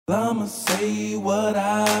I'ma say what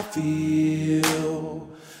I feel,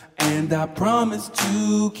 and I promise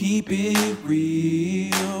to keep it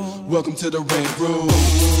real. Welcome to the Rant Room.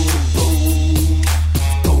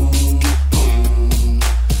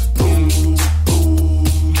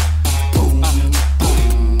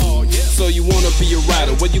 So you wanna be a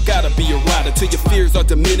rider, well you gotta be a rider till your fears are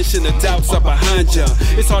diminishing, the doubts are behind ya.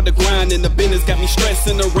 It's hard to grind and the business got me stressed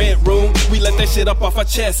in the Rant Room. We let that shit up off our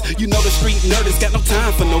chest. You know the street nerd has got no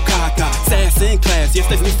time for no caca. Sass in class, yes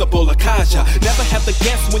that's Mr. Bolakaja. Never have to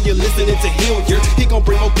guess when you're listening to Hilliard. He gon'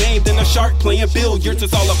 bring more game than a shark playing billiards.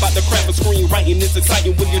 It's all about the craft of screenwriting. It's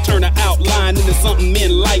exciting when you turn an outline into something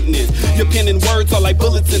enlightening. Your pen and words are like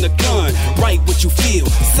bullets in a gun. Write what you feel,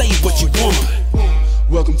 say what you want.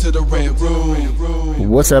 Welcome to the Rant Room.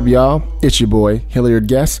 What's up, y'all? It's your boy, Hilliard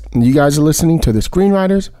Guest, and you guys are listening to the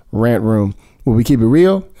Screenwriters Rant Room, where we keep it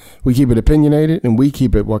real, we keep it opinionated, and we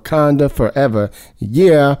keep it Wakanda forever.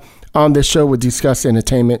 Yeah, on this show we discuss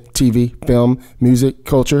entertainment, TV, film, music,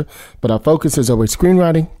 culture, but our focus is always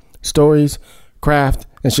screenwriting, stories, craft,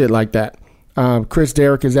 and shit like that. Chris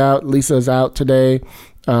Derrick is out, Lisa's out today.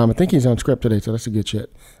 I think he's on script today, so that's a good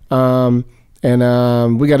shit.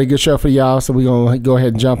 And we got a good show for y'all, so we're going to go ahead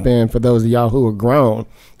and jump in for those of y'all who are grown,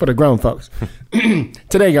 for the grown folks.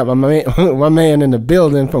 Today, got my man in the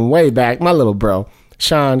building from way back, my little bro,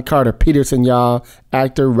 Sean Carter Peterson, y'all.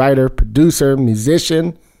 Actor, writer, producer,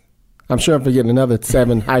 musician. I'm sure I'm forgetting another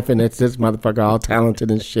 7 hyphenates. This motherfucker all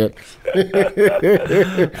talented and shit.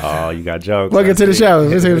 Oh, you got jokes. Welcome to the show.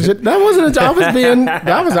 That wasn't a joke.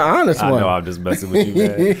 That was an honest one. I know, I'm just messing with you,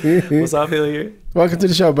 man. What's up, Hilliard? Welcome to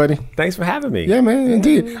the show, buddy. Thanks for having me. Yeah, man,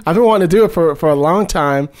 indeed. I've been wanting to do it for a long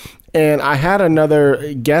time, and I had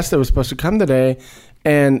another guest that was supposed to come today,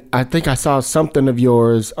 and I think I saw something of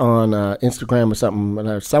yours on Instagram or something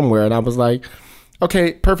or somewhere, and I was like,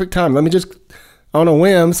 okay, perfect time. Let me just, on a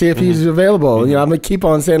whim, see if he's available. You know, I'm going to keep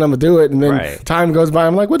on saying I'm going to do it, and then time goes by.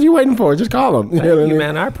 I'm like, what are you waiting for? Just call him. Thank you,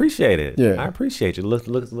 man. I appreciate it. Yeah. I appreciate you.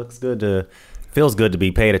 Looks good to... Feels good to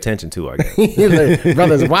be paid attention to, I guess.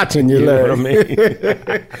 Brothers watching you. You know what I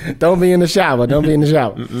mean? Don't be in the shower. Don't be in the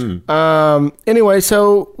shower. Anyway,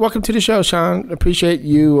 so welcome to the show, Sean. Appreciate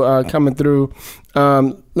you coming through.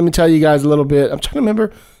 Let me tell you guys a little bit. I'm trying to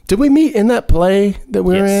remember. Did we meet in that play that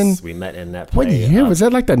we're in? Yes, we met in that play. What year? Was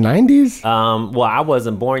that like the 90s? Well, I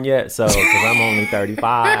wasn't born yet, so because I'm only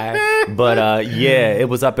 35. But yeah, it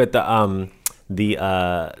was up at the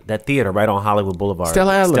that theater right on Hollywood Boulevard.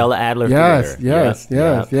 Stella Adler Theater. Yes.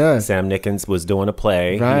 Sam Nickens was doing a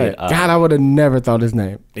play. Right. God, I would have never thought his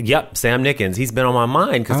name. Yep, Sam Nickens. He's been on my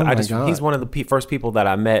mind because he's one of the first people that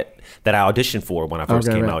I met that I auditioned for when I first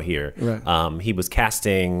came out here. Right. He was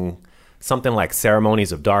casting something like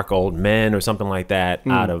Ceremonies of Dark Old Men or something like that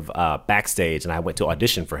out of backstage, and I went to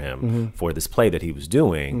audition for him for this play that he was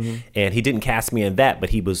doing, and he didn't cast me in that,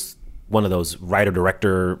 but he was one of those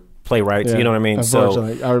writer-director playwrights, you know what I mean?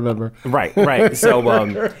 Unfortunately, so I remember. Right.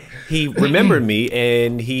 So he remembered me,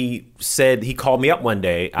 and he said he called me up one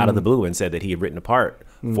day out of the blue and said that he had written a part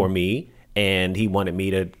for me, and he wanted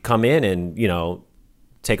me to come in and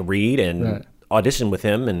take a read and audition with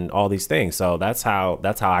him and all these things. So that's how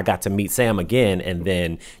I got to meet Sam again. And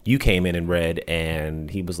then you came in and read, and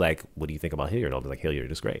he was like, "What do you think about Hilliard?" I was like, "Hilliard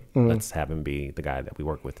is great. Let's have him be the guy that we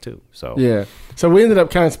work with too." So yeah. So we ended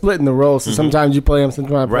up kind of splitting the roles. So sometimes you play him,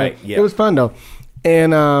 sometimes I play him. Yeah. It was fun though.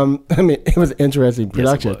 And I mean, it was an interesting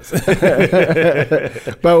production. Yes, it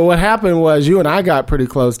was. But what happened was you and I got pretty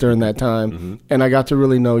close during that time, and I got to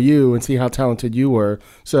really know you and see how talented you were.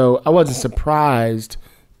 So I wasn't surprised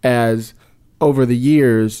as over the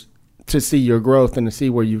years to see your growth and to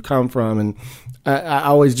see where you've come from. And I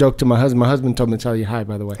always joke to my husband. My husband told me to tell you hi,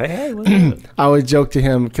 by the way. Hey, what's up? I always joke to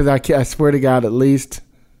him because I swear to God, at least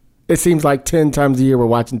it seems like 10 times a year we're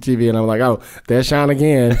watching TV and I'm like, oh, there's Sean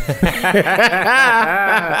again.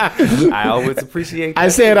 I always appreciate that. I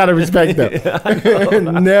say it out of respect though.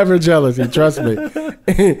 Never jealousy, trust me.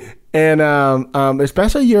 And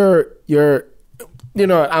especially your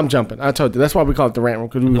I'm jumping. I told you. That's why we call it the Rant Room,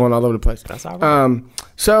 because we're going all over the place. That's all right.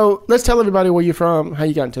 So let's tell everybody where you're from, how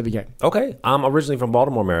you got into the game. Okay. I'm originally from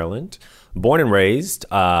Baltimore, Maryland. Born and raised.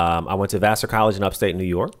 I went to Vassar College in upstate New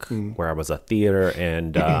York, where I was a theater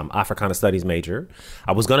and Africana Studies major.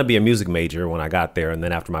 I was going to be a music major when I got there, and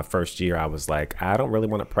then after my first year, I was like, I don't really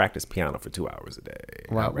want to practice piano for 2 hours a day.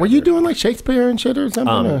 Wow. Were you doing like Shakespeare and shit or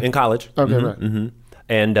something? In college. Okay, right.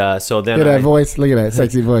 And so then look at that voice. Look at that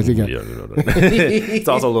sexy voice you got. It's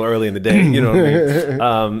also a little early in the day, you know what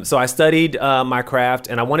I mean? So I studied my craft,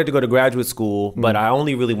 and I wanted to go to graduate school, but I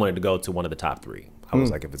only really wanted to go to one of the top three. I was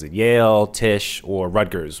like, if it's a Yale, Tisch, or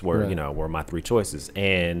Rutgers were my three choices.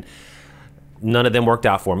 And none of them worked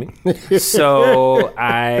out for me. So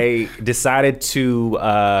I decided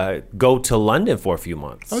to go to London for a few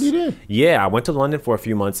months. Oh, you did? Yeah, I went to London for a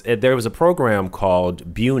few months. There was a program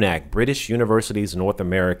called BUNAC, British Universities North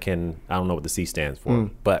American, I don't know what the C stands for,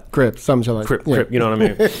 but Crip, something like Crip, you know what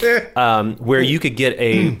I mean? Where you could get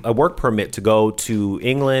a work permit to go to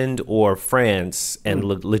England or France and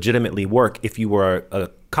legitimately work if you were a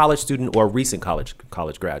college student or a recent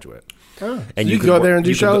college graduate. Oh, and so you could go there and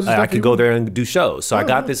do shows? I could go there and do shows. So I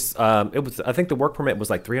got this. I think the work permit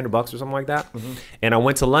was like $300 or something like that. Mm-hmm. And I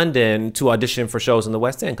went to London to audition for shows in the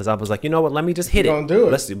West End because I was like, you know what? Let me just hit it. Do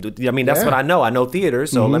it. Let's. I mean, that's what I know. I know theater,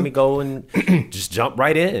 so let me go and just jump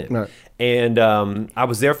right in. Right. And I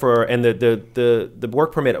was there and the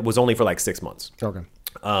work permit was only for like 6 months. Okay.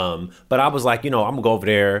 But I was like, I'm gonna go over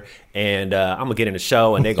there and I'm gonna get in the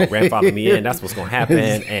show and they're gonna grandfather me in. That's what's gonna happen.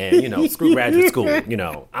 And screw graduate school.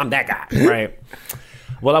 I'm that guy, right?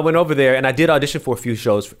 Well, I went over there and I did audition for a few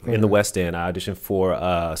shows in the West End. I auditioned for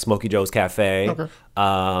Smokey Joe's Cafe, and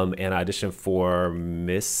I auditioned for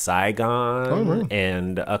Miss Saigon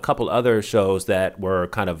and a couple other shows that were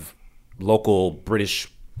kind of local British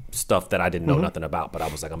stuff that I didn't know nothing about, but I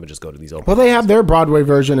was like, I'm gonna just go to these open. Well, they have their Broadway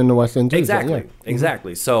version in the West End too. Exactly,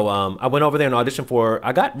 exactly. So I went over there and auditioned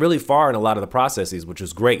I got really far in a lot of the processes, which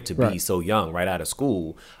was great to be so young, right out of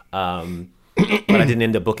school. But I didn't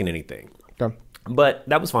end up booking anything. Okay. But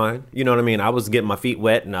that was fine. You know what I mean? I was getting my feet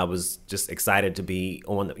wet and I was just excited to be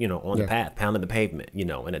on the path, pounding the pavement, in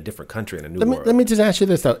a different country, in a new world. Let me just ask you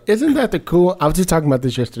this though. Isn't that the cool, I was just talking about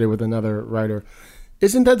this yesterday with another writer.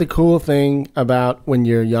 Isn't that the cool thing about when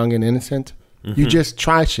you're young and innocent? Mm-hmm. You just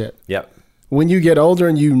try shit. Yep. When you get older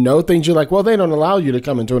and you know things, you're like, well, they don't allow you to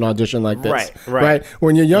come into an audition like this. Right.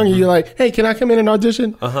 When you're younger, you're like, hey, can I come in and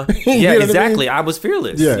audition? Yeah, exactly. I was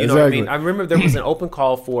fearless. Yeah, you know what I mean? I remember there was an open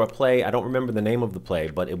call for a play. I don't remember the name of the play,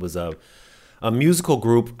 but it was a musical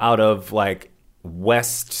group out of like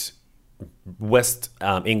West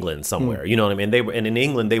England somewhere. You know what I mean? And in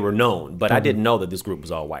England they were known, but I didn't know that this group was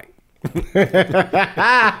all white.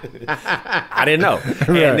 I didn't know.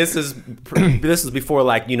 And this is before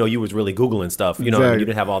you was really Googling stuff, you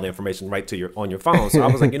didn't have all the information right on your phone. So I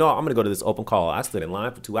was like, I'm gonna go to this open call. I stood in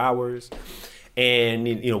line for 2 hours and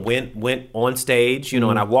went on stage,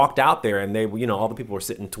 and I walked out there and they all the people were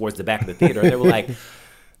sitting towards the back of the theater and they were like,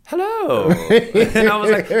 hello. And I was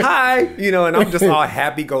like, hi, and I'm just all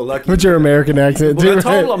happy-go-lucky. With your American accent. Well, a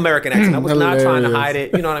total American accent. I was not trying to hide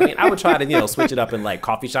it. You know what I mean? I would try to, switch it up in like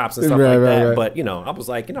coffee shops and stuff like that. Right. But, I was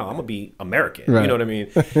like, I'm going to be American. Right. You know what I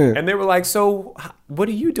mean? And they were like, so what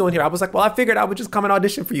are you doing here? I was like, well, I figured I would just come and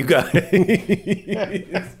audition for you guys. And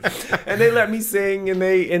they let me sing and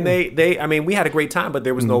they I mean, we had a great time, but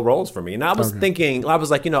there was no roles for me. And I was thinking, I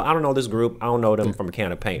was like, I don't know this group. I don't know them from a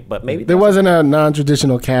can of paint, but maybe there wasn't a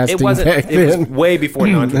non-traditional casting. It wasn't. It was way before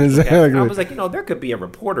non-traditional casting. I was like, there could be a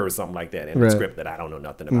reporter or something like that in the script that I don't know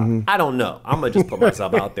nothing about. I don't know. I'm gonna just put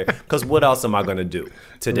myself out there because what else am I gonna do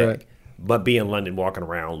today? Right. But be in London walking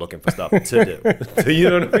around looking for stuff to do. You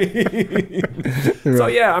know what I mean? So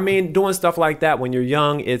yeah, I mean, doing stuff like that when you're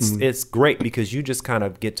young, it's great because you just kind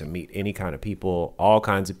of get to meet any kind of people, all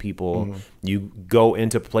kinds of people. You go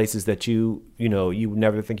into places that you would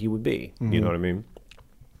never think you would be. You know what I mean?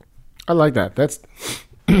 I like that. That's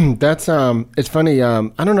it's funny. I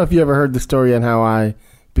don't know if you ever heard the story on how I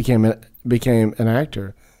became an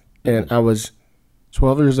actor, and I was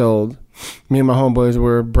 12 years old. Me and my homeboys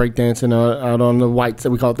were breakdancing out on the white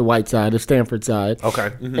side. We call it the white side, the Stanford side. Okay.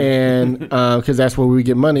 Mm-hmm. And because that's where we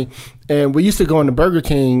get money. And we used to go into Burger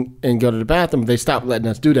King and go to the bathroom. They stopped letting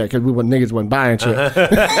us do that because niggas wasn't buying shit.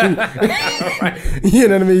 You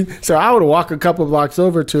know what I mean? So I would walk a couple blocks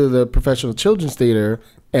over to the Professional Children's Theater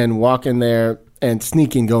and walk in there and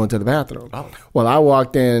sneak and go into the bathroom. Oh. Well, I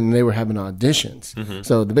walked in and they were having auditions. Mm-hmm.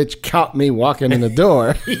 So the bitch caught me walking in the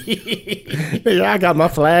door. I got my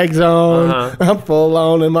flags on. I'm full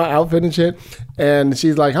on in my outfit and shit. And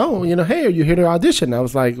she's like, oh, hey, are you here to audition? I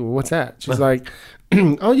was like, what's that? She's like,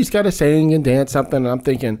 oh, you just got to sing and dance something. And I'm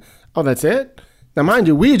thinking, oh, that's it? Now, mind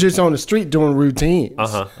you, we were just on the street doing routines.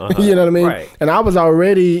 You know what I mean? Right. And I was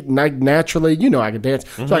already naturally, I could dance.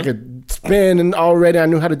 So I could spin, and already I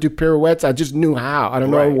knew how to do pirouettes. I just knew how. I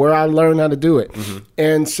don't know where I learned how to do it.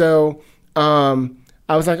 And so I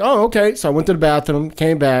was like, oh, okay. So I went to the bathroom,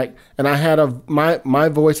 came back, and I had my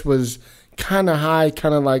voice was kind of high,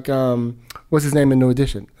 kind of like, what's his name in New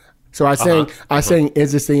Edition? So I sang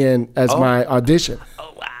Is This the End as my audition.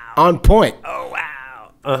 Oh, wow. On point. Oh,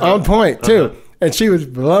 wow. On point, too. And she was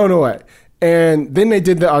blown away. And then they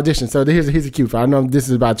did the audition. So here's a cute part. I know this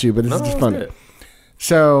is about you, but this is just funny. Good.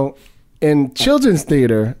 So in children's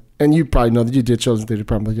theater, and you probably know that you did children's theater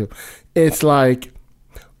probably too. It's like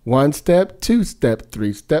 1 step, 2 step,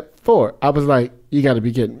 3 step, 4. I was like, you got to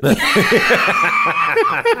be kidding me.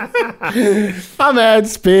 I'm at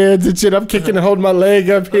spins and shit. I'm kicking and holding my leg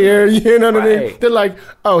up here. You know what I mean? They're like,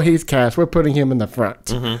 oh, he's cast. We're putting him in the front.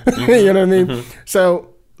 Mm-hmm. You know what I mean?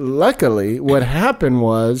 So luckily, what happened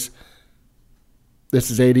was,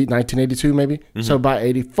 this is 1982 maybe. Mm-hmm. So by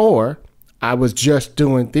 84, I was just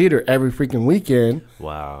doing theater every freaking weekend.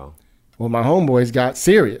 Wow. Well, my homeboys got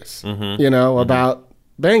serious, about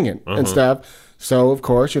banging and stuff. So, of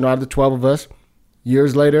course, out of the 12 of us,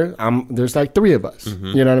 years later, there's like 3 of us.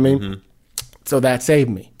 You know what I mean? So that saved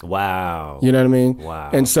me. Wow. You know what I mean? Wow.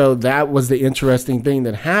 And so that was the interesting thing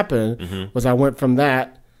that happened was I went from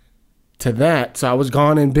that to that. So I was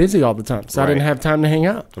gone and busy all the time. So I didn't have time to hang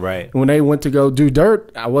out. Right. When they went to go do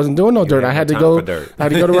dirt, I wasn't doing no dirt. I had to go. I had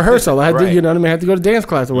to go to rehearsal. I had to, you know what I mean? I had to go to dance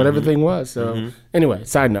class or whatever the thing was. So anyway,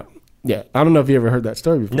 side note. Yeah. I don't know if you ever heard that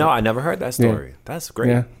story before. No, I never heard that story. Yeah. That's great.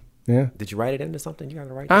 Yeah. Yeah. Did you write it into something? You got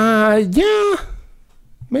to write it? Yeah.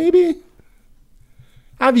 Maybe.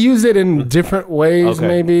 I've used it in different ways,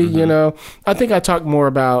 maybe, I think I talk more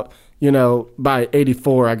about, by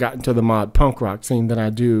 84, I got into the mod punk rock scene than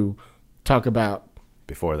I do talk about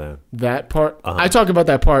before then. That part. I talk about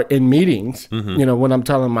that part in meetings, when I'm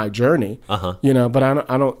telling my journey, but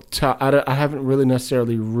I haven't really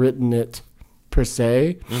necessarily written it per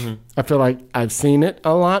se. I feel like I've seen it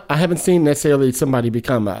a lot. I haven't seen necessarily somebody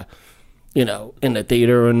become in the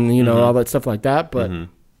theater and, all that stuff like that, but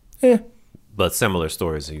But similar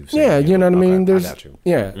stories you've seen. Yeah, you know what I mean? I got you.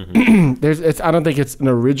 Yeah. I don't think it's an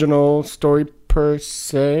original story per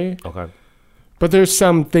se. Okay. But there's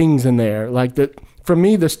some things in there. Like for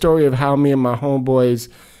me, the story of how me and my homeboys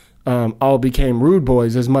all became Rude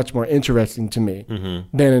Boys is much more interesting to me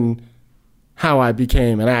than how I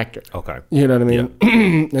became an actor. Okay. You know what I mean?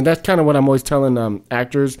 Yeah. And that's kind of what I'm always telling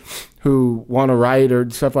actors who want to write or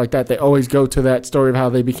stuff like that. They always go to that story of how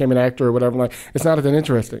they became an actor or whatever. I'm like, it's not that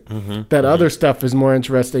interesting. That other stuff is more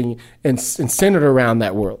interesting and centered around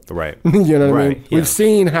that world. Right. You know what I mean? Yeah. We've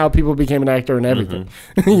seen how people became an actor and everything.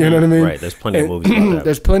 You know what I mean? Right. There's plenty of movies about that.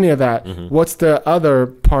 There's plenty of that. What's the other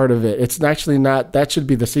part of it? It's actually not, that should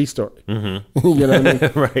be the C story. You know what I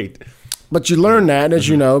mean? Right. But you learn that, as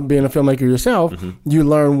you know, being a filmmaker yourself, you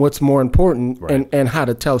learn what's more important and how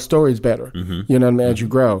to tell stories better, you know what I mean, as you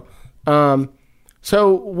grow.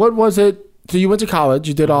 So what was it? So you went to college,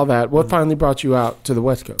 you did all that. What finally brought you out to the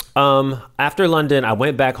West Coast? After London, I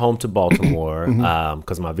went back home to Baltimore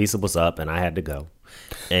because my visa was up and I had to go.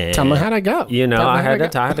 And, tell me how'd I go? I had to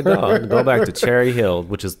go. I had to go back to Cherry Hill,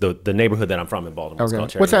 which is the neighborhood that I'm from in Baltimore. Okay. It's called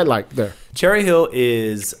Cherry What's Hill. that like there? Cherry Hill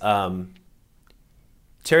is...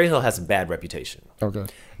 Cherry Hill has a bad reputation. Okay.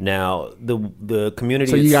 Now, the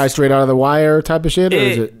community... So you guys straight out of The Wire type of shit? Or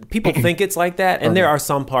is it... People think it's like that, and there are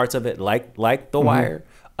some parts of it like The Wire.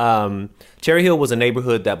 Cherry Hill was a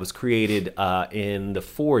neighborhood that was created in the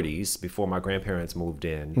 40s before my grandparents moved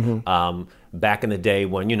in. Back in the day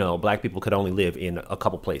when, black people could only live in a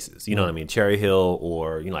couple places. You know what I mean? Cherry Hill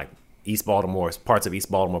or, like East Baltimore, parts of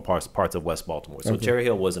East Baltimore, parts of West Baltimore. So Cherry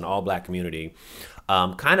Hill was an all-black community,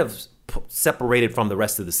 kind of separated from the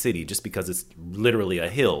rest of the city just because it's literally a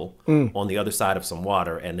hill on the other side of some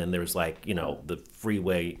water, and then there's like the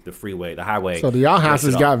highway. So y'all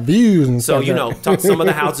houses got views and so stuff. some of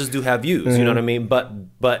the houses do have views. You know what I mean?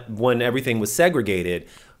 But when everything was segregated,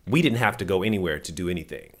 we didn't have to go anywhere to do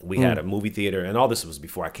anything. We had a movie theater, and all this was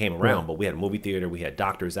before I came around, but we had a movie theater, we had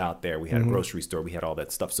doctors out there, we had a grocery store, we had all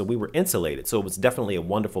that stuff. So we were insulated. So it was definitely a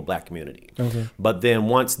wonderful black community. Okay. But then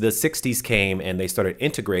once the 60s came and they started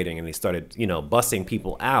integrating and they started, busing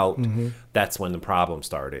people out, that's when the problem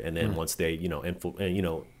started. And then once they,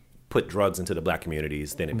 put drugs into the black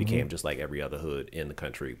communities, then it became just like every other hood in the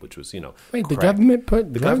country, which was, Wait, crack. the government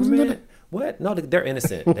put drugs into it? What? No, they're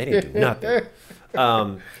innocent. They didn't do nothing.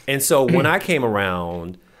 And so when I came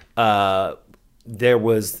around, we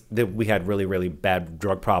had really, really bad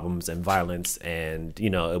drug problems and violence, and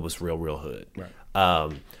it was real hood.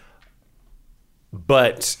 Right.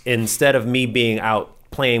 But instead of me being out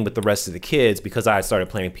playing with the rest of the kids, because I started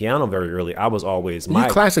playing piano very early, I was always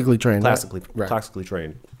classically trained. Classically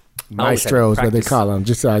trained. Maestro is what they call him,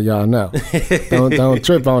 just so y'all know. don't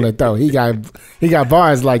trip on it though. He got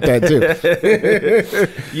bars like that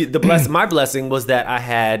too. My blessing was that I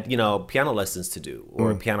had piano lessons to do,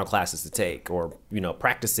 or piano classes to take, or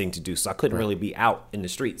practicing to do. So I couldn't really be out in the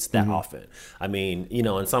streets that often. I mean,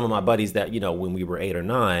 and some of my buddies that when we were 8 or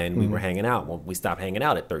 9, we were hanging out. When we stopped hanging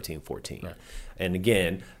out at 13, 14, and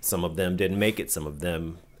again, some of them didn't make it. Some of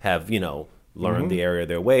them have learned the area of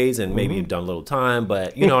their ways and maybe done a little time,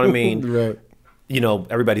 but you know what I mean? Right.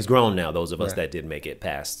 everybody's grown now. Those of us that did make it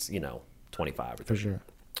past 25 or 30. For sure.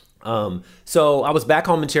 So I was back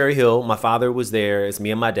home in Cherry Hill. My father was there. It's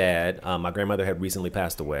me and my dad. My grandmother had recently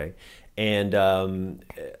passed away. And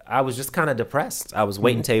I was just kind of depressed. I was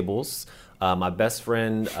waiting tables. My best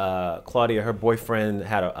friend, Claudia, her boyfriend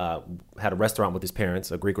had a restaurant with his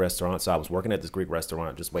parents, a Greek restaurant. So I was working at this Greek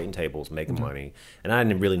restaurant, just waiting tables, making money. And I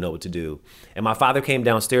didn't really know what to do. And my father came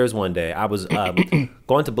downstairs one day. I was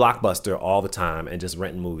going to Blockbuster all the time and just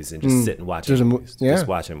renting movies and just sitting watching movies. Just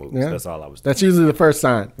watching movies. Yeah. That's all I was doing. That's usually the first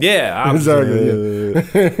sign. Yeah. I was, Exactly,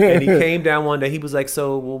 and he came down one day. He was like,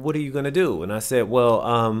 so, well, what are you going to do? And I said,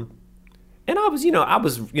 well, and I was,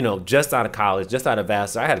 just out of college, just out of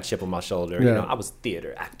Vassar. I had a chip on my shoulder. Yeah. I was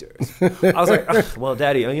theater actors. I was like, well,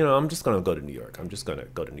 Daddy, I'm just going to go to New York. I'm just going to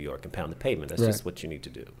go to New York and pound the pavement. That's just what you need to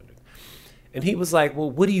do. And he was like,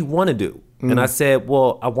 well, what do you want to do? And I said,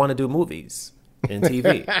 well, I want to do movies and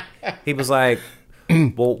TV. He was like,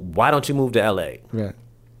 well, why don't you move to L.A.? Right.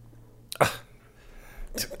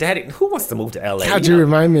 Daddy, who wants to move to LA? How'd you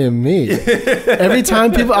remind me of me? Every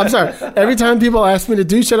time people ask me to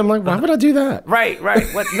do shit, I'm like, why would I do that? Right.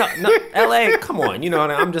 What? No, LA, come on.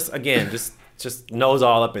 I'm just nose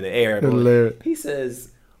all up in the air. He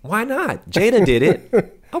says, why not? Jada did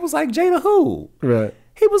it. I was like, Jada who? Right.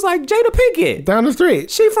 He was like, Jada Pinkett. Down the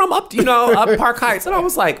street. She from up Park Heights. And I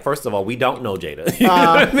was like, first of all, we don't know Jada. You know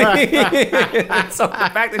what I mean? So the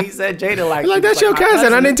fact that he said Jada, like that's your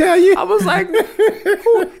cousin. I didn't tell you. I was like,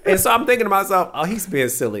 who? And so I'm thinking to myself, oh, he's being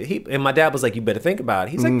silly. And my dad was like, you better think about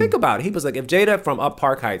it. He's like, think about it. He was like, if Jada from up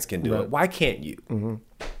Park Heights can do it, why can't you? Mm-hmm.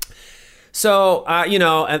 So,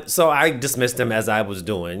 and so I dismissed him as I was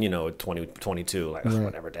doing, 2022, like,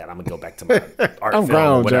 whatever, Dad, I'm going to go back to my art film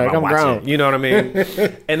or whatever I'm watching. Ground. You know what I mean?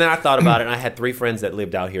 And then I thought about it, and I had 3 friends that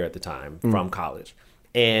lived out here at the time from college.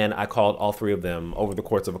 And I called all 3 of them over the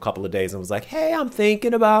course of a couple of days and was like, hey, I'm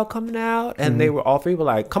thinking about coming out. And all 3 were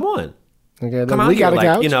like, come on. Okay, come out we here.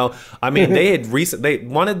 Got a couch. I mean, they had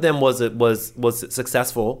one of them was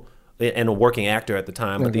successful and a working actor at the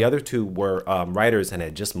time, but the other 2 were writers and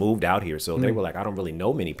had just moved out here, so they were like, I don't really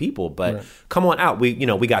know many people, but come on out, we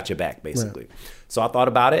got your back, basically. So I thought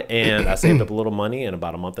about it, and I saved up a little money, and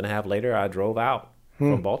about a month and a half later, I drove out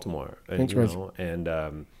from Baltimore, and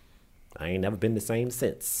I ain't never been the same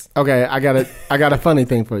since. Okay, I got a funny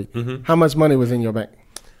thing for you. Mm-hmm. How much money was in your bank?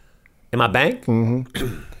 In my bank?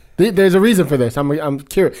 Mm-hmm. There's a reason for this. I'm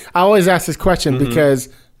curious. I always ask this question because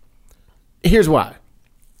here's why.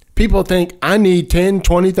 People think I need $10,000,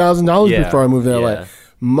 $20,000 before I move to LA. Yeah.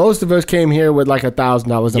 Most of us came here with like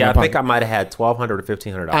 $1,000. Yeah, I think I might have had $1,200 or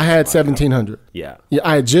 $1,500. I had $1,700. Yeah,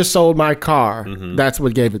 I had just sold my car. Mm-hmm. That's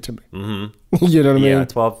what gave it to me. Mm-hmm. You know what I mean? Yeah,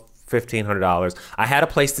 $1,500. I had a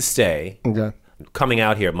place to stay. Okay. Coming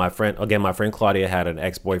out here, my friend Claudia had an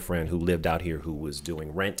ex-boyfriend who lived out here who was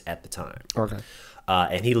doing rent at the time. Okay.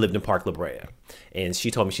 And he lived in Park La Brea. And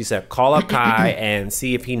she told me, she said, call up Kai and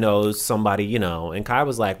see if he knows somebody, And Kai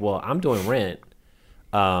was like, well, I'm doing rent.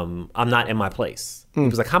 I'm not in my place. He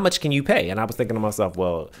was like, how much can you pay? And I was thinking to myself,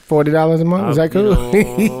 well, $40 a month? Is that cool?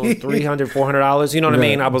 $300, $400. You know what I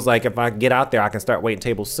mean? I was like, if I get out there, I can start waiting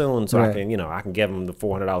tables soon. So I can, I can give him the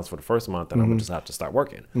 $400 for the first month and I'm going to just have to start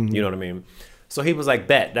working. You know what I mean? So he was like,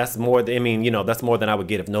 bet, that's more that's more than I would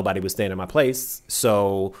get if nobody was staying in my place.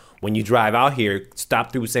 So when you drive out here,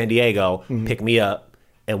 stop through San Diego, pick me up,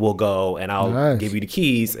 and we'll go, and I'll give you the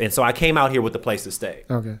keys. And so I came out here with the place to stay.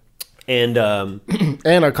 Okay. And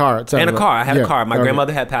and a car. And a car. I had a car. My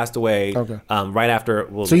grandmother had passed away right after.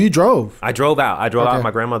 Well, so you drove? I drove out. I drove out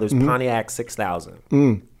my grandmother's Pontiac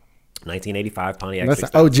 6000. 1985 Pontiac. That's an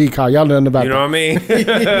OG car. Y'all know nothing about that. You know what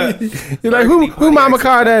I mean? You're like, who mama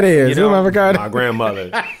car that is? Who mama car? My grandmother.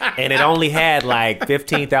 And it only had like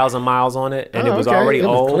 15,000 miles on it, and it was already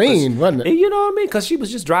old. Clean, wasn't it? You know what I mean? Because she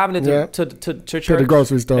was just driving it to church. To the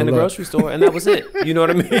grocery store. And the grocery store, and that was it. You know what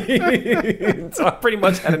I mean? So I pretty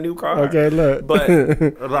much had a new car. Okay, look. But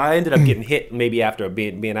I ended up getting hit maybe after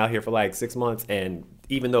being out here for like 6 months, and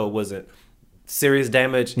even though it wasn't serious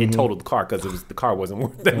damage, it totaled the car because the car wasn't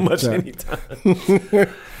worth that much anytime.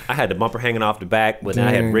 I had the bumper hanging off the back, but I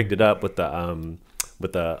had rigged it up with a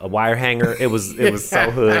wire hanger. It was so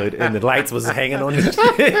hood, and the lights was hanging on it.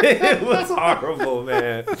 It was horrible,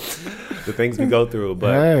 man. The things we go through,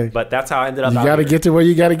 but that's how I ended up. You got to get to where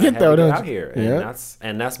you got to get, though, don't you? Out here,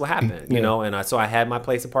 and that's what happened, you know. And so I had my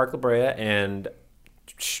place in Park La Brea, and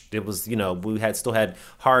it was, we still had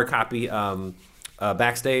hard copy.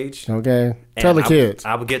 Backstage. Okay. Tell the kids.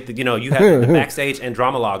 I would get you had the Backstage and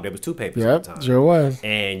Dramalog. There was 2 papers at the time. Sure was.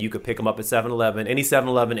 And you could pick them up at 7-Eleven, any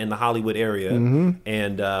 7-Eleven in the Hollywood area.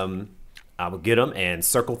 And I would get them and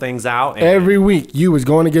circle things out. And every week you was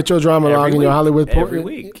going to get your drama log and your Hollywood every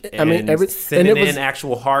week. I mean, sending in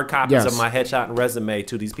actual hard copies Yes. of my headshot and resume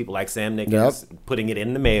to these people like Sam Nickens, putting it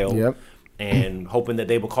in the mail. Yep. And hoping that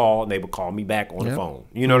they would call and they would call me back on the phone.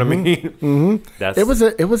 You know what I mean?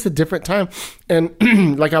 Mm-hmm. It was a different time.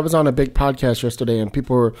 And like I was on a big podcast yesterday and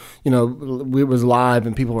people were, we was live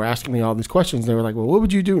and people were asking me all these questions. They were like, well, what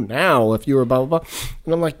would you do now if you were blah, blah, blah?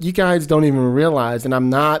 And I'm like, you guys don't even realize. And I'm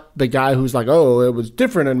not the guy who's like, oh, it was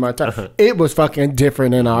different in my time. It was fucking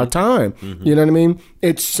different in our time. You know what I mean?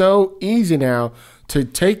 It's so easy now to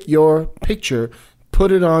take your picture, put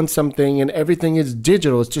it on something, and everything is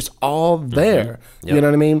digital. It's just all there. Yep. You know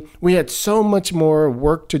what I mean? We had so much more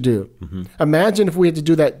work to do. Imagine if we had to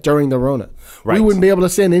do that during the Rona. Right. We wouldn't be able to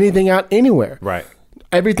send anything out anywhere. Right.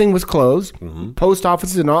 Everything was closed. Post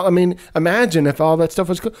offices and all. I mean, imagine if all that stuff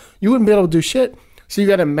was closed. You wouldn't be able to do shit. So you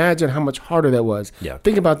got to imagine how much harder that was. Yeah.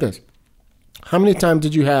 Think about this. How many times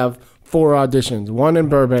did you have 4 auditions? 1 in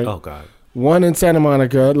Burbank. Oh, God. 1 in Santa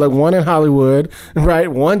Monica, like 1 in Hollywood, right?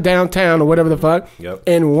 1 downtown or whatever the fuck. Yep.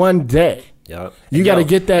 In 1 day. Yep. You got to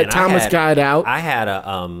get that Thomas guide out. I had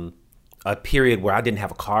a period where I didn't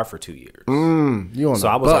have a car for 2 years. So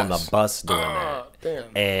I was on the bus doing that. Damn.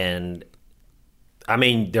 And I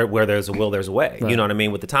mean, where there's a will, there's a way. Right. You know what I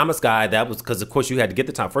mean? With the Thomas guide, that was because, of course, you had to get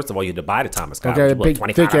the time. First of all, you had to buy the Thomas guide, Okay, which was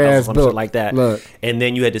big, $25 thick-ass or some book. shit like that. Look. And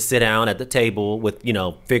then you had to sit down at the table with,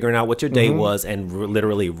 figuring out what your day was and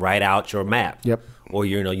literally write out your map. Yep. Or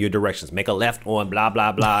your directions. Make a left on blah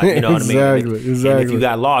blah blah. You know what I mean? Exactly. And if you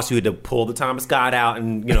got lost, you had to pull the Thomas guide out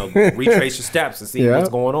and retrace your steps and see what's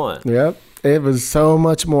going on. Yep. It was so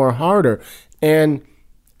much more harder, and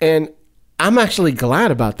I'm actually glad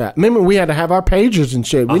about that. Remember, we had to have our pagers and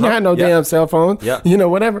shit. We didn't have no damn cell phone. Yeah.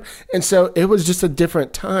 Whatever. And so it was just a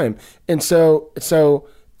different time. And so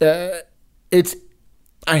it's.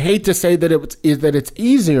 I hate to say that it's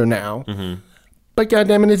easier now. But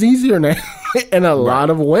goddamn it, it's easier now in a lot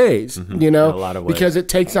of ways, In a lot of ways. because it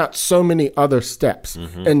takes out so many other steps.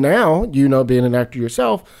 And now, being an actor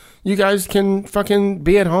yourself, you guys can fucking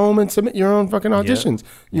be at home and submit your own fucking auditions,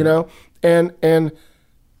 and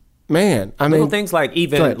man, I Little mean, things like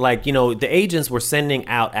Right. the agents were sending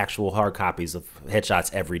out actual hard copies of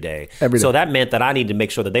headshots every day. Every day. So that meant that I needed to make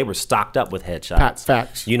sure that they were stocked up with headshots.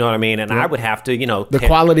 Facts. You know what I mean? And I would have to, the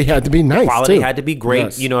quality had to be nice. quality too. had to be great.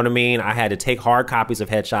 Yes. You know what I mean? I had to take hard copies of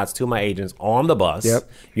headshots to my agents on the bus. Yep.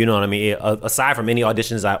 You know what I mean? Aside from any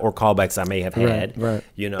auditions or callbacks I may have had, right.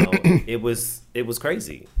 it was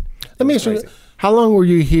crazy. Let me ask you, how long were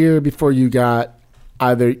you here before you got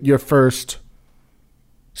either your first?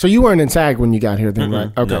 So you weren't in SAG when you got here, then, right?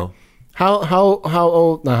 Okay. no. How old?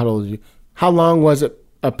 Not how old are you? How long was it?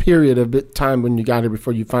 A period of time when you got here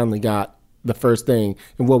before you finally got the first thing,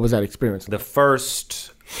 and what was that experience? The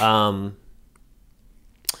first, when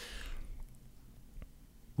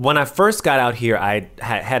I first got out here, I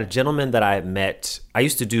had a gentleman that I met. I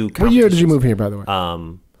used to do. What year did you move here, by the way?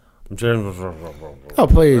 Oh,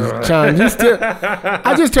 please, John.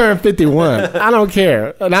 I just turned 51. I don't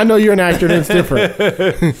care. And I know you're an actor and it's different.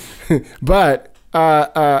 But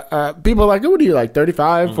people are like, what are you, like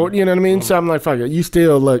 35, 40? You know what I mean? So I'm like, fuck it. You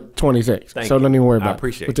still look 26. Thank so you. don't even worry I about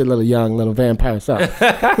appreciate it. With your little young, little vampire self.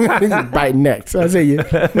 Biting necks. I see you.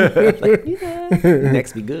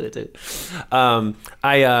 Next be good too.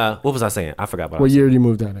 What was I saying? I forgot What year did you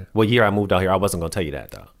move down here? What year I moved out here? I wasn't gonna tell you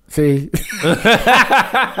that though. See?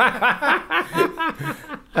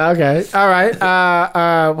 Okay. All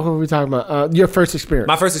right. What were we talking about? Your first experience.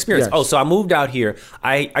 My first experience. Yes. Oh, so I moved out here.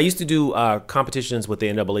 I used to do competitions with the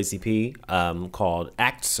NAACP called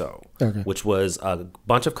ACTSO, Okay. which was a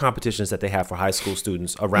bunch of competitions that they have for high school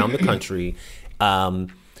students around the country in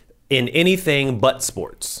anything but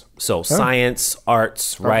sports. So science,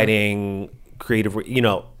 arts, writing, creative,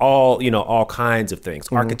 all kinds of things,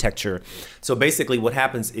 architecture. So basically what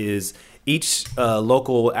happens is each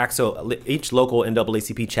local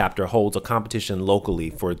NAACP chapter holds a competition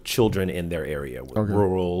locally for children in their area,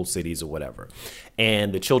 rural cities or whatever.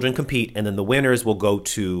 And the children compete, and then the winners will go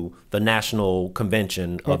to the national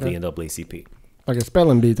convention of the NAACP. Like a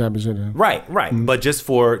spelling bee type of shit. Right. But just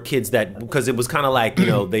for kids because it was kind of like,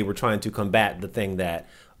 they were trying to combat the thing that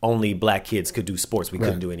only black kids could do sports. We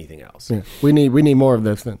couldn't do anything else. Yeah. We need more of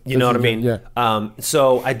this then. You know what I mean? Yeah.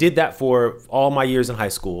 So I did that for all my years in high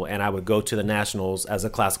school, and I would go to the nationals as a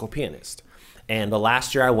classical pianist. And the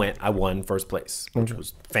last year I went, I won first place, which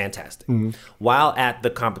was fantastic. While at the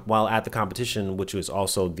competition, which was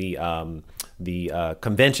also the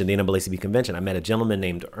convention, the NAACP convention, I met a gentleman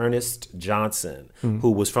named Ernest Johnson,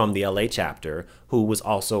 who was from the LA chapter, who was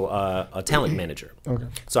also a talent manager.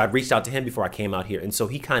 So I reached out to him before I came out here. And so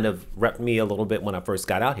he kind of repped me a little bit when I first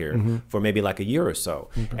got out here for maybe like a year or so.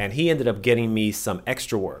 And he ended up getting me some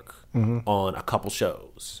extra work on a couple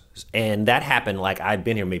shows. And that happened like I'd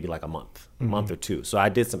been here maybe like a month or two. So I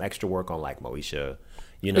did some extra work on like Moesha.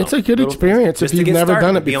 You know, it's a good experience if you've never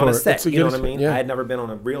done it before. Be on a set, you know what I mean? Yeah. I had never been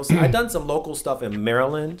on a real set. I'd done some local stuff in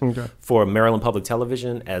Maryland for Maryland Public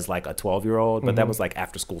Television as like a 12-year-old, but that was like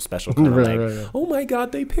after school special kind of like, oh my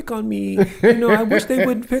God, they pick on me. You know, I wish they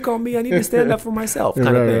wouldn't pick on me. I need to stand up for myself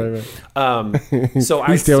kind of thing. So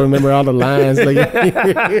I still remember all the lines.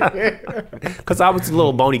 Because I was a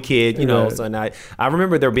little bony kid, you know, so and I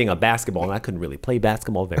remember there being a basketball and I couldn't really play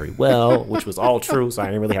basketball very well, which was all true. So I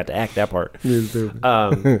didn't really have to act that part.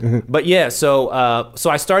 But yeah, so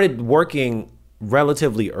I started working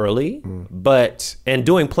relatively early, and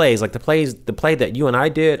doing plays like the play that you and I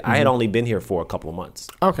did. I had only been here for a couple of months.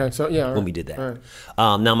 Okay, so yeah, when we did that.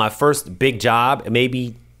 Now my first big job,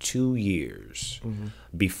 maybe 2 years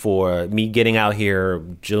before me getting out here.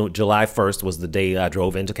 July 1st was the day I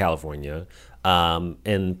drove into California.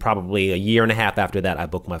 And probably a year and a half after that, I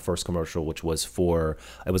booked my first commercial, which was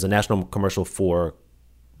it was a national commercial for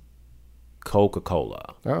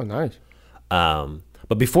Coca-Cola. Oh, nice.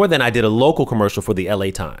 But before then, I did a local commercial for the LA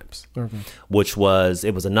Times, which was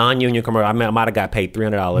a non-union commercial. I might have got paid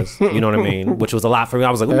 $300. You know what I mean? Which was a lot for me. I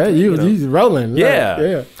was like, hey, he's rolling.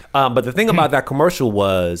 Yeah. But the thing about that commercial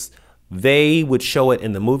was they would show it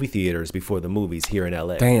in the movie theaters before the movies here in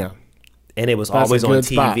LA. Damn. And it was always on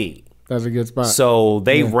TV. Spot. That's a good spot. So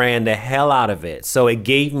they ran the hell out of it. So it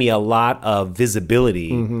gave me a lot of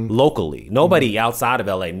visibility locally. Nobody outside of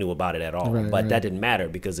LA knew about it at all. But that didn't matter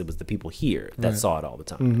because it was the people here that saw it all the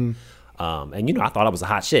time. And, you know, I thought I was a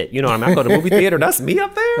hot shit. You know what I mean? I go to the movie theater, that's me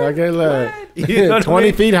up there? Okay, look. You know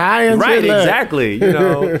 20 feet high and right, shit. Right, exactly. You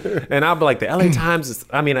know, and I'd be like, the LA Times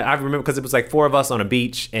I remember because it was like 4 of us on a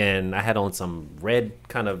beach and I had on some red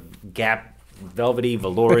kind of Gap velvety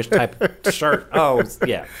velourish type shirt. Oh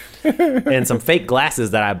yeah, and some fake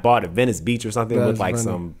glasses that I bought at Venice Beach or something with like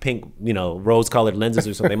some pink, you know, rose-colored lenses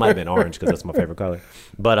or something. They might have been orange because that's my favorite color.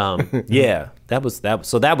 But yeah, that was.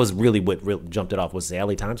 So that was really what jumped it off was the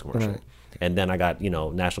LA Times commercial, and then I got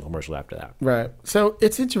national commercial after that. Right. So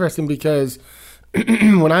it's interesting because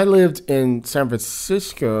when I lived in San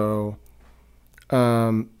Francisco.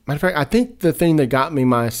 Matter of fact, I think the thing that got me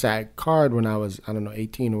my SAG card when I was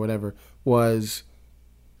 18 or whatever was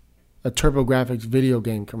a TurboGrafx video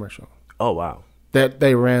game commercial. Oh wow! That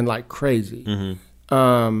they ran like crazy,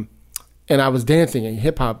 and I was dancing and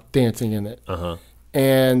hip hop dancing in it.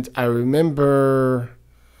 And I remember,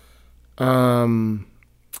 where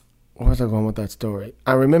was I going with that story?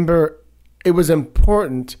 I remember it was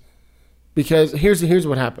important because here's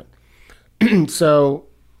what happened. So.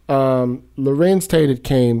 Lorenz Tate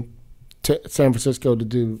came to San Francisco to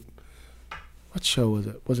do, what show was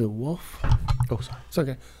it? Was it Wolf? Oh, sorry. It's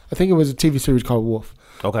okay. I think it was a TV series called Wolf.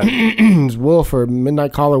 Okay. It was Wolf or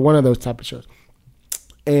Midnight Caller, one of those type of shows.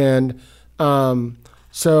 And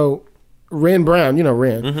so Ren Brown, you know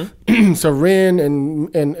Ren. So Ren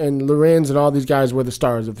and Lorenz and all these guys were the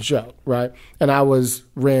stars of the show, right? And I was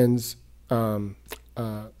Ren's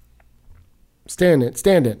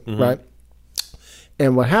stand-in, right?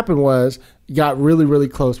 And what happened was, he got really, really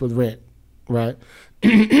close with Ren, right?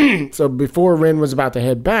 So before Ren was about to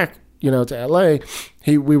head back, to LA,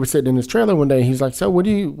 we were sitting in his trailer one day. He's like, "So what are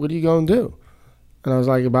you gonna do?" And I was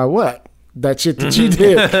like, "About what? That shit that you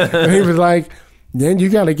did?" And he was like, "Then you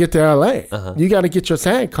got to get to LA. You got to get your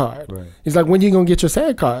SAG card." Right. He's like, "When you gonna get your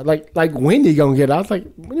SAG card? Like when you gonna get it?" I was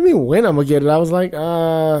like, "What do you mean when I'm gonna get it?" I was like,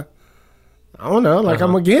 I don't know. Like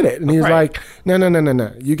I'm gonna get it." And he's like, No.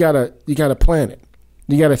 You gotta plan it.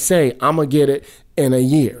 You got to say, I'm going to get it in a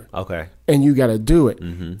year. Okay. And you got to do it.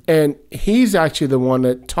 And he's actually the one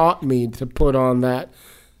that taught me to put on that.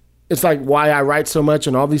 It's like why I write so much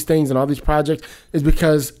and all these things and all these projects is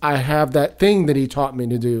because I have that thing that he taught me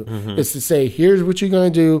to do. Is to say, here's what you're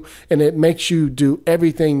going to do. And it makes you do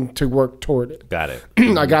everything to work toward it. Got it.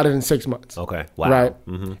 I got it in 6 months. Okay. Wow. Right.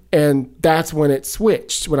 And that's when it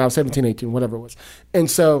switched, when I was 17, 18, whatever it was.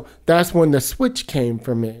 And so that's when the switch came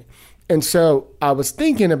for me. And so I was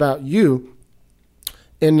thinking about you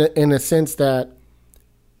in a sense that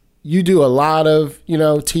you do a lot of,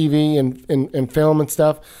 TV and film and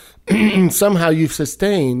stuff. Somehow you've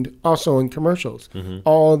sustained also in commercials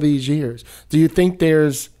all these years. Do you think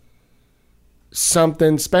there's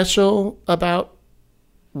something special about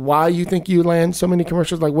why you think you land so many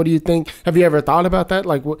commercials? Like, what do you think? Have you ever thought about that?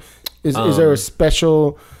 Like, what is there a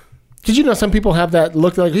special? Because some people have that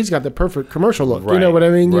look, like he's got the perfect commercial look. Right, you know what I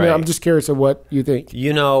mean? right. I'm just curious of what you think.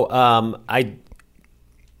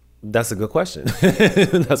 That's a good question.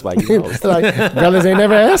 That's why you know. Like, brothers ain't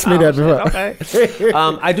never asked me that before. Okay.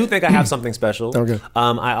 I do think I have something special. Okay.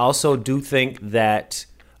 I also do think that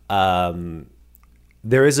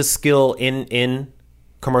there is a skill in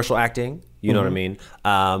commercial acting. You know what I mean?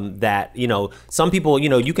 That, some people,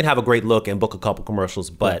 you can have a great look and book a couple commercials,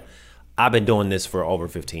 but I've been doing this for over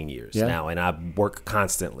 15 years now, and I work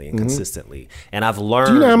constantly and consistently. And I've learned...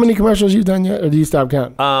 Do you know how many commercials you've done yet, or do you stop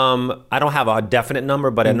counting? I don't have a definite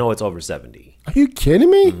number, but I know it's over 70. Are you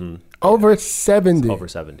kidding me? Over 70? Over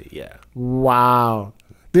 70, yeah. Wow.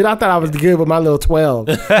 Dude, I thought I was good with my little 12.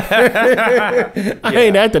 I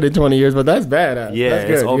ain't acted in 20 years, but that's bad. Yeah, that's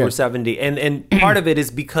good. it's over 70. And part of it is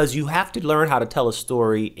because you have to learn how to tell a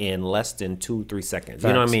story in less than 2-3 seconds.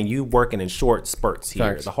 You know what I mean? You working in short spurts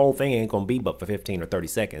here. Facts. The whole thing ain't going to be but for 15 or 30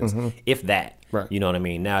 seconds, if that. Right. You know what I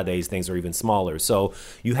mean? Nowadays, things are even smaller. So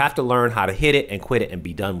you have to learn how to hit it and quit it and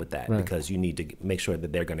be done with that because you need to make sure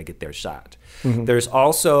that they're going to get their shot. There's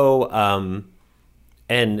also...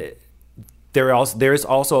 There is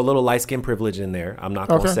also a little light skin privilege in there. I'm not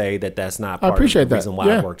going to say that that's not part of the reason why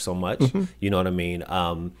I work so much. You know what I mean?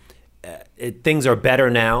 Things are better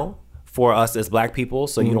now for us as black people,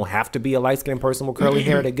 so you don't have to be a light skinned person with curly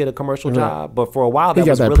hair to get a commercial job. But for a while, he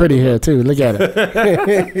got that really pretty hair too. Look at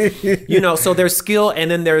it. So there's skill,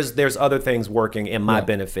 and then there's other things working in my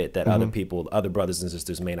benefit that other people, other brothers and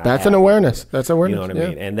sisters may not. That's have. an awareness. That's awareness. You know what I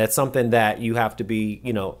mean? And that's something that you have to be,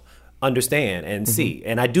 understand and see.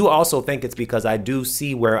 And I do also think it's because I do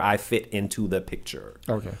see where I fit into the picture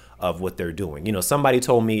of what they're doing. Somebody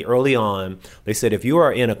told me early on, they said, if you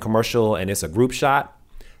are in a commercial and it's a group shot,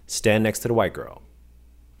 stand next to the white girl.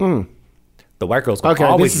 The white girl's going to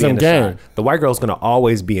always be in the shot. The white girl's going to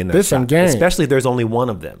always be in that shot. Especially if there's only one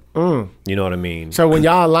of them. You know what I mean? So when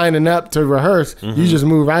y'all lining up to rehearse, you just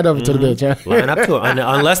move right over to the bitch, huh? Line up to it.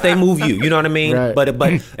 Unless they move you. You know what I mean? Right. But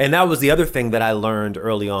and that was the other thing that I learned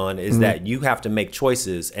early on is that you have to make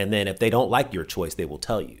choices, and then if they don't like your choice, they will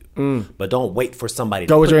tell you. But don't wait for somebody to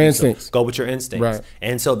go with your instincts. Go with your instincts. Right.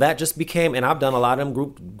 And so that just became, and I've done a lot of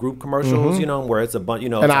them group commercials, where it's a bunch,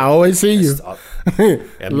 And I always see you.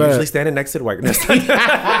 I'm usually standing next to the white girl.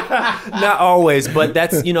 Not always, but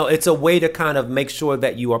that's, it's a way to kind of make sure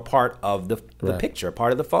that you are part of the picture,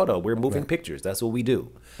 part of the photo. We're moving pictures. That's what we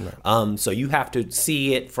do. Right. So you have to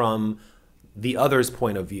see it from the other's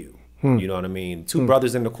point of view. You know what I mean? Two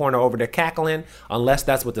brothers in the corner over there cackling. Unless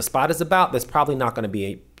that's what the spot is about, that's probably not going to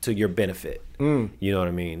be to your benefit. You know what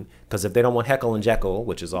I mean? Because if they don't want Heckle and Jekyll,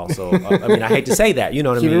 which is also, I hate to say that. You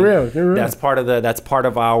know what I mean? Keep it real. That's part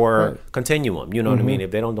of our continuum. You know what I mean?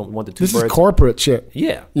 If they don't want the two birds. This is corporate shit.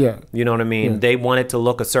 Yeah. You know what I mean? They want it to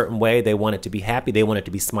look a certain way. They want it to be happy. They want it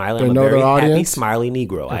to be smiling. I'm a very happy, smiley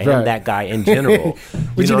Negro. I am that guy in general.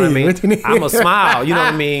 You know what I mean? I'm a smile. You know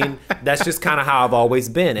what I mean? That's just kind of how I've always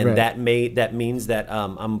been. And that means that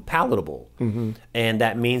I'm palatable. And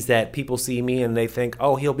that means that people see me and they think,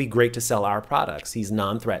 oh, he'll be great to sell our products. He's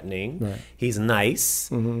non-threatening. He's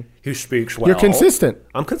nice. He speaks well. You're consistent.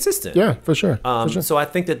 I'm consistent. Yeah, for sure. So I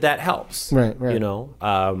think that helps. Right.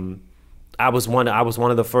 I was one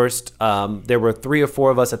of the first. There were 3 or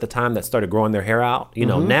 4 of us at the time that started growing their hair out.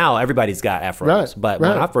 Now everybody's got afros, but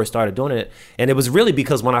when I first started doing it, and it was really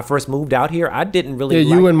because when I first moved out here, I didn't really.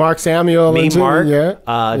 You and Mark Samuel, Mark,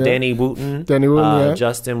 Danny Wooten,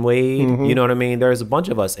 Justin Wade. You know what I mean? There's a bunch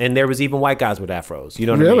of us, and there was even white guys with afros. You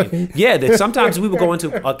know what I mean? Yeah. Sometimes we would go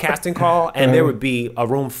into a casting call, and there would be a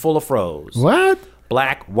room full of fros. What?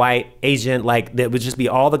 Black, white, Asian, like that would just be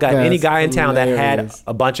all the guys. Any guy in town that had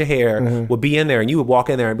a bunch of hair would be in there, and you would walk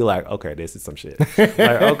in there and be like, "Okay, this is some shit." Like,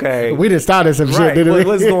 okay, we just started some shit. Didn't we?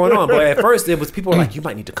 What's going on? But at first, it was people were like, "You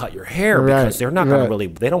might need to cut your hair because they're not gonna really.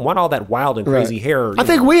 They don't want all that wild and crazy hair." I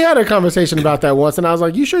think we had a conversation about that once, and I was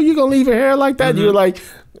like, "You sure you gonna leave your hair like that?" You were like,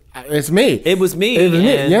 "It's me." It was me.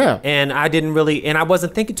 Yeah. And I didn't really, and I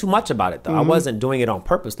wasn't thinking too much about it though. I wasn't doing it on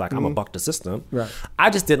purpose. Like I'm a buck the system. Right. I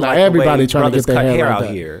just didn't like everybody the way brothers cut hair like out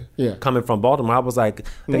that. here. Yeah. Coming from Baltimore, I was like,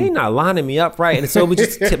 they ain't not lining me up right, and so we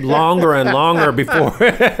just took longer and longer before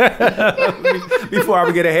I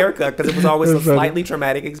would get a haircut because it was always a slightly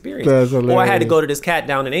traumatic experience. Or I had to go to this cat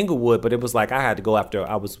down in Inglewood, but it was like I had to go after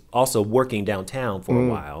I was also working downtown for a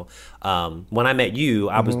while. When I met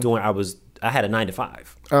you, I had a 9 to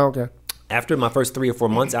 5. Oh, okay. After my first 3 or 4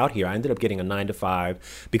 months out here, I ended up getting a 9 to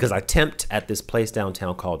 5 because I temped at this place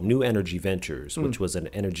downtown called New Energy Ventures, which was an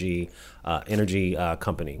energy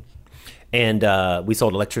company. and we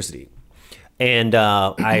sold electricity. And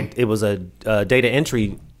it was a data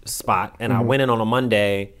entry spot, and I went in on a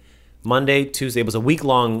Monday, Tuesday. It was a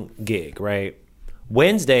week-long gig, right?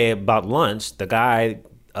 Wednesday, about lunch, the guy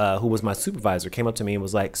who was my supervisor came up to me and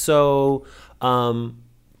was like, so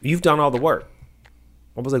you've done all the work.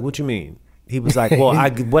 I was like, what you mean? He was like, well,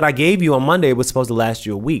 what I gave you on Monday was supposed to last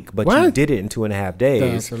you a week, but you did it in 2.5 days.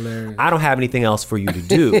 That's hilarious. I don't have anything else for you to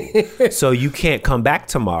do, so you can't come back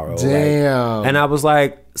tomorrow. Damn. Right? And I was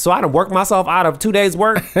like, so I done worked myself out of 2 days'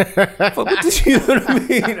 work? You know what I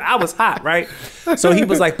mean? I was hot, right? So he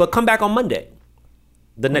was like, but come back on Monday.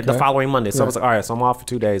 The following Monday. So I was like, all right, so I'm off for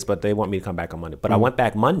 2 days, but they want me to come back on Monday. But I went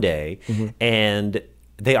back Monday, and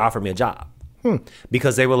they offered me a job.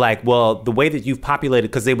 Because they were like, well, the way that you've populated,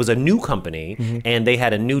 because there was a new company and they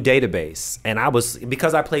had a new database, and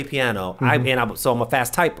because I play piano, so I'm a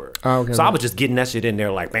fast typer. So I was just getting that shit in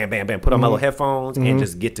there, like bam, bam, bam, put on my little headphones and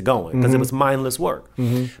just get to going, because it was mindless work.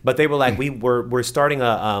 But they were like, we're starting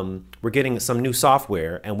we're getting some new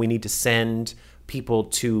software, and we need to send people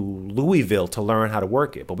to Louisville to learn how to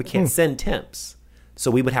work it, but we can't send temps,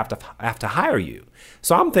 so we would have to hire you.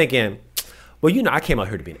 So I'm thinking, well, I came out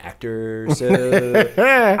here to be an actor, so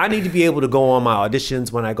I need to be able to go on my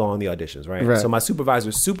auditions when I go on the auditions, right? So my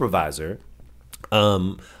supervisor,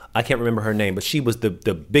 I can't remember her name, but she was the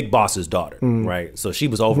big boss's daughter, right? So she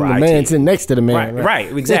was over the IT. man sitting next to the man.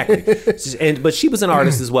 Right, exactly. But she was an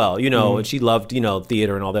artist as well, and she loved,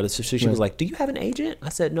 theater and all that. So she was like, do you have an agent? I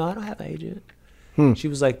said, no, I don't have an agent. She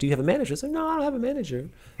was like, do you have a manager? I said, no, I don't have a manager.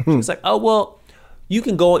 She was like, oh, well, you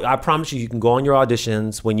can go. I promise you can go on your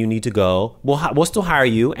auditions when you need to go. We'll still hire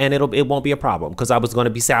you, and it won't be a problem, because I was going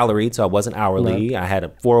to be salaried, so I wasn't hourly. Right. I had a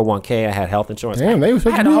 401k. I had health insurance. Damn, they was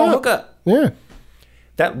I had a whole hookup. Yeah,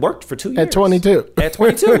 that worked for 2 years. At 22. At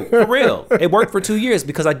 22, for real. It worked for 2 years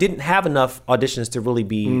because I didn't have enough auditions to really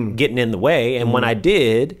be getting in the way, and when I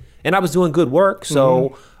did, and I was doing good work,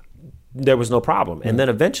 so. There was no problem. And then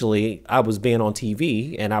eventually I was being on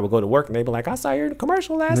TV, and I would go to work and they'd be like, I saw your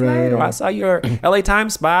commercial last night, or I saw your LA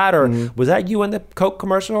Times spot, or was that you in the Coke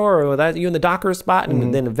commercial, or was that you in the Docker spot?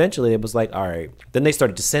 And then eventually it was like, all right. Then they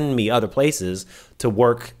started to send me other places to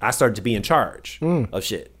work. I started to be in charge of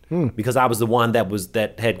shit. Because I was the one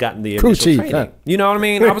that had gotten the initial training. Huh? You know what I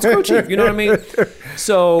mean? I was crew chief. You know what I mean?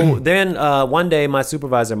 So then one day my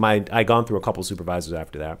supervisor, I gone through a couple supervisors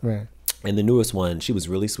after that. Right. And the newest one, she was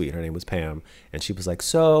really sweet. Her name was Pam. And she was like,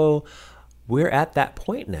 so we're at that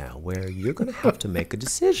point now where you're going to have to make a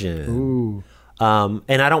decision. And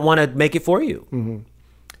I don't want to make it for you.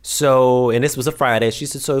 So, and this was a Friday. She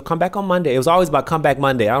said, so come back on Monday. It was always about come back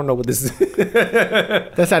Monday. I don't know what this is.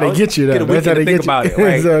 That's how they get you, though. That's how they think about it,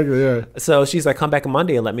 right? Exactly, yeah. So she's like, come back on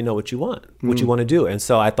Monday and let me know what you want, what you want to do. And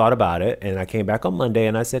so I thought about it, and I came back on Monday,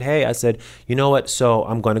 and I said, hey, you know what? So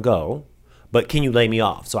I'm going to go. But can you lay me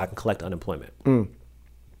off so I can collect unemployment?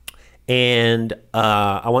 And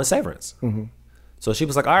I want severance. So she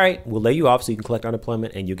was like, all right, we'll lay you off so you can collect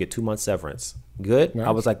unemployment, and you get 2 months severance. Good? Nice.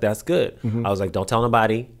 I was like, that's good. I was like, don't tell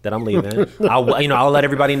nobody that I'm leaving. I'll let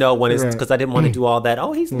everybody know when it's, because I didn't want to do all that.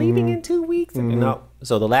 Oh, he's leaving in 2 weeks.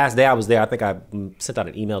 So the last day I was there, I think I sent out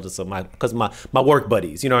an email to because my work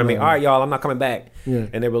buddies, you know what I mean? All right, y'all, I'm not coming back.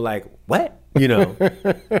 And they were like, what?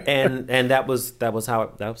 And that was how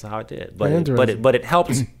it did. But it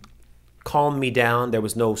helped calm me down. There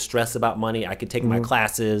was no stress about money. I could take my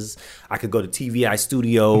classes. I could go to TVI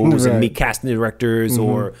studios and meet casting directors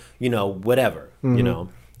or whatever. Let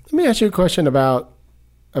me ask you a question about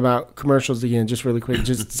commercials again, just really quick.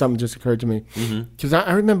 Just something just occurred to me, because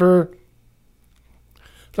I remember,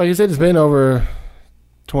 like you said, it's been over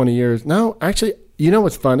 20 years. No, actually, you know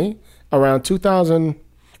what's funny? Around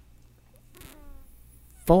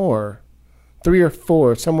 2004, 3 or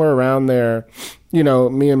 4, somewhere around there,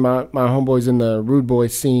 me and my homeboys in the Rude Boy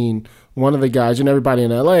scene, one of the guys, everybody in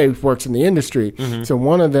LA works in the industry. So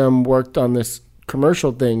one of them worked on this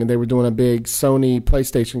commercial thing, and they were doing a big Sony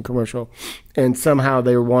PlayStation commercial. And somehow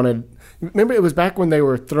they remember it was back when they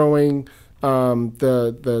were throwing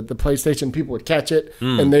the PlayStation, people would catch it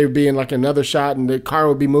and they would be in like another shot and the car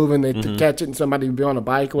would be moving, they'd catch it and somebody would be on a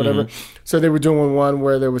bike or whatever. So they were doing one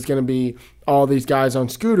where there was going to be all these guys on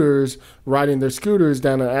scooters riding their scooters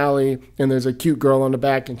down an alley, and there's a cute girl on the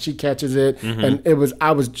back and she catches it, and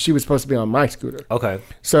she was supposed to be on my scooter. Okay.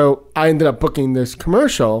 So I ended up booking this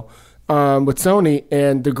commercial with Sony,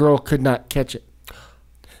 and the girl could not catch it.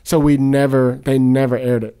 So they never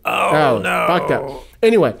aired it. Oh no. Fuck that.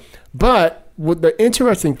 Anyway, but what the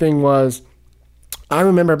interesting thing was, I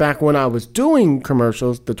remember back when I was doing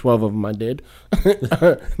commercials, the 12 of them I did,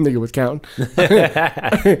 nigga was counting,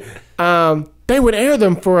 they would air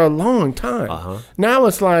them for a long time. Now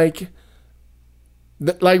it's like,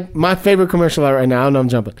 like my favorite commercial right now, I know I'm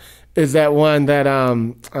jumping, is that one that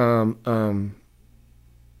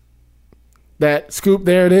that Scoop,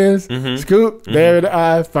 there it is. Scoop, there it is.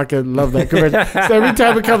 I fucking love that commercial. So every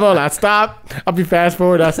time it comes on, I stop. I'll be fast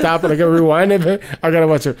forward. I stop and I gotta rewind it. I gotta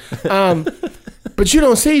watch it. But you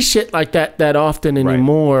don't see shit like that often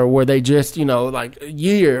anymore, where they just, like a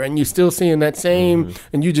year and you're still seeing that same,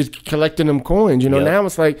 and you just collecting them coins. Now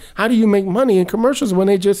it's like, how do you make money in commercials when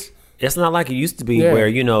they just... It's not like it used to be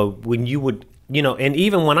where, when you would... and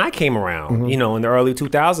even when I came around, in the early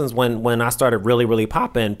 2000s, when I started really, really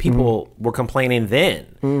popping, people were complaining then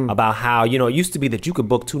about how, it used to be that you could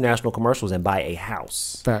book 2 national commercials and buy a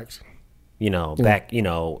house. Facts. Back, in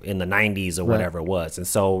the 90s or whatever it was. And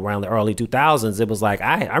so around the early 2000s, it was like,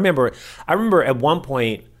 I remember at one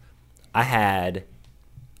point I had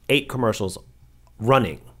 8 commercials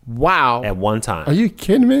running. Wow. At one time. Are you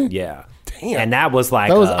kidding me? Yeah. Damn. And that was like...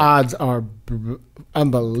 Those odds are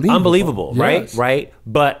unbelievable. Yes. Right?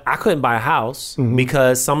 But I couldn't buy a house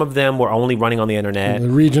because some of them were only running on the internet.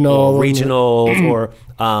 Regionals, or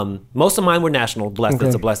most of mine were national.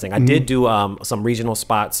 That's a blessing. I did do some regional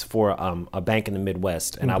spots for a bank in the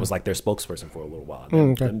Midwest, and I was like their spokesperson for a little while.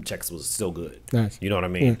 Them checks was still good. Nice. You know what I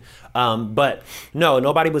mean? But no,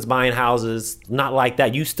 nobody was buying houses. Not like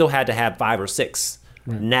that. You still had to have 5 or 6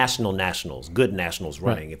 nationals, good nationals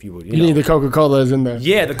running. If you were, you need the Coca-Colas in there.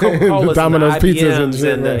 Yeah, the Coca-Colas, the Domino's and the pizzas and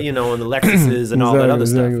the and the Lexuses and all that other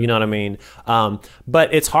stuff. You know what I mean?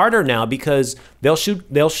 But it's harder now because they'll shoot.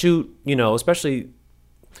 Especially,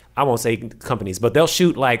 I won't say companies, but they'll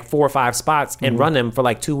shoot like 4 or 5 spots and run them for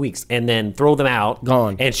like 2 weeks and then throw them out,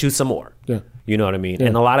 gone, and shoot some more. Yeah. You know what I mean? Yeah.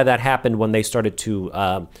 And a lot of that happened when they started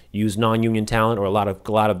to use non-union talent, or a lot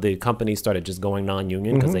of the companies started just going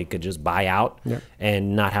non-union because they could just buy out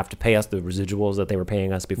and not have to pay us the residuals that they were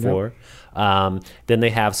paying us before. Then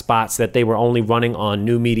they have spots that they were only running on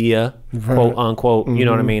new media, quote unquote. You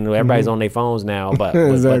know what I mean? Everybody's on their phones now, but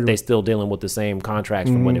but they still dealing with the same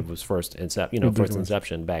contracts from when it was first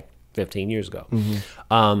inception back 15 years ago.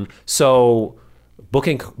 So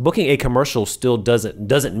booking a commercial still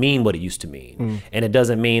doesn't mean what it used to mean, and it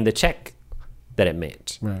doesn't mean the check that it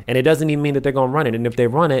meant, and it doesn't even mean that they're gonna run it. And if they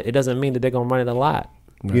run it, it doesn't mean that they're gonna run it a lot.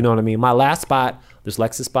 You know what I mean? My last spot, this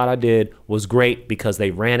Lexus spot I did, was great because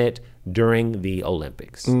they ran it during the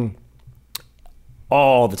Olympics.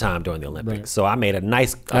 All the time during the Olympics. So I made a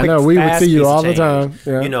nice, quick, I know, we would see you all the time.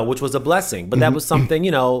 Which was a blessing. But that was something,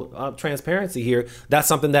 transparency here. That's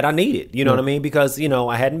something that I needed. You know what I mean? Because,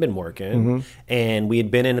 I hadn't been working and we had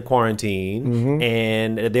been in quarantine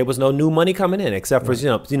and there was no new money coming in except for,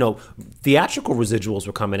 theatrical residuals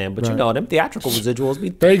were coming in. But, them theatrical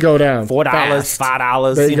residuals, they go down. $4,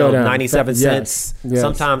 $5, they go down. 97 cents,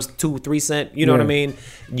 sometimes 2-3 cents. You know what I mean?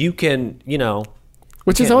 You can,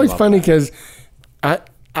 Which is always funny because I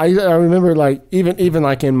remember like even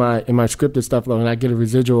like in my scripted stuff, when I get a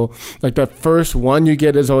residual, like the first one you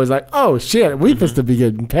get is always like, oh shit, we supposed to be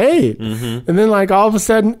getting paid, and then like all of a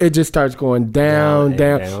sudden it just starts going down.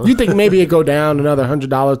 You think maybe it go down another $100,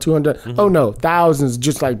 $200? Oh no, thousands,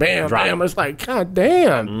 just like bam, bam. It's like, god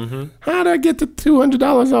damn, how did I get to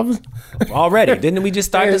 $200 off? Already? Didn't we just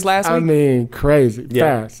start this last week? I mean, crazy,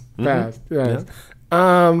 fast.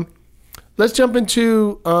 Let's jump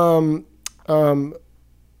into.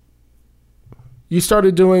 You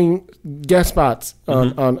started doing guest spots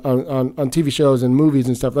on TV shows and movies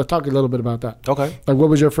and stuff. Let's talk a little bit about that. Okay. Like, what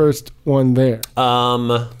was your first one there?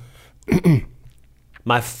 My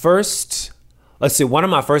first, let's see, one of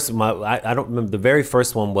my first, I don't remember, the very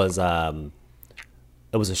first one was,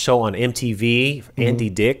 it was a show on MTV, Andy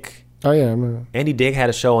Dick. Oh, yeah, I remember. Andy Dick had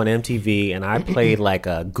a show on MTV, and I played like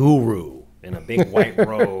a guru in a big white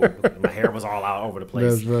robe. My hair was all out over the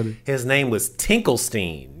place. That's funny. His name was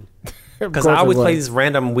Tinklestein. Because I always play these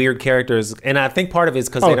random weird characters, and I think part of it is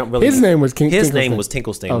because they don't really. His name was His name was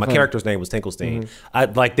Tinklestein. Okay. My character's name was Tinklestein.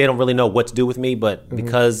 They don't really know what to do with me, but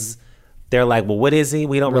because they're like, well, what is he?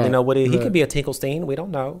 We don't really know what he is. He could be a Tinklestein. We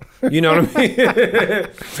don't know. You know what I mean?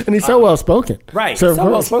 And he's so well spoken. Right. So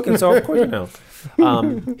well spoken. So of course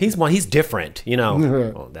he's different.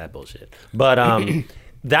 Oh, that bullshit. But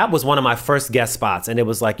that was one of my first guest spots, and it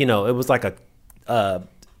was like it was like a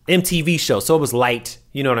MTV show, so it was light,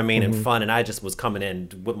 you know what I mean, and fun, and I just was coming in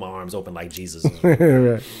with my arms open like Jesus.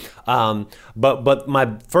 But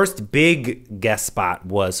my first big guest spot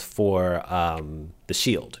was for The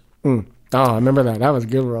Shield. Oh, I remember that. That was a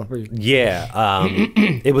good role for you. Yeah,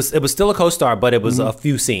 it was still a co-star, but it was a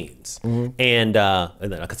few scenes, and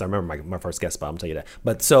because I remember my first guest spot, I'm tell you that.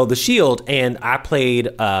 But so The Shield, and I played.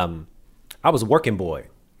 I was a working boy.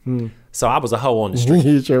 So I was a hoe on the street.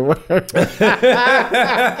 You sure were. Right?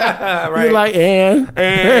 You're like,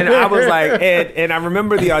 and I was like, and I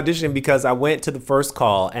remember the audition because I went to the first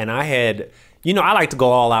call and I had, I like to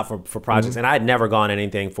go all out for projects, and I had never gone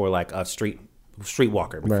anything for like a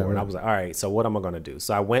streetwalker before. Right. And I was like, all right, so what am I going to do?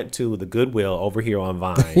 So I went to the Goodwill over here on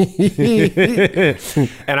Vine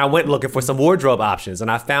and I went looking for some wardrobe options, and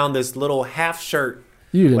I found this little half shirt.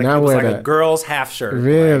 You did not wear like that. a girl's half shirt.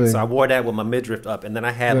 Really? Right? So I wore that with my midriff up, and then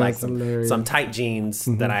I had That's like hilarious. some tight jeans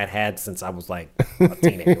that I had since I was like a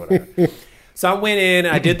teenager or whatever. So I went in,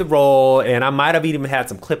 I did the role, and I might have even had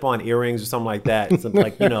some clip-on earrings or something like that. Something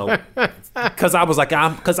like, because I was like,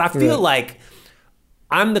 because I feel like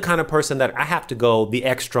I'm the kind of person that I have to go the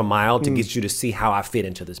extra mile to get you to see how I fit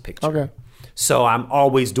into this picture. Okay. So I'm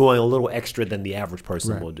always doing a little extra than the average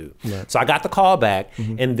person will do. Right. So I got the call back,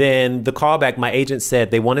 and then the call back, my agent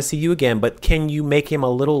said, they want to see you again, but can you make him a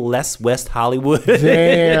little less West Hollywood?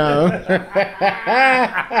 Damn.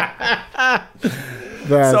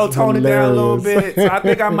 So tone it down a little bit. So I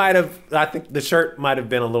think the shirt might have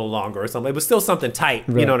been a little longer or something. It was still something tight,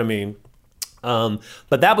 you know what I mean?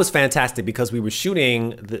 But that was fantastic because we were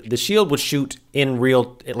shooting, the Shield would shoot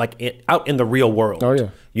out in the real world. Oh, yeah.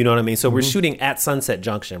 You know what I mean? So we're shooting at Sunset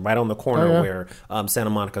Junction, right on the corner where Santa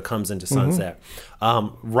Monica comes into Sunset.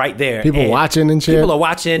 Right there. People watching and shit. People are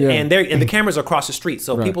watching, and the cameras are across the street,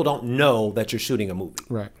 so people don't know that you're shooting a movie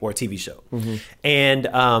or a TV show. And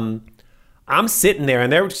I'm sitting there,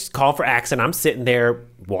 and they're just called for action. I'm sitting there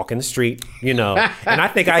walking the street, and I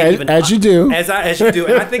think as you do, and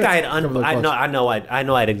I think I had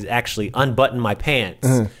I'd actually unbuttoned my pants,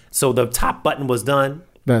 so the top button was done.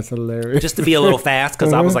 That's hilarious. Just to be a little fast,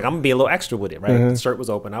 because I was like, I'm gonna be a little extra with it, right? The shirt was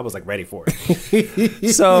open, I was like ready for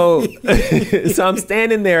it. so I'm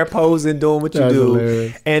standing there posing, doing what you do,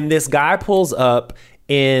 hilarious. And this guy pulls up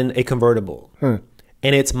in a convertible, and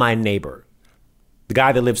it's my neighbor. The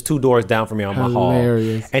guy that lives 2 doors down from me on my hall.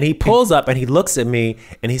 And he pulls up and he looks at me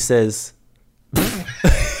and he says, he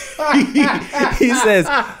says,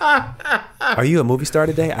 are you a movie star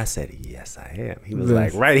today? I said, yes, I am. He was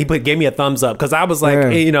like, right. He gave me a thumbs up because I was like,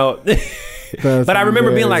 but I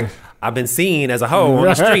remember being like, I've been seen as a hoe on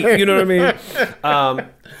the street. You know what I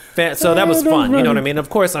mean? So that was fun, you know what I mean? Of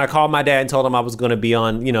course, I called my dad and told him I was going to be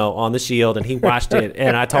on the Shield, and he watched it,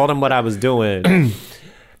 and I told him what I was doing.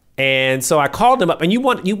 And so I called him up, and you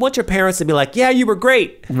want your parents to be like, yeah, you were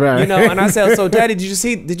great, right? And I said, so Daddy, did you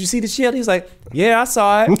see the Shield? He's like, yeah, I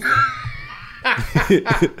saw it.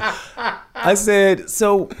 I said,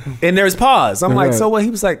 so, and there's pause. I'm like, so what?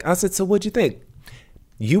 He was like, I said, so what'd you think?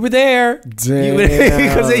 You were there,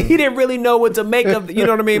 because he didn't really know what to make of. You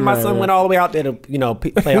know what I mean? My son went all the way out there to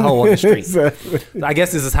play a hoe on the street. Exactly. I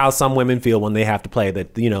guess this is how some women feel when they have to play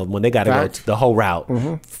that. When they got to go the whole route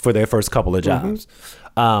for their first couple of jobs.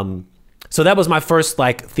 So that was my first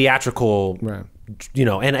theatrical, and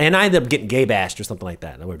I ended up getting gay bashed or something like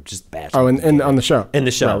that. Or just bashed. Oh, and on the show. In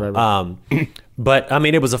the show. Right. But I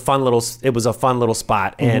mean, it was a fun little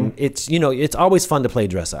spot, and it's always fun to play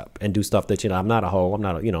dress up and do stuff that I'm not a hoe, I'm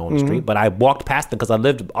not on the street, but I walked past them because I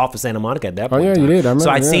lived off of Santa Monica at that point. Oh yeah, you did. I remember, so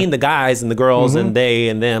I'd seen the guys and the girls and they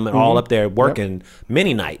and them and all up there working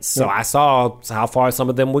many nights. So I saw how far some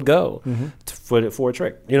of them would go for a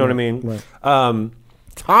trick. You know what I mean? Right.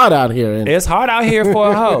 It's hard out here. It's hard out here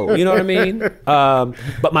for a hoe. You know what I mean?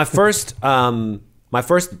 But my first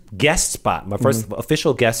guest spot, my first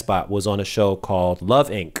official guest spot was on a show called Love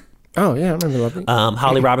Inc. Oh yeah, I remember Love Inc.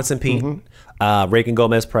 Holly Robinson Pete, Reagan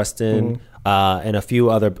Gomez Preston, and a few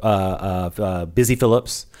other Busy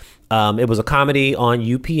Phillips. It was a comedy on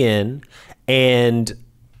UPN, and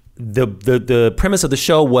the premise of the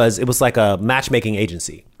show was it was like a matchmaking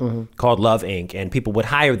agency called Love Inc. and people would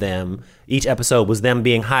hire them. Each episode was them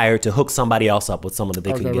being hired to hook somebody else up with someone that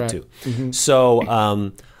they couldn't get to.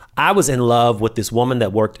 So I was in love with this woman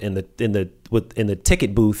that worked in the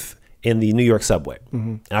ticket booth in the New York subway,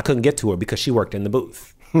 and I couldn't get to her because she worked in the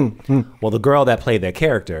booth. Well, the girl that played that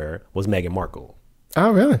character was Meghan Markle.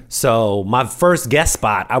 Oh, really? So my first guest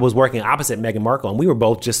spot, I was working opposite Meghan Markle, and we were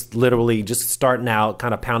both just literally just starting out,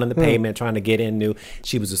 kind of pounding the pavement, trying to get in new.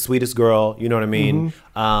 She was the sweetest girl, you know what I mean?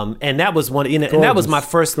 And that was and that was my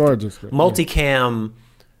first multicam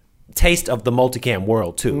taste of the multicam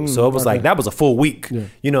world too. So it was like that was a full week, and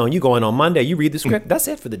you go in on Monday, you read the script, that's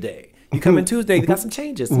it for the day. You come in Tuesday, you got some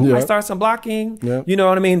changes. You might start some blocking. You know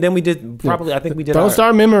what I mean? Then we did I think we did. Don't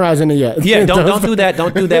start memorizing it yet. Yeah, don't do that.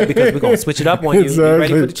 Don't do that because we're gonna switch it up on you. Exactly. Be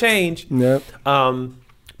ready for the change. Yep.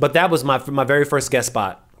 But that was my very first guest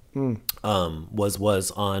spot.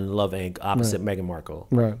 Was on Love Inc. opposite Meghan Markle.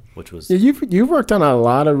 Right. Which was you've worked on a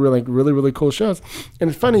lot of really cool shows, and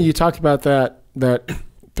it's funny you talked about that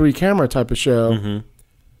 3-camera type of show. Mm-hmm.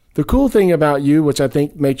 The cool thing about you, which I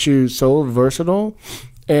think makes you so versatile,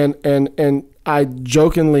 and I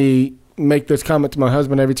jokingly make this comment to my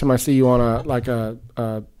husband every time I see you on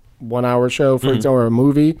a 1-hour show, for example, or a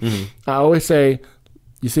movie. I always say,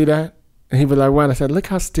 "You see that?" And he'd be like, "What?" I said, "Look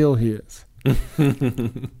how still he is."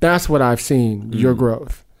 That's what I've seen, your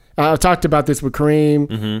growth. I've talked about this with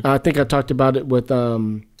Kareem. I think I talked about it with I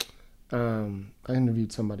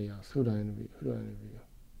interviewed somebody else. Who did I interview?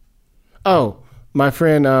 Oh, my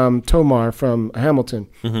friend Tomar from Hamilton,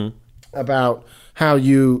 about how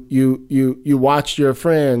you watch your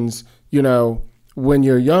friends, when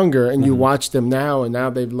you're younger, and you watch them now, and now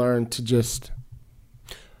they've learned to just,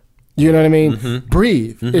 you know what I mean?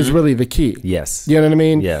 Breathe is really the key. Yes. You know what I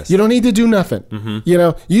mean? Yes. You don't need to do nothing.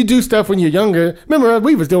 You do stuff when you're younger. Remember,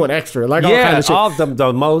 we was doing extra, like all kind of shit. All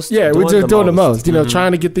the most. Yeah, we're just doing the most.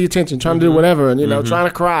 Trying to get the attention, trying to do whatever, and trying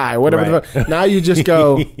to cry, whatever. Right. Now you just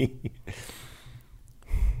go,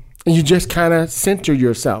 and you just kind of center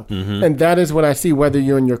yourself, and that is what I see. Whether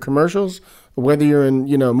you're in your commercials, whether you're in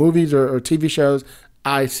movies or TV shows,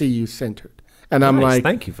 I see you centered, and I'm like,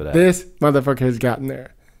 thank you for that. This motherfucker has gotten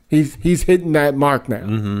there. He's hitting that mark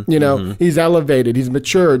now. He's elevated. He's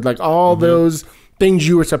matured. Like all those things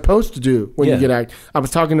you were supposed to do when you get act. I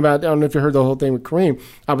was talking about. I don't know if you heard the whole thing with Kareem.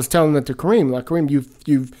 I was telling that to Kareem. Like Kareem,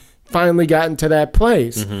 you've finally gotten to that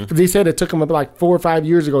place. Because he said it took him like 4 or 5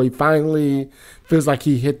 years ago. He finally feels like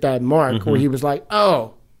he hit that mark where he was like,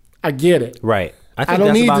 "Oh, I get it." Right. I think don't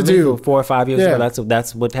that's need about to me do 4 or 5 years Yeah. ago.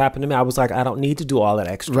 That's what happened to me. I was like, I don't need to do all that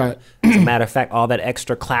extra. Right. As a matter of fact, all that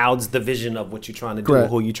extra clouds the vision of what you're trying to do, or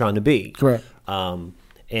Correct. who you're trying to be. Correct. And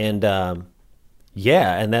that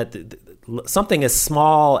something as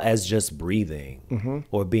small as just breathing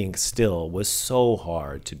or being still was so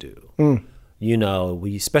hard to do.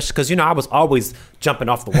 Especially because I was always jumping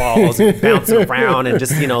off the walls and bouncing around and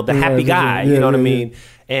just the happy guy. You know what I mean?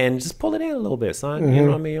 And just pull it in a little bit, son. You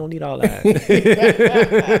know what I mean? You don't need all that.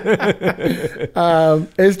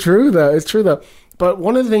 It's true though. But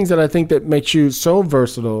one of the things that I think that makes you so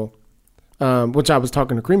versatile, which I was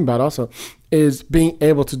talking to Kareem about also, is being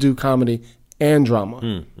able to do comedy and drama.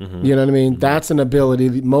 You know what I mean? That's an ability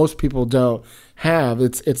that most people don't have.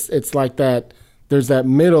 It's like that. There's that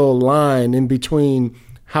middle line in between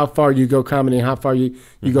how far you go comedy and how far you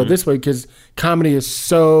go this way, because comedy is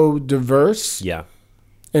so diverse. Yeah.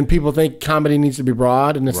 And people think comedy needs to be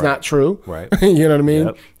broad, and it's not true. Right. You know what I mean?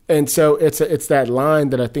 Yep. And so it's that line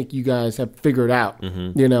that I think you guys have figured out,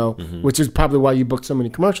 which is probably why you book so many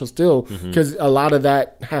commercials still, because a lot of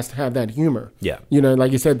that has to have that humor. Yeah.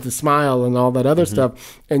 Like you said, the smile and all that other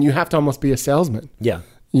stuff. And you have to almost be a salesman. Yeah.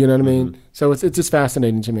 You know what I mean? So it's just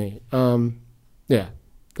fascinating to me. Yeah,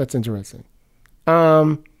 that's interesting.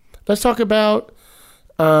 Let's talk about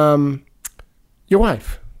your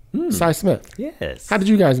wife, Cy Smith. Yes. How did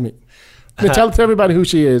you guys meet? Tell everybody who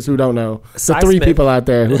she is who don't know. The Cy 3 Smith. people out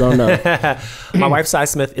there who don't know. My wife, Cy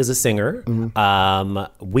Smith, is a singer.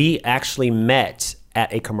 We actually met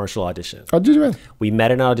at a commercial audition. Oh, did you really? We met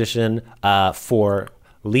at an audition for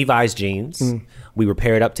Levi's jeans. We were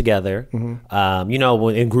paired up together.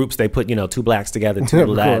 When in groups they put 2 blacks together, 2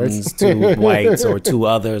 Latins, 2 whites, or 2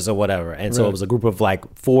 others, or whatever. And so it was a group of like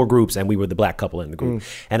 4 groups, and we were the black couple in the group.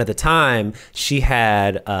 And at the time, she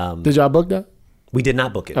had. Did y'all book that? We did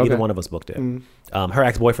not book it. Okay. Neither one of us booked it. Her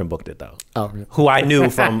ex-boyfriend booked it though. Oh, yeah. Who I knew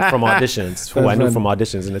from auditions.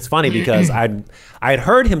 And it's funny because I had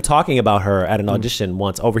heard him talking about her at an audition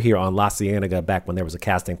once over here on La Cienega back when there was a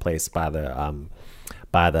casting place by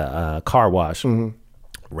the car wash.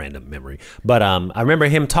 Random memory. But I remember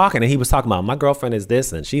him talking, and he was talking about, my girlfriend is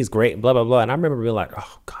this and she's great and blah blah blah. And I remember being like,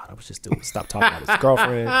 oh God, I was just doing stop talking about his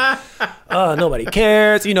girlfriend. Nobody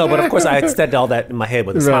cares, but of course I said all that in my head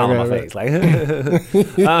with a smile on my face. Like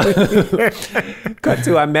cut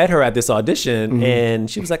to I met her at this audition and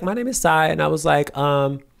she was like, my name is Cy, and I was like,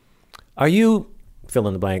 are you fill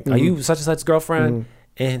in the blank, are you such and such girlfriend?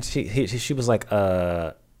 And she was like,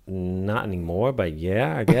 not anymore, but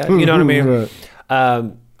yeah, I guess. You know what I mean?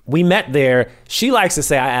 We met there. She likes to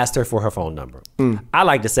say I asked her for her phone number. I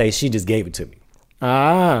like to say she just gave it to me.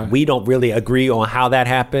 We don't really agree on how that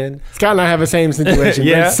happened. Scott and I have the same situation.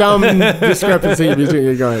 Yeah. There's some discrepancy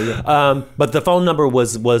between. Go ahead. Yeah. But the phone number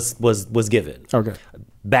was given. Okay.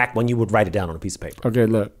 Back when you would write it down on a piece of paper. Okay,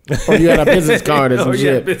 look. Or you had a business card or some Yeah,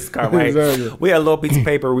 shit. business card, right? Exactly. We had a little piece of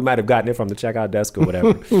paper. We might have gotten it from the checkout desk or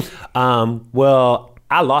whatever. Well,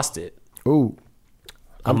 I lost it. Ooh.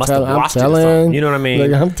 I must have lost it or something. You know what I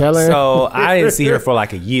mean? Like, I'm telling. So I didn't see her for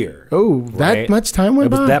like a year. Oh, that much time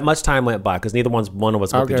went by? That much time went by because neither one of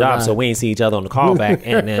us worked the job, so we didn't see each other on the callback,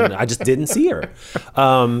 and then I just didn't see her.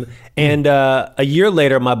 And a year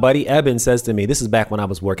later, my buddy Eben says to me, this is back when I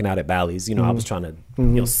was working out at Bally's. You know, I was trying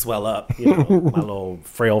to swell up, my little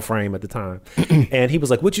frail frame at the time. And he was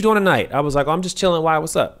like, what you doing tonight? I was like, oh, I'm just chilling. Why?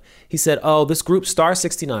 What's up? He said, oh, this group Star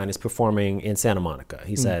 69 is performing in Santa Monica.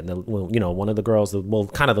 He said, well, one of the girls,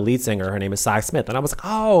 kind of the lead singer, her name is Cy Smith. And I was like,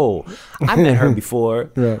 oh, I met her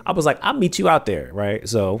before. Right. I was like, I'll meet you out there, right?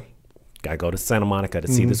 So I go to Santa Monica to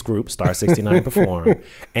see this group, Star 69, perform.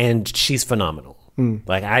 And she's phenomenal.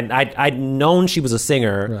 Like I'd known she was a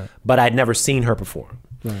singer, Right. but I'd never seen her perform.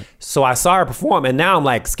 Right. So I saw her perform, and now I'm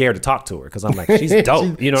like scared to talk to her because I'm like, she's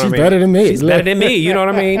dope. You know what I she's mean? better than me. She's better than me. You know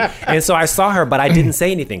what I mean? And so I saw her, but I didn't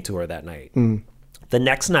say anything to her that night. The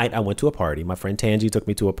next night, I went to a party. My friend Tangi took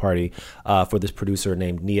me to a party for this producer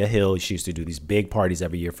named Nia Hill. She used to do these big parties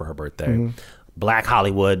every year for her birthday. Black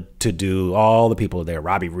Hollywood to do, all the people there,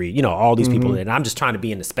 Robbie Reed, all these people. And I'm just trying to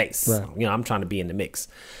be in the space. Right. I'm trying to be in the mix.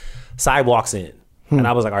 Cy walks in, and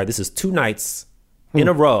I was like, all right, this is 2 nights in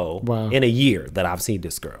a row in a year that I've seen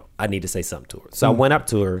this girl. I need to say something to her. So I went up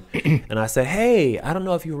to her, and I said, hey, I don't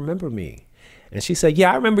know if you remember me. And she said,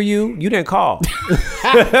 yeah, I remember you. You didn't call.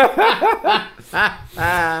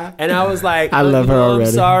 And I was like, I love her already.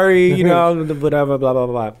 I'm sorry, whatever, blah, blah,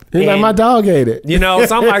 blah. He's like, my dog ate it.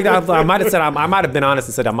 Something like that. I might have said, I might have been honest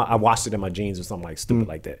and said I washed it in my jeans or something like stupid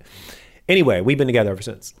like that. Anyway, we've been together ever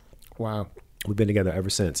since. Wow. We've been together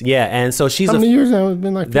ever since. Yeah, and so she's How many years now? It's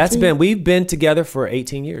been like 15? We've been together for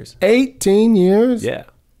 18 years. 18 years? Yeah.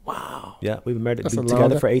 Wow. Yeah, we've been married That's a long together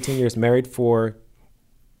time. for 18 years, married for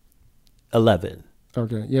 11.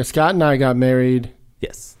 Okay. Yeah, Scott and I got married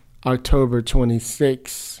Yes. October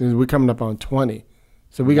 26th. We're coming up on 20.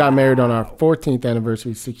 So we got married on our 14th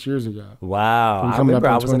anniversary 6 years ago. Wow. We're I coming remember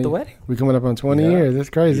up I on was 20, at the wedding. We're coming up on 20 years. That's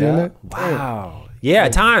crazy, isn't it? Wow. Yeah,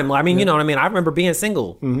 time. I mean, you know what I mean? I remember being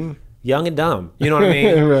single, young and dumb. You know what I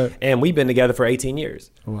mean? Right. And we've been together for 18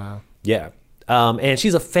 years. Wow. Yeah. And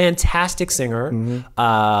she's a fantastic singer.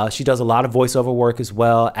 She does a lot of voiceover work as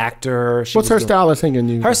well. Actor. What's her style of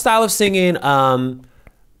singing? Her style of singing,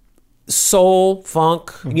 soul,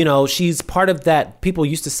 funk. She's part of that. People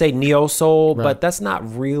used to say neo soul, but that's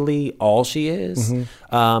not really all she is.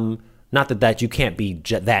 Not that you can't be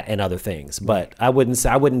that and other things, but I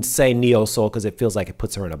wouldn't say neo soul because it feels like it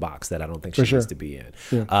puts her in a box that I don't think she needs to be in.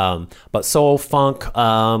 Yeah. But soul, funk.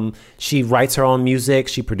 She writes her own music.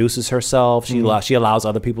 She produces herself. She allows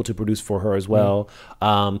other people to produce for her as well.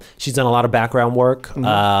 She's done a lot of background work.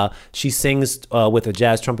 She sings with a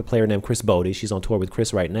jazz trumpet player named Chris Bodie. She's on tour with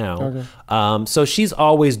Chris right now. Okay. So she's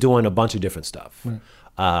always doing a bunch of different stuff.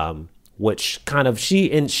 Which kind of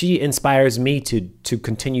she inspires me to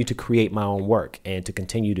continue to create my own work and to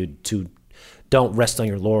continue to don't rest on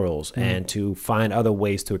your laurels and to find other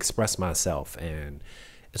ways to express myself. And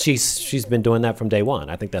she's been doing that from day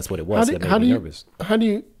one. I think that's what it was that made me nervous. How do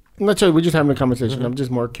you? Let's say we're just having a conversation. I'm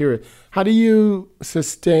just more curious. How do you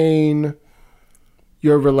sustain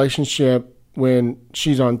your relationship when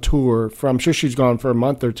she's on tour? I'm sure she's gone for a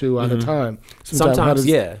month or two at a time. Sometimes,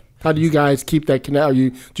 yeah. How do you guys keep that connect?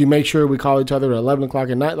 Do you make sure we call each other at 11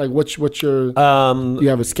 o'clock at night? Like, what's your? Do you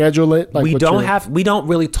have a schedule? Like, we don't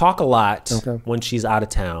really talk a lot when she's out of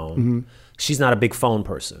town. She's not a big phone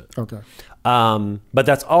person. Okay. But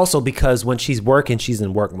that's also because when she's working, she's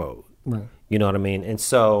in work mode. Right. You know what I mean? And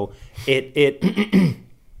so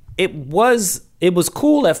it was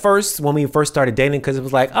cool at first when we first started dating because it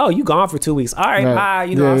was like, oh, you gone for 2 weeks. All right, bye.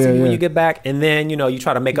 I'll see you when you get back. And then, you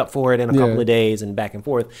try to make up for it in a couple of days and back and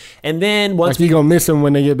forth. And then once you're going to miss them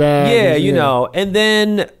when they get back. Yeah, And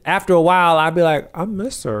then after a while, I'd be like, I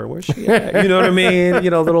miss her. Where's she at? You know what I mean?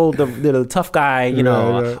 The tough guy, right.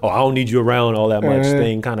 Oh, I don't need you around all that much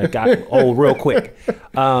thing kind of got old real quick.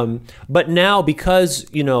 But now because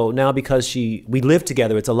we live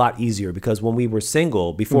together, it's a lot easier because when we were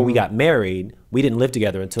single, before we got married, we didn't live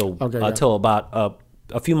together until about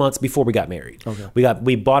a few months before we got married. Okay.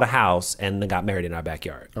 We bought a house and then got married in our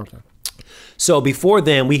backyard. Okay. So before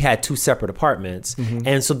then, we had 2 separate apartments.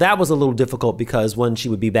 And so that was a little difficult because when she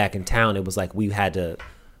would be back in town, it was like we had to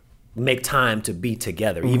make time to be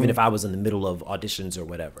together, even if I was in the middle of auditions or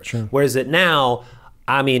whatever. Sure. Whereas now,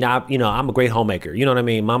 I mean, I'm a great homemaker. You know what I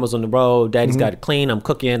mean? Mama's on the road. Daddy's got it clean. I'm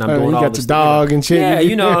cooking. I'm doing all this. You got the dog and shit.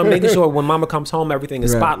 Yeah, I'm making sure when Mama comes home, everything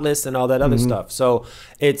is spotless and all that other stuff. So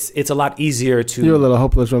it's a lot easier to. You're a little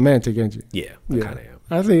hopeless romantic, ain't you? Yeah, I kind of am.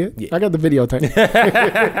 I see it. Yeah. I got the videotape.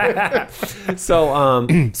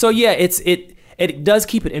 So yeah, it does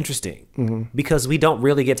keep it interesting because we don't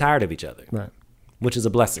really get tired of each other, right? Which is a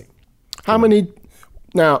blessing. How many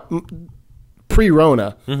now?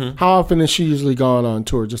 Pre-Rona, how often is she usually gone on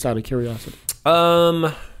tour? Just out of curiosity.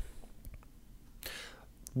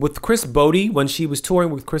 With Chris Bodie, when she was touring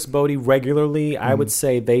with Chris Bodie regularly, I would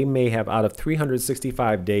say they may have, out of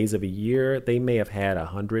 365 days of a year, they may have had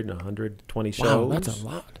 100 and 120 shows. Wow, that's a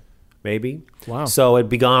lot. Maybe. Wow. So it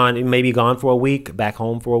may be gone for a week, back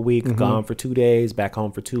home for a week, gone for 2 days, back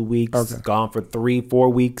home for 2 weeks, gone for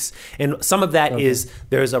 3-4 weeks. And some of that is,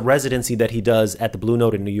 there's a residency that he does at the Blue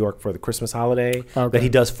Note in New York for the Christmas holiday that he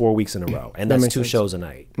does 4 weeks in a row. And that's 2 shows a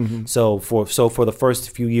night. So for the first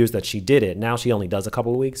few years that she did it, now she only does a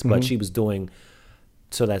couple of weeks, but she was doing,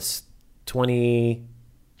 so that's 21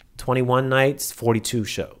 nights, 42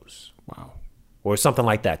 shows. Wow. Or something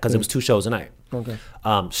like that, because it was 2 shows a night. Okay.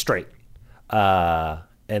 Straight. And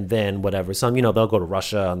then whatever, some, they'll go to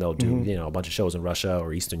Russia and they'll do, a bunch of shows in Russia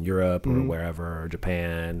or Eastern Europe or wherever, or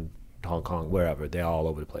Japan, Hong Kong, wherever. They're all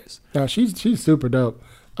over the place. Yeah, she's super dope.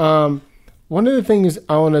 One of the things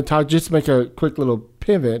I want to talk, just make a quick little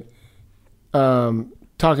pivot,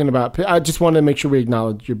 talking about, I just wanted to make sure we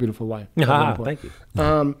acknowledge your beautiful wife. Thank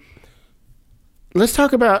you. Let's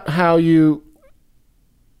talk about how you,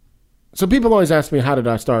 so people always ask me, how did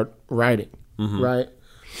I start writing, right?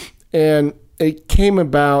 And it came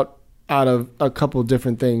about out of a couple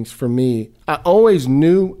different things for me. I always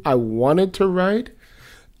knew I wanted to write.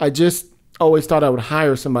 I just always thought I would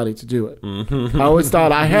hire somebody to do it. I always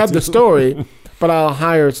thought I had the story, but I'll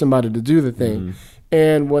hire somebody to do the thing.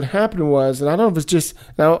 And what happened was, and I don't know if it's just,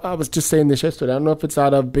 I was just saying this yesterday, I don't know if it's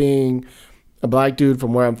out of being a black dude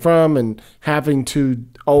from where I'm from and having to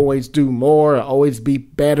always do more, always be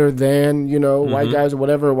better than, white guys or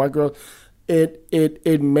whatever, white girls.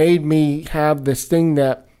 It made me have this thing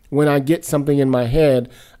that when I get something in my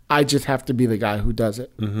head, I just have to be the guy who does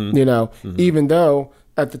it. Even though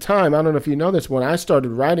at the time, I don't know if you know this, when I started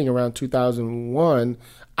writing around 2001,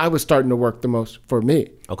 I was starting to work the most for me.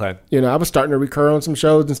 Okay. I was starting to recur on some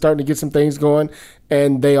shows and starting to get some things going,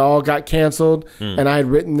 and they all got canceled. And I had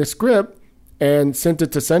written the script and sent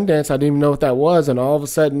it to Sundance. I didn't even know what that was, and all of a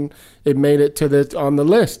sudden it made it on the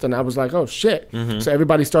list, and I was like, oh shit. So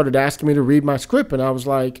everybody started asking me to read my script, and I was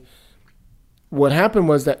like, what happened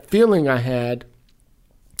was that feeling I had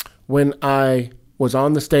when I was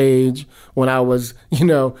on the stage, when I was,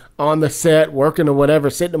 on the set, working or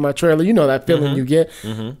whatever, sitting in my trailer, that feeling you get.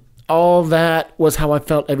 All that was how I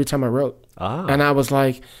felt every time I wrote. And I was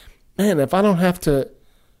like, man, if I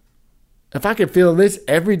could feel this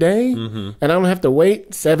every day and I don't have to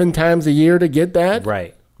wait 7 times a year to get that.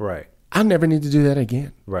 Right. I never need to do that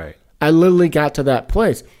again. Right. I literally got to that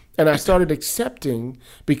place. And I started accepting,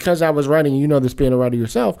 because I was writing, this being a writer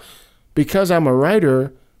yourself, because I'm a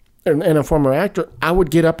writer and a former actor, I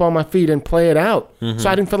would get up on my feet and play it out. So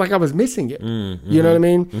I didn't feel like I was missing it. You know what I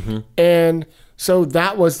mean? And so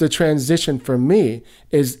that was the transition for me,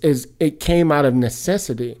 is it came out of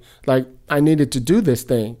necessity. Like, I needed to do this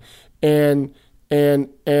thing. And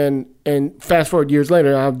fast forward years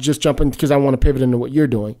later, I'll just jump in because I want to pivot into what you're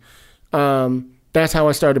doing. That's how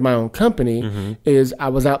I started my own company. Is I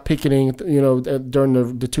was out picketing, during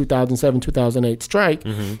the 2007-2008 strike,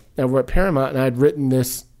 and we're at Paramount, and I'd written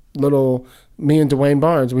this little, me and Dwayne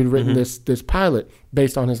Barnes, we'd written this pilot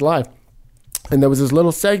based on his life. And there was this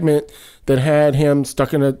little segment that had him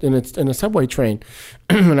stuck in a subway train.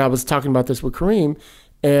 And I was talking about this with Kareem,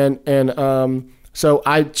 and so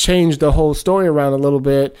I changed the whole story around a little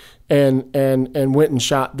bit and went and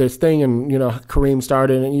shot this thing, and Kareem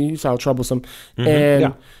started, and you saw Troublesome,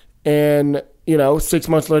 and 6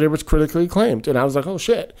 months later it was critically acclaimed, and I was like, oh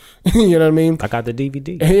shit, you know what I mean? I got the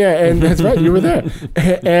DVD. Yeah, and that's right, you were there.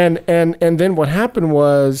 And then what happened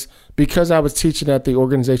was, because I was teaching at the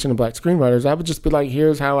Organization of Black Screenwriters, I would just be like,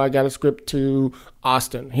 here's how I got a script to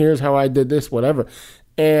Austin, here's how I did this, whatever,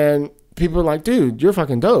 and people were like, dude, you're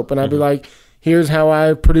fucking dope, and I'd be like, here's how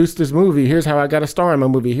I produced this movie. Here's how I got a star in my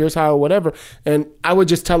movie. Here's how whatever. And I would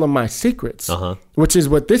just tell them my secrets, which is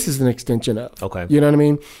what this is an extension of. Okay. You know what I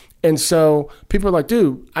mean? And so people are like,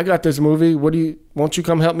 dude, I got this movie. Won't you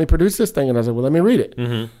come help me produce this thing? And I said, well, let me read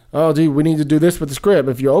it. Oh, dude, we need to do this with the script.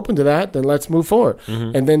 If you're open to that, then let's move forward.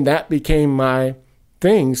 And then that became my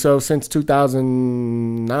thing. So since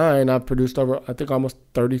 2009, I've produced over, I think, almost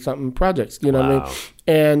 30-something projects, what I mean?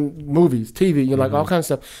 And movies, TV, like all kinds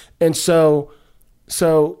of stuff. And so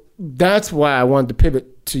that's why I wanted to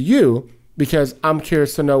pivot to you, because I'm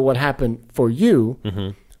curious to know what happened for you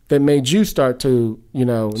that made you start to,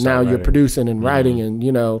 now you're producing and writing and,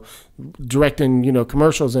 directing,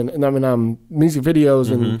 commercials and music videos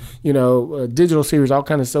and, digital series, all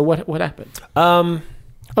kinds of stuff. What happened?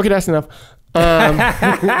 Okay, that's enough.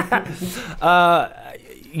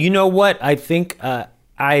 You know what? I think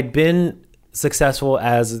I'd been successful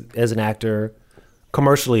as an actor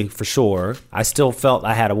commercially for sure. I still felt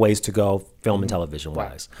I had a ways to go, film and television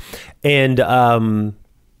wise, and I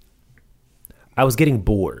was getting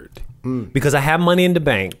bored because I had money in the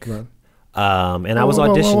bank. Right. And I was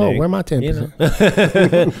auditioning. Where my 10%? You know?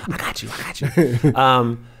 I got you.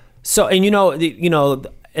 So, and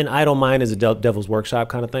an idle mind is a devil's workshop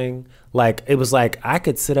kind of thing. Like, it was like, I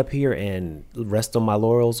could sit up here and rest on my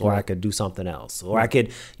laurels, or I could do something else. Or I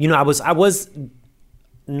could, I was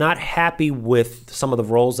not happy with some of the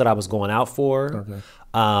roles that I was going out for. Okay.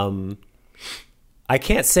 I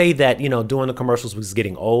can't say that, doing the commercials was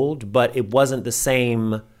getting old, but it wasn't the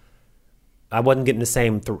same. I wasn't getting the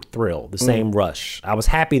same thrill, the same rush. I was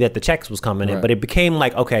happy that the checks was coming in, but it became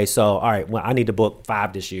like, okay, so, all right, well, I need to book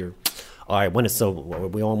 5 this year. All right, are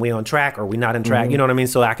we on track, or are we not on track? You know what I mean?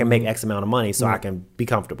 So I can make X amount of money, so I can be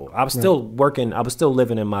comfortable. I was still working. I was still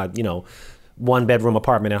living in my, 1-bedroom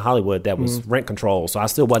apartment in Hollywood that was rent control. So I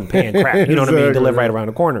still wasn't paying crap. You know what I mean? To live right around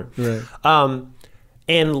the corner. Right.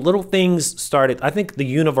 And little things started. I think the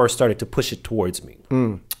universe started to push it towards me.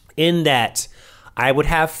 In that, I would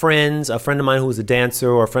have friends, a friend of mine who was a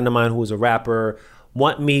dancer or a friend of mine who was a rapper,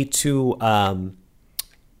 want me to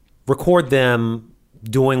record them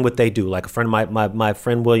doing what they do. Like a friend of my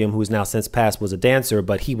friend William, who's now since passed, was a dancer,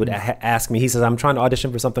 but he would ask me, he says, I'm trying to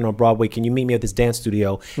audition for something on Broadway. Can you meet me at this dance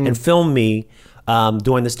studio and film me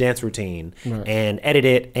doing this dance routine and edit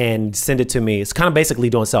it and send it to me? It's kind of basically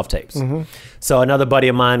doing self-tapes. So another buddy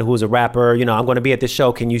of mine who was a rapper, I'm going to be at this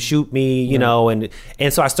show. Can you shoot me? And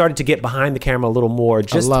so I started to get behind the camera a little more,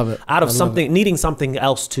 just out of needing something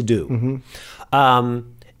else to do.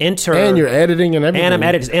 And you're editing and everything. And I'm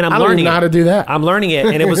editing, and I'm learning. I don't even know how to do that. I'm learning it,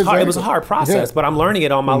 and it was hard. It was a hard process, but I'm learning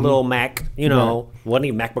it on my little Mac. Wasn't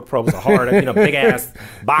even MacBook Pro. It was a hard, big ass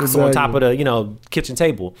box on top of the kitchen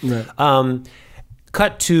table.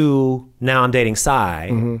 Cut to now I'm dating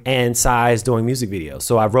Sai, and Sai's doing music videos.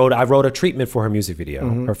 So I wrote a treatment for her music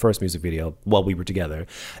video, her first music video, while we were together,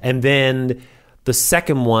 and then the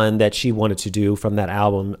second one that she wanted to do from that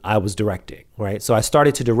album, I was directing. Right, so I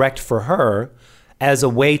started to direct for her as a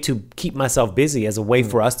way to keep myself busy, as a way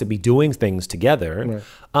for us to be doing things together,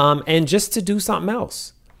 and just to do something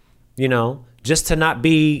else, just to not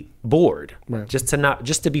be bored, just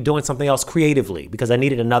to be doing something else creatively, because I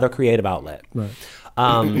needed another creative outlet.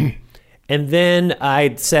 And then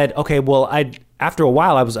I said, okay, well, after a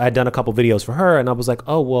while, I'd done a couple videos for her, and I was like,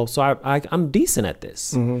 oh, well, so I'm decent at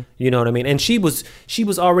this. You know what I mean? And she was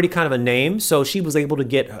already kind of a name, so she was able to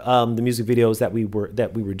get the music videos that we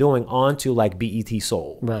were doing onto like BET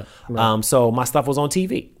Soul. So my stuff was on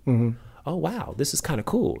TV. Oh, wow, this is kind of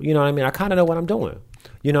cool. You know what I mean? I kind of know what I'm doing.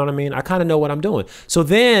 You know what I mean? I kind of know what I'm doing. So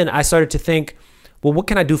then I started to think, well, what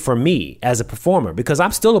can I do for me as a performer? Because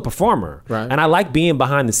I'm still a performer, and I like being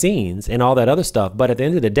behind the scenes and all that other stuff. But at the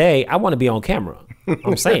end of the day, I want to be on camera.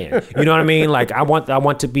 I'm saying, you know what I mean? Like I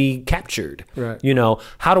want to be captured.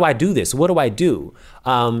 How do I do this? What do I do?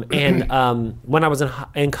 When I was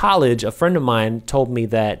in college, a friend of mine told me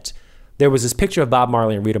that there was this picture of Bob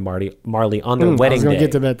Marley and Rita Marley on their wedding day. I was going to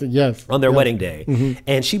get to that. Yes. On their wedding day.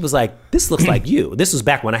 And she was like, this looks like you. This was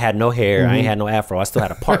back when I had no hair. I ain't had no afro. I still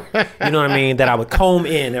had a part. You know what I mean? That I would comb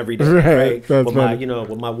in every day. Right?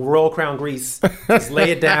 With my Royal Crown grease. Just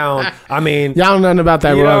lay it down. I mean. Y'all don't know nothing about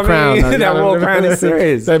that Royal Crown. That Royal Crown is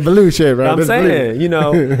serious. That blue shit, right? I'm saying,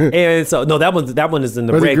 And so, no, that one is in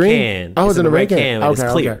the red can. Oh, it's in the red can. Okay,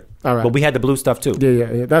 it's clear. All right. But we had the blue stuff too.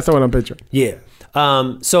 Yeah. That's the one I'm picturing. Yeah.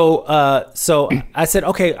 So I said,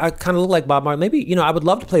 okay, I kind of look like Bob Marley. Maybe, I would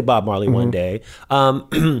love to play Bob Marley one day.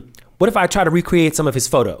 What if I try to recreate some of his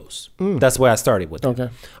photos? That's where I started with it. Okay.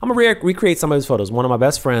 I'm going to recreate some of his photos. One of my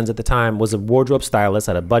best friends at the time was a wardrobe stylist.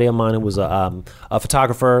 I had a buddy of mine who was a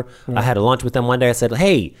photographer. I had a lunch with them one day. I said,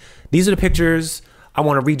 hey, these are the pictures. I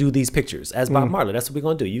want to redo these pictures as Bob Marley. That's what we're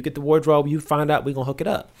going to do. You get the wardrobe. You find out. We're going to hook it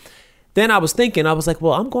up. Then I was thinking, I was like,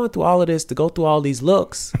 well, I'm going through all of this to go through all these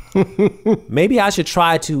looks. Maybe I should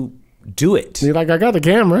try to do it. You're like, I got the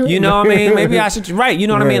camera. You know what I mean? Maybe I should, right. You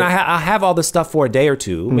know what I mean? I have all this stuff for a day or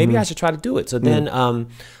two. Maybe I should try to do it. So then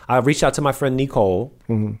I reached out to my friend Nicole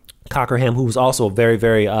Cockerham, who was also a very,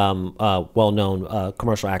 very well-known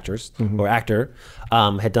commercial actress or actor,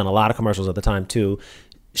 had done a lot of commercials at the time too.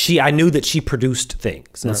 I knew that she produced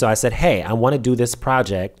things. And so I said, hey, I want to do this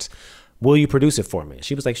project. Will you produce it for me?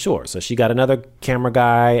 She was like, sure. So she got another camera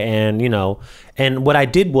guy, and and what I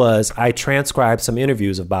did was I transcribed some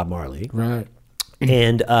interviews of Bob Marley. Right.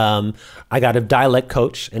 And I got a dialect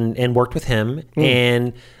coach and worked with him.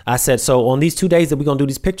 And I said, so on these 2 days that we're going to do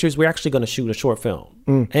these pictures, we're actually going to shoot a short film.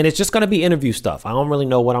 And it's just going to be interview stuff. I don't really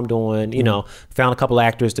know what I'm doing. Found a couple of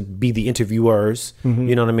actors to be the interviewers.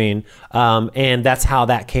 You know what I mean? And that's how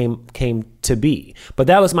that came to to be. But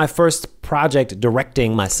that was my first project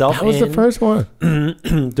directing myself. That was the first one.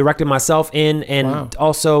 Directing myself in, and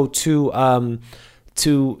also to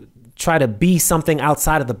try to be something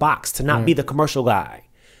outside of the box, to not be the commercial guy.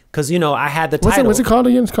 Because, I had the title. What's it called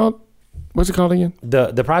again? What's it called again?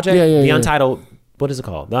 The project? The Untitled, what is it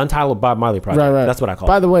called? The Untitled Bob Marley Project. Right. That's what I call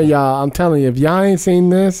it. By the way, y'all, I'm telling you, if y'all ain't seen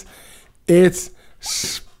this, it's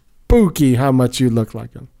spooky how much you look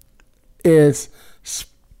like him. It's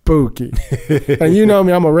spooky. And you know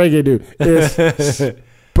me, I'm a reggae dude. It's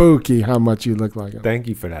spooky how much you look like him. Thank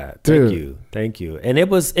you for that. Dude. Thank you. And it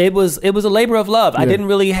was a labor of love. I didn't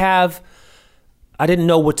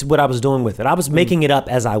know what I was doing with it. I was making it up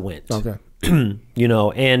as I went. Okay. And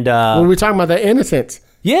when we're talking about that innocence,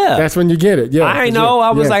 that's when you get it. Yeah, I know.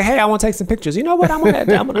 I was like, hey, I want to take some pictures. You know what? I'm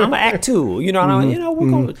gonna act too. We're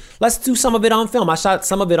gonna, let's do some of it on film. I shot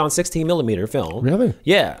some of it on 16mm film. Really?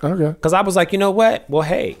 Yeah. Okay. Because I was like, you know what? Well,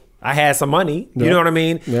 hey, I had some money. You know what I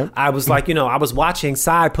mean? Yeah. I was like, I was watching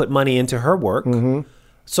Sai put money into her work.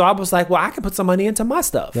 So I was like, well, I can put some money into my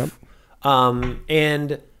stuff. Yep.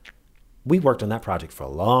 And we worked on that project for a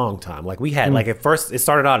long time. Like we had, like at first it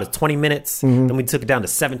started out as 20 minutes, then we took it down to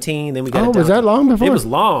 17, then we got it down. Was that long before? It was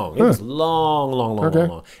long. It was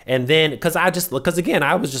long. And then, because I just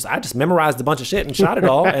memorized a bunch of shit and shot it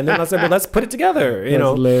all. And then I said, well, let's put it together,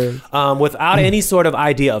 without any sort of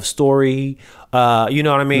idea of story. You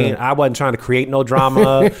know what I mean? Yeah. I wasn't trying to create no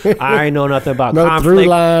drama. I ain't know nothing about conflict. Through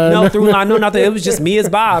line. No through line, no nothing. It was just me as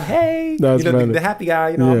Bob. Hey, that's the happy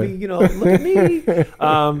guy, look at me.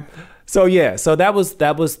 So that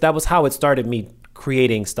was how it started, me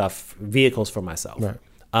creating vehicles for myself. Right.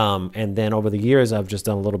 And then over the years, I've just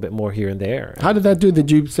done a little bit more here and there. How did that do?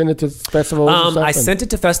 Did you send it to festivals? I sent it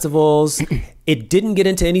to festivels. It didn't get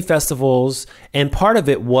into any festivals, and part of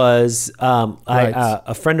it was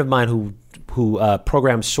a friend of mine who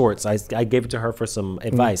programs shorts. I gave it to her for some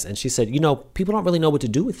advice, and she said, people don't really know what to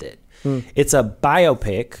do with it. It's a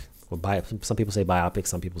biopic. Well, some people say biopic,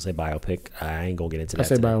 some people say biopic. I ain't gonna get into that. I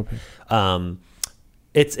say biopic.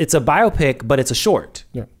 It's a biopic, but it's a short.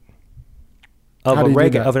 Yeah. Of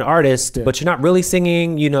an artist, but you're not really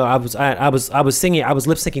singing. I was singing. I was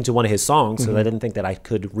lip syncing to one of his songs, so I didn't think that I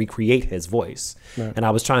could recreate his voice, and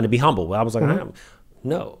I was trying to be humble. I was like,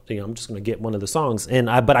 no, I'm just going to get one of the songs,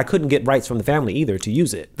 but I couldn't get rights from the family either to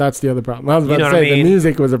use it. That's the other problem. I was about to say the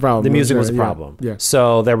music was a problem. The music was a problem. Yeah.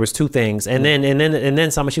 So there was two things, and then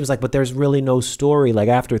someone, she was like, but there's really no story. Like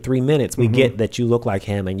after 3 minutes, we get that you look like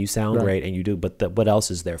him and you sound great and you do, but what else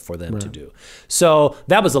is there for them to do? So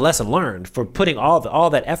that was a lesson learned for putting all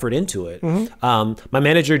that effort into it. My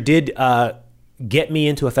manager did get me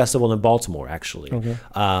into a festival in Baltimore, actually. Okay.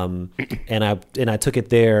 And I took it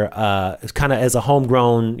there kind of as a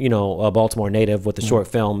homegrown, a Baltimore native with the short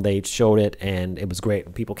film. They showed it and it was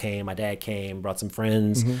great. People came, my dad came, brought some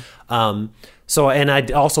friends. And I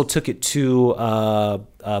also took it to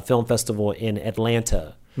a film festival in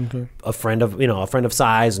Atlanta. Okay. A friend of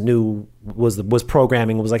Sai's was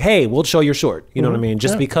programming, was like, hey, we'll show your short. You know what I mean?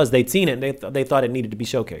 Just because they'd seen it and they thought it needed to be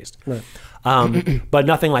showcased. Right. But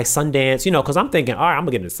nothing like Sundance, because I'm thinking, all right, I'm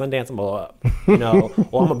gonna get into Sundance and blow up, or I'm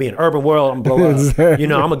gonna be in Urban World, I'm gonna blow up, I'm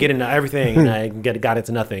gonna get into everything, and I got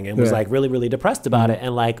into nothing, and was like really, really depressed about it,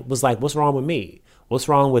 and was like, what's wrong with me? What's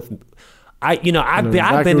wrong with I've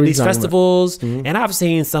been to these festivals, and I've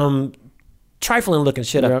seen some trifling looking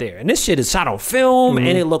shit up there, and this shit is shot on film,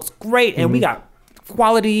 and it looks great, and we got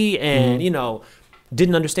quality, and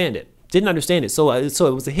didn't understand it. So it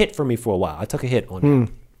was a hit for me for a while. I took a hit on it.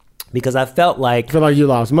 Because I felt like... You feel like you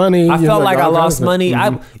lost money. I felt like I lost money.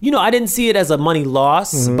 I didn't see it as a money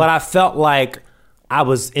loss, but I felt like I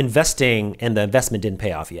was investing and the investment didn't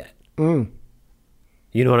pay off yet. You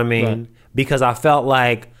know what I mean? Right. Because I felt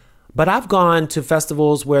like... But I've gone to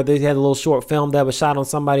festivals where they had a little short film that was shot on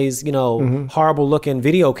somebody's, horrible looking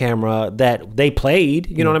video camera that they played.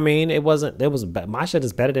 You know what I mean? My shit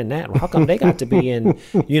is better than that. How come they got to be in,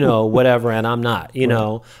 whatever, and I'm not,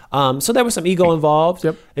 know? So there was some ego involved.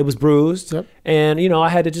 Yep. It was bruised. Yep. And, I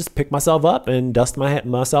had to just pick myself up and dust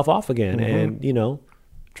myself off again and,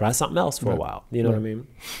 try something else for a while. You know what I mean?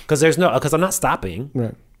 Because I'm not stopping.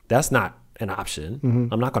 Right. That's not an option.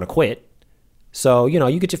 I'm not going to quit. So,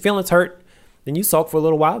 you get your feelings hurt, then you sulk for a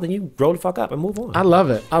little while, then you grow the fuck up and move on. I love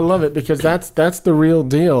it because that's the real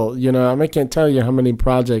deal. I can't tell you how many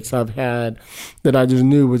projects I've had that I just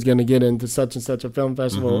knew was going to get into such and such a film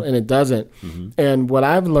festival, and it doesn't. And what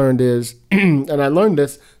I've learned is, and I learned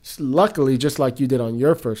this, luckily, just like you did on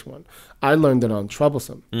your first one, I learned it on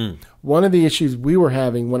Troublesome. One of the issues we were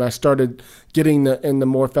having when I started getting in the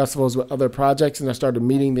more festivals with other projects and I started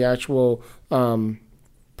meeting the actual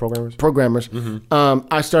programmers.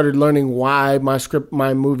 I started learning why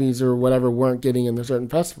my movies or whatever weren't getting into certain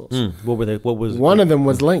festivals. What were they? What was one of them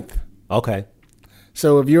was length. Okay.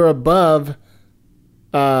 So if you're above,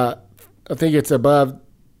 I think it's above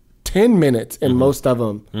 10 minutes in most of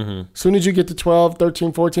them. As soon as you get to 12,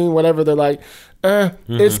 13, 14, whatever, they're like,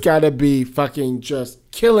 it's got to be fucking just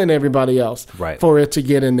killing everybody else for it to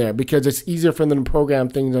get in there, because it's easier for them to program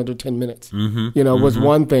things under 10 minutes. Was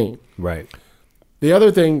one thing. Right. The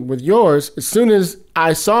other thing with yours, as soon as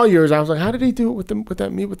I saw yours, I was like, how did he do it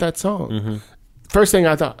with that song? First thing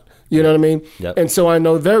I thought. You know what I mean? Yep. And so I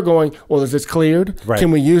know they're going, well, is this cleared? Right. Can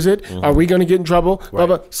we use it? Are we going to get in trouble? Blah,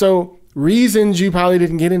 blah. So reasons you probably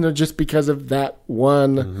didn't get in there just because of that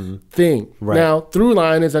one thing. Right. Now, through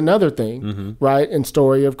line is another thing, right? And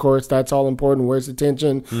story, of course, that's all important. Where's the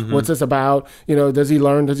tension? What's this about? Does he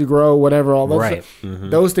learn? Does he grow? Whatever, all those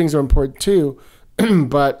those things are important too.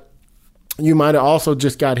 But you might have also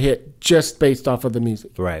just got hit just based off of the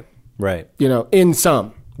music. Right. Right. In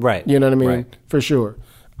some. Right. You know what I mean? Right. For sure.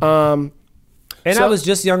 And I was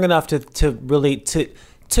just young enough to really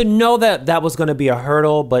to know that was going to be a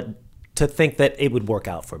hurdle, but to think that it would work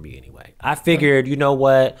out for me anyway. I figured, you know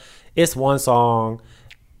what? It's one song.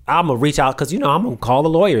 I'm gonna reach out because I'm gonna call the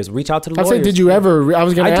lawyers. Reach out to the lawyers. I said, did you ever? I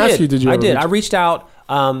was gonna ask you. Did you? I did. I reached out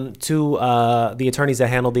to the attorneys that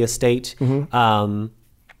handled the estate, and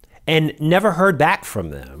never heard back from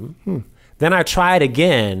them. Then I tried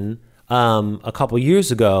again a couple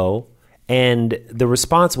years ago. And the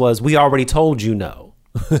response was, we already told you no.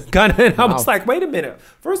 And I was like, wait a minute.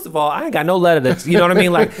 First of all, I ain't got no letter that's, you know what I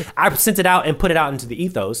mean? Like, I sent it out and put it out into the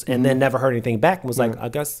ethos and then never heard anything back and was like, I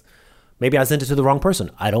guess maybe I sent it to the wrong person.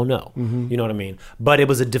 I don't know. You know what I mean? But it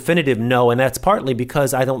was a definitive no. And that's partly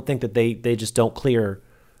because I don't think that they just don't clear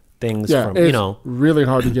things from, it's really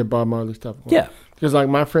hard to get Bob Marley stuff. Yeah. Because like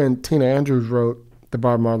my friend Tina Andrews wrote the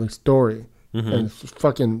Bob Marley story. And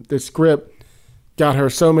the script got her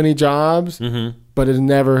so many jobs, but it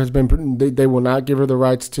never has been. They will not give her the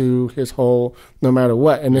rights to his whole, no matter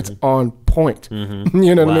what, and it's on point.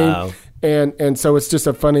 You know what I mean? And so it's just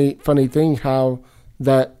a funny thing how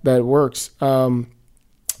that works. Let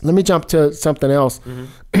me jump to something else.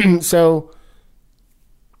 So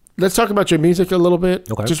let's talk about your music a little bit,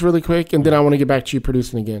 just really quick, and then I want to get back to you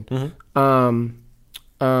producing again.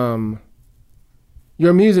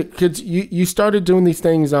 Your music, because you started doing these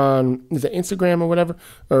things on, is it Instagram or whatever,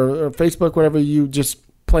 or Facebook, whatever, you just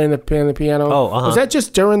playing the piano. Was that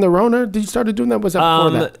just during the Rona? Did you start doing that? Was that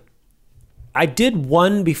before that? I did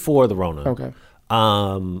one before the Rona. Okay.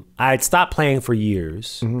 I had stopped playing for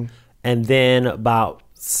years. And then about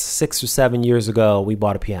 6 or 7 years ago, we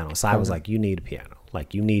bought a piano. So I was like, you need a piano.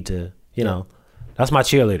 Like, you need to, that's my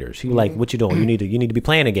cheerleader. She was like, what you doing? You need to be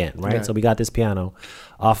playing again, right? Yeah. So we got this piano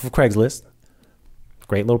off of Craigslist.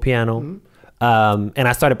 Great little piano. And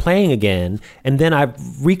I started playing again. And then I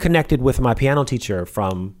reconnected with my piano teacher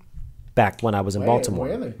from back when I was in Baltimore.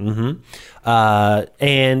 Really?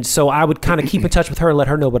 And so I would kind of keep in touch with her, let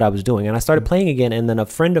her know what I was doing. And I started playing again. And then a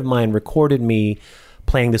friend of mine recorded me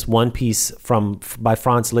playing this one piece by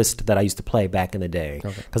Franz Liszt that I used to play back in the day.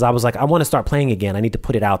 Because I was like, I want to start playing again. I need to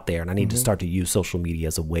put it out there, and I need to start to use social media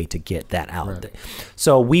as a way to get that out there.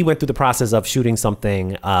 So we went through the process of shooting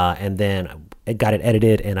something, and then got it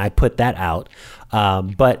edited, and I put that out.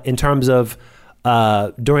 But in terms of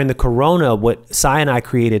during the Corona, what Cy and I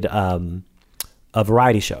created a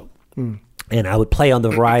variety show. And I would play on the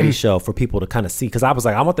variety show for people to kind of see, because I was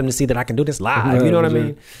like, I want them to see that I can do this live. You know what I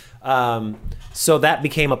mean? So that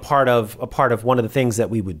became a part of one of the things that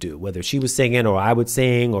we would do, whether she was singing or I would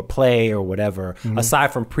sing or play or whatever,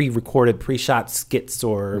 aside from pre-recorded, pre-shot skits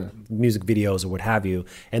or music videos or what have you,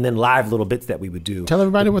 and then live little bits that we would do. Tell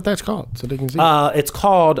everybody what that's called so they can see. It's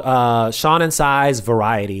called Sean and Cy's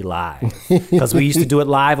Variety Live, because we used to do it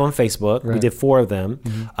live on Facebook. We did 4 of them,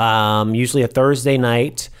 usually a Thursday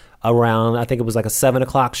night. Around, I think it was like a 7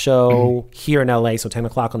 o'clock show here in LA, so 10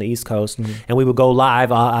 o'clock on the East Coast. And we would go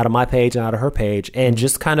live out of my page and out of her page, and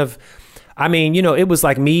just kind of, I mean, it was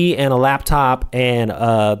like me and a laptop and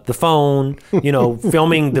the phone,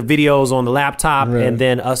 filming the videos on the laptop, and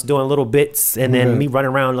then us doing little bits, and then me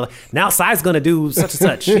running around like, now Cy's gonna do such and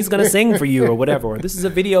such. She's gonna sing for you or whatever. Or this is a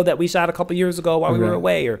video that we shot a couple years ago while we were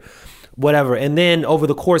away or whatever. And then over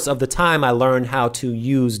the course of the time, I learned how to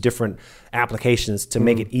use different applications to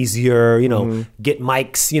make it easier, get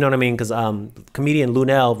mics, you know what I mean? Because comedian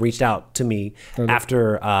Lunel reached out to me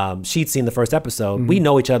after she'd seen the first episode. We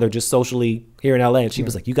know each other just socially here in LA, and she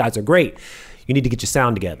was like, you guys are great. you need to get your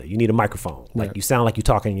sound together. You need a microphone. Like you sound like you're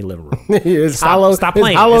talking in your living room. It's Stop, hollow. stop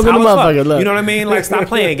playing. It's hollow It's than a hollow as fuck. motherfucker. Look. You know what I mean? Like, stop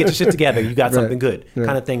playing. Get your shit together. You got something good,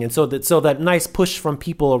 kind of thing. And so that nice push from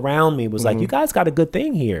people around me was like, you guys got a good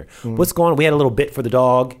thing here. What's going on? We had a little bit for the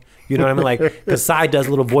dog. You know what I mean? Like, because Sai does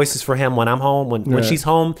little voices for him when I'm home. When she's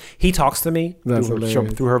home, he talks to me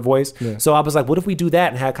through her voice. Yeah. So I was like, what if we do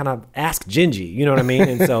that and have kind of ask Gingy? You know what I mean?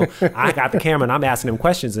 And so I got the camera and I'm asking him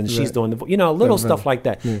questions and she's doing the, little stuff like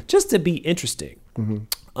that, just to be interesting.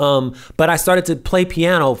 But I started to play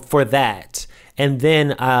piano for that. And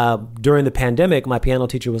then during the pandemic, my piano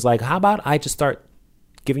teacher was like, how about I just start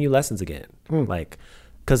giving you lessons again? Like,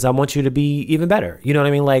 because I want you to be even better. You know what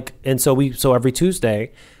I mean? Like, and so every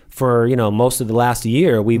Tuesday for, most of the last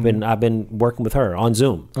year, I've been working with her on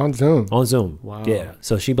Zoom. On Zoom. Wow. Yeah.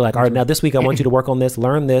 So she'd be like, all right, now this week I want you to work on this,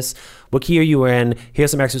 learn this. What key are you in?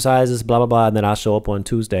 Here's some exercises, blah, blah, blah. And then I'll show up on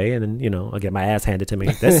Tuesday and then, I'll get my ass handed to me.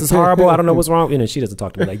 This is horrible. I don't know what's wrong. She doesn't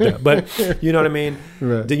talk to me like that. But you know what I mean?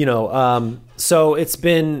 Right. So it's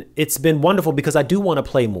been wonderful because I do want to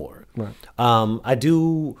play more. Right. I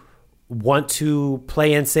do want to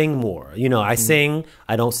play and sing more. I sing,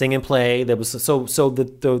 I don't sing and play. There was so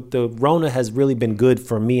the Rona has really been good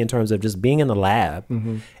for me in terms of just being in the lab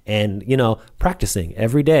and practicing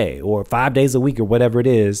every day or 5 days a week or whatever it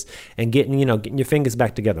is, and getting your fingers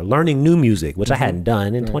back together, learning new music, which I hadn't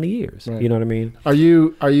done in 20 years. Right. You know what I mean?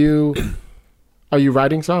 Are you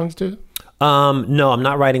writing songs too? No, I'm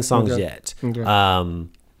not writing songs yet. Okay.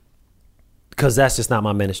 Because that's just not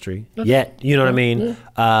my ministry yet. You know what I mean?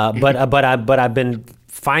 Yeah. But I've been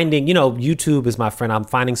finding, YouTube is my friend. I'm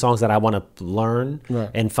finding songs that I want to learn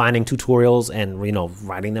and finding tutorials and,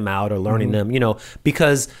 writing them out or learning them,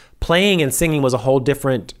 because playing and singing was a whole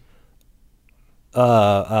different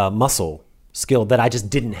muscle skill that I just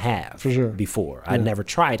didn't have before. I'd never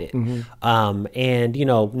tried it. And,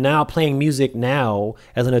 now playing music now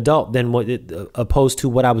as an adult than opposed to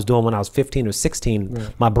what I was doing when I was 15 or 16,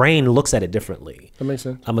 my brain looks at it differently. That makes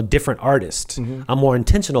sense. I'm a different artist. I'm more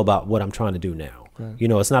intentional about what I'm trying to do now. Right.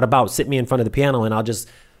 It's not about sitting me in front of the piano and I'll just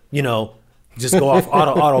go off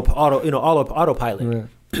autopilot. Right.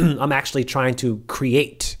 I'm actually trying to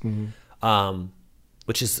create,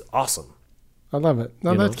 which is awesome. I love it.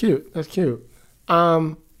 No, that's cute. That's cute.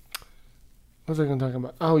 What was I going to talk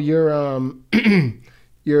about? Oh, you're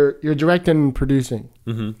directing and producing.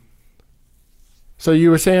 So you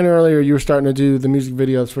were saying earlier you were starting to do the music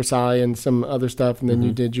videos for Sai and some other stuff, and then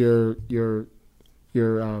you did your the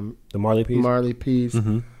Marley piece. Marley piece.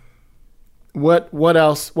 What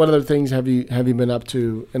else? What other things have you been up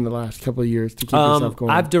to in the last couple of years to keep yourself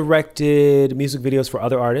going? I've directed music videos for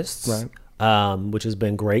other artists. Right. Which has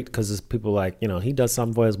been great because people like, he does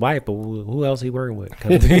something for his wife, but who else he working with?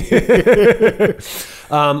 Kind of thing.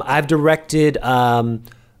 I've directed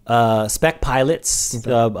Spec Pilots.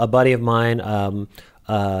 A buddy of mine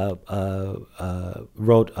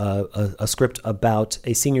wrote a script about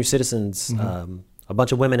a senior citizens, a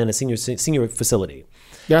bunch of women in a senior facility.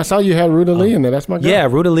 Yeah, I saw you had Ruta Lee in there. That's my girl. Yeah,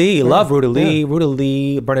 Ruta Lee. Love Ruta Lee. Yeah. Ruta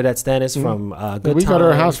Lee, Bernadette Stannis from Good We Time. go to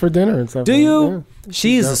her house for dinner and stuff. Do you? Yeah.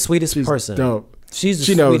 She's the sweetest person. Dope. She's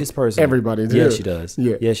the sweetest person. Everybody. Yeah, she does.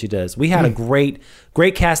 Yeah, she does. We had a great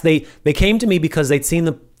cast. They came to me because they'd seen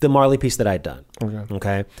the Marley piece that I'd done.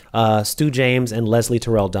 Okay. Stu James and Leslie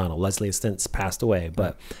Terrell Donald. Leslie has since passed away,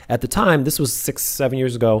 but at the time, this was 6-7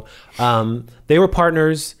 years ago. They were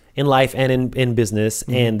partners in life and in business,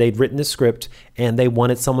 and they'd written the script and they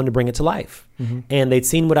wanted someone to bring it to life. And they'd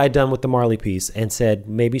seen what I'd done with the Marley piece and said,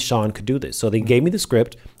 maybe Sean could do this. So they gave me the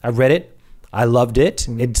script. I read it. I loved it.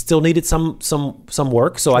 It still needed some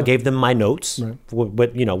work. So I gave them my notes,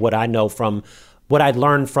 what I know from what I'd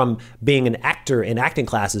learned from being an actor in acting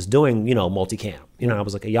classes doing, multicam. I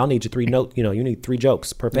was like, y'all need your 3 notes, you need 3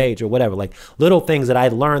 jokes per page or whatever, like little things that I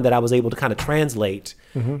learned that I was able to kind of translate,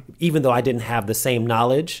 even though I didn't have the same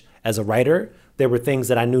knowledge as a writer. There were things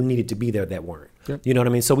that I knew needed to be there that weren't. Yep. You know what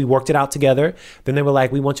I mean? So we worked it out together. Then they were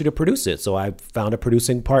like, we want you to produce it. So I found a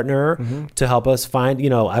producing partner to help us find,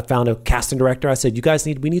 I found a casting director. I said,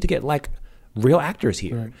 we need to get like real actors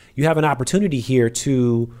here. Right. You have an opportunity here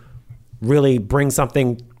to really bring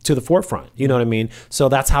something to the forefront. You know what I mean? So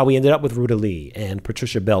that's how we ended up with Ruta Lee and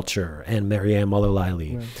Patricia Belcher and Marianne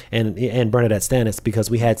Muller-Liley and Bernadette Stannis,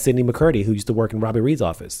 because we had Sidney McCurdy, who used to work in Robbie Reed's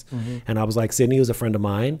office. And I was like, Sidney was a friend of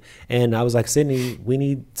mine. And I was like, Sidney, we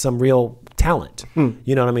need some real talent.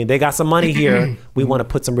 You know what I mean? They got some money here. We want to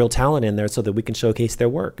put some real talent in there so that we can showcase their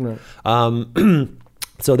work. Right.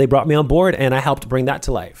 So they brought me on board and I helped bring that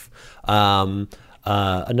to life.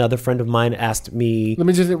 Another friend of mine asked me,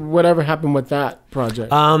 whatever happened with that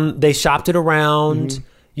project? They shopped it around.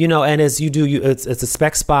 You know, and as you do, it's a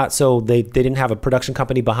spec spot, so they didn't have a production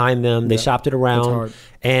company behind them. They shopped it around,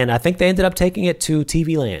 and I think they ended up taking it to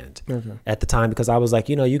TV Land at the time, because I was like,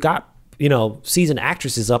 you got seasoned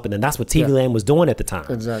actresses up, and then that's what TV Land was doing at the time.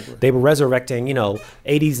 Exactly. They were resurrecting,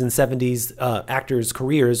 80s and 70s actors'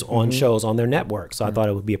 careers on shows on their network. So I thought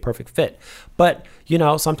it would be a perfect fit. But,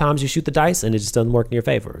 sometimes you shoot the dice and it just doesn't work in your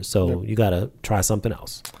favor. So you got to try something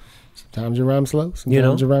else. Sometimes you rhyme slow,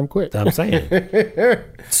 sometimes you rhyme quick. I'm saying.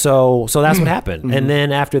 So that's what happened. And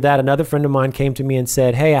then after that, another friend of mine came to me and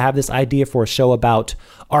said, hey, I have this idea for a show about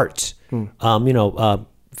art.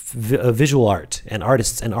 Visual art and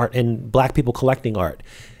artists and Black people collecting art.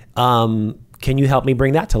 Can you help me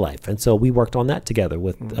bring that to life? And so we worked on that together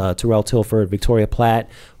with Terrell Tilford, Victoria Platt,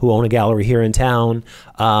 who own a gallery here in town,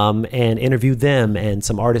 and interviewed them and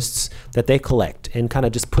some artists that they collect, and kind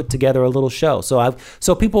of just put together a little show.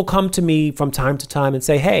 So people come to me from time to time and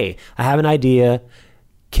say, hey, I have an idea.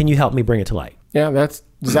 Can you help me bring it to light? Yeah, that's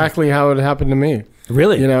exactly how it happened to me.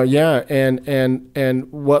 Really? Yeah.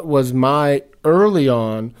 And what was my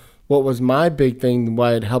big thing,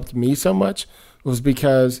 why it helped me so much, was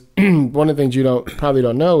because one of the things you probably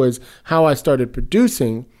don't know is how I started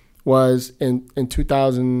producing was in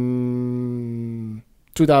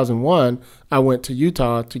 2001, I went to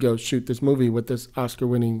Utah to go shoot this movie with this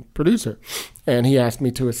Oscar-winning producer. And he asked me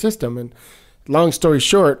to assist him. And long story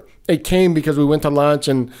short, it came because we went to lunch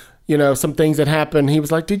and, some things that happened. He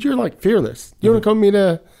was like, dude, you're like fearless. You want to come with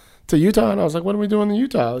me to Utah? And I was like, what are we doing in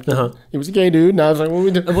Utah? He was a gay dude. And I was like, what are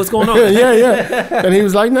we doing? What's going on? Yeah. And he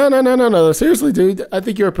was like, no. Seriously, dude, I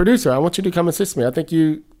think you're a producer. I want you to come assist me. I think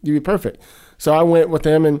you'd be perfect. So I went with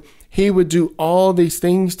him, and he would do all these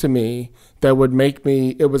things to me that would make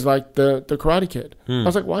me, it was like the Karate Kid. I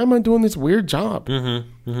was like, why am I doing this weird job?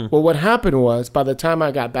 Well, what happened was, by the time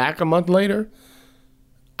I got back a month later,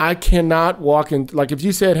 I cannot walk in, like if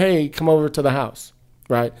you said, hey, come over to the house,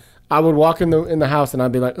 right? I would walk in the house and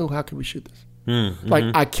I'd be like, oh, how can we shoot this? Like,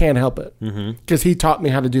 I can't help it, because he taught me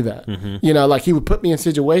how to do that. Like he would put me in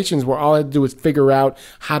situations where all I had to do was figure out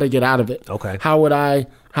how to get out of it. Okay. How would I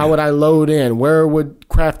load in? Where would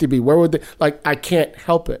Crafty be? Where would I can't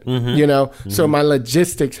help it, So my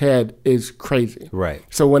logistics head is crazy. Right.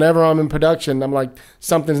 So whenever I'm in production, I'm like,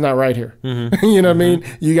 something's not right here. You know what I mean?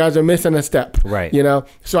 You guys are missing a step. Right.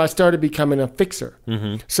 So I started becoming a fixer.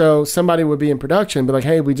 So somebody would be in production, be like,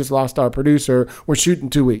 hey, we just lost our producer. We're shooting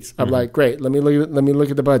 2 weeks. I'm like, great. Let me look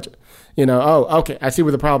at the budget. Oh, okay. I see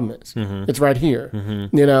where the problem is. It's right here.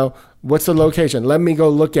 What's the location? Let me go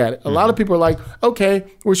look at it. A lot of people are like, okay,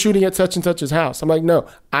 we're shooting at such and such's house. I'm like, no,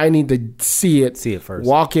 I need to see it first,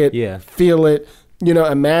 walk it, feel it,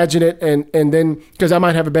 imagine it. And then, because I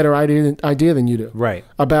might have a better idea than you do, right,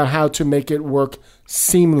 about how to make it work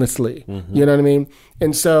seamlessly. You know what I mean?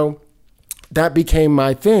 And so that became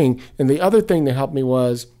my thing. And the other thing that helped me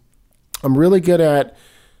was, I'm really good at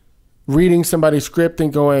reading somebody's script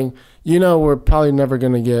and going, we're probably never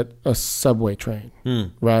going to get a subway train,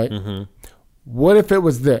 right? What if it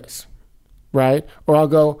was this, right? Or I'll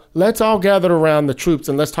go, let's all gather around the troops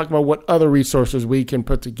and let's talk about what other resources we can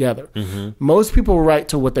put together. Most people write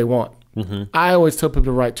to what they want. I always tell people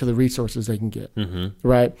to write to the resources they can get,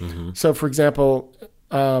 right? So, for example,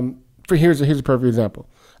 here's a perfect example.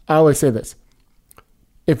 I always say this.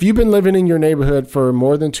 If you've been living in your neighborhood for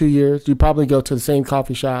more than 2 years, you probably go to the same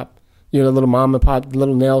coffee shop, little mom and pop,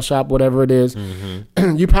 little nail shop, whatever it is.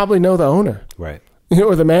 You probably know the owner. Right.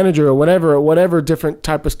 Or the manager or whatever different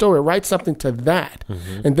type of story. Write something to that.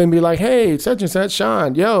 And then be like, hey, such and such,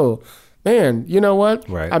 Sean, yo, man, you know what?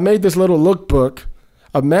 Right. I made this little lookbook.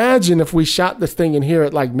 Imagine if we shot this thing in here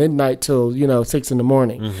at like midnight till 6 a.m.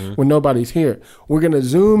 when nobody's here. We're gonna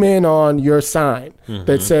zoom in on your sign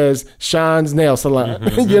that says Sean's Nail Salon.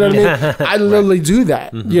 You know what I mean? I literally do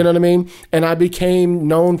that. You know what I mean? And I became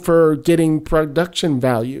known for getting production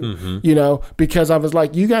value. Because I was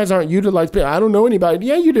like, you guys aren't utilized. I don't know anybody.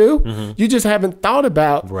 Yeah, you do. You just haven't thought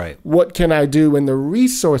about what can I do and the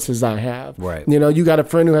resources I have. Right. You got a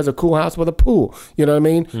friend who has a cool house with a pool. You know what I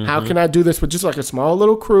mean? How can I do this with just like a small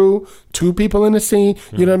little crew, 2 people in the scene?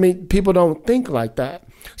 You know what I mean? People don't think like that.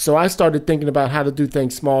 So I started thinking about how to do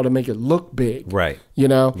things small to make it look big. Right.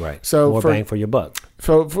 Right. So more bang for your buck.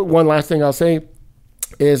 For one last thing I'll say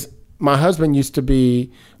is my husband used to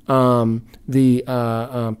be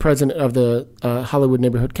the president of the Hollywood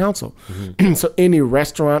Neighborhood Council. So any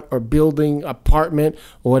restaurant or building, apartment,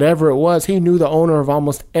 or whatever it was, he knew the owner of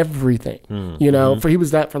almost everything. For he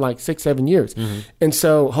was that for like 6-7 years. And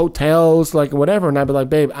so hotels, like whatever, and I'd be like,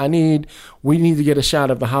 babe, we need to get a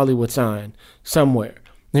shot of the Hollywood sign somewhere.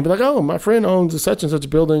 they'd be like, oh, my friend owns a such and such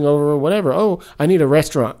building over whatever. Oh, I need a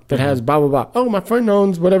restaurant that has blah, blah, blah. Oh, my friend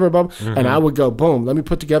owns whatever, blah, blah. And I would go, boom, let me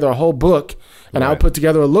put together a whole book. And I would put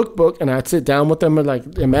together a lookbook, and I'd sit down with them and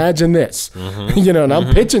like, imagine this, you know, and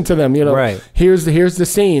I'm pitching to them, you know, here's the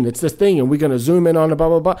scene, it's this thing, and we're going to zoom in on it, blah,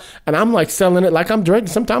 blah, blah. And I'm like selling it like I'm directing.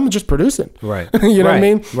 Sometimes I'm just producing, you know what I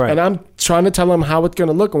mean? And I'm trying to tell them how it's going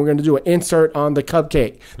to look, and we're going to do an insert on the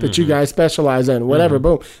cupcake that you guys specialize in, whatever,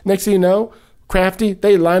 boom. Next thing you know, Crafty,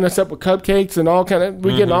 they line us up with cupcakes and all kind of,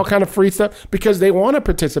 we're getting all kind of free stuff because they want to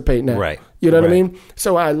participate now. You know what I mean?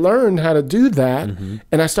 So I learned how to do that,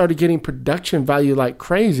 and I started getting production value like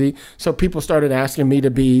crazy. So people started asking me to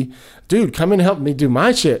be, dude, come and help me do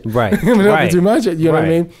my shit. Come and help me do my shit. You know what I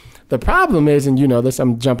mean? The problem is, and you know this,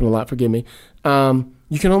 I'm jumping a lot, forgive me.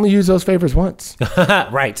 You can only use those favors once. You see what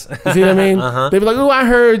I mean? They'd be like, oh, I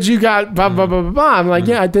heard you got blah, blah, blah, blah, blah. I'm like,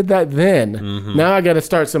 yeah, I did that then. Now I got to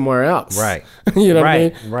start somewhere else. You know what I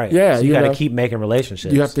mean? Yeah. So you got to keep making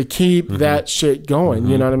relationships. You have to keep that shit going.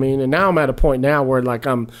 You know what I mean? And now I'm at a point now where like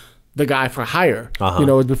I'm the guy for hire. You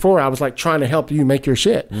know, before I was like trying to help you make your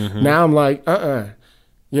shit. Now I'm like,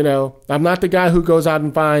 you know, I'm not the guy who goes out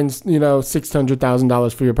and finds, you know,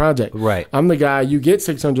 $600,000 for your project. I'm the guy, you get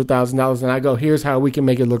 $600,000 and I go, here's how we can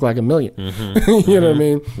make it look like $1 million. You know what I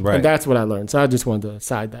mean? And that's what I learned. So I just wanted to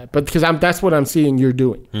side that. But because that's what I'm seeing you're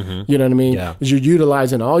doing. You know what I mean? Is you're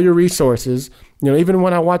utilizing all your resources. You know, even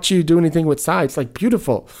when I watch you do anything with sites, like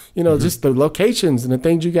beautiful, you know, just the locations and the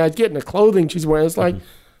things you guys get and the clothing she's wearing. It's like,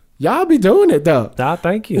 y'all be doing it though.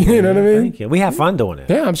 Thank you. You know what I mean? Thank you. We have fun doing it.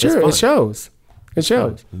 Yeah, I'm sure. It shows. It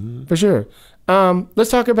shows for sure.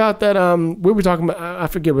 Let's talk about that. We were talking about. I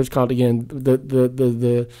forget what it's called again.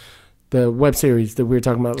 The web series that we were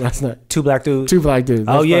talking about last night. Two Black Dudes. Two Black Dudes.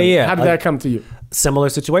 That's funny. How did that come to you? Similar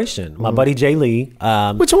situation. My buddy Jay Lee.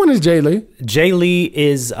 Which one is Jay Lee? Jay Lee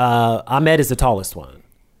is Ahmed is the tallest one.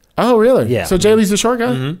 Oh, really? Yeah. So Jay Lee's the short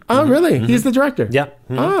guy? Oh, really? He's the director? Yeah.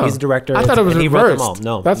 Oh. He's the director. I thought it was reversed. He wrote them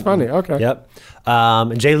all. No. That's funny. Okay. Yep.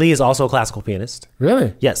 And Jay Lee is also a classical pianist.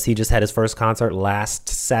 Really? Yes. He just had his first concert last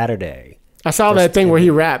Saturday. I saw that thing where he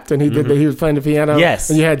rapped and he did he was playing the piano. Yes.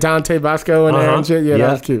 And you had Dante Bosco in there and shit. Yeah,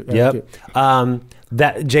 that was cute. That was cute.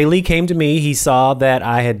 That Jay Lee came to me. He saw that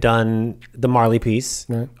I had done the Marley piece,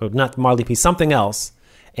 or not the Marley piece, something else,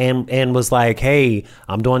 and was like, "Hey,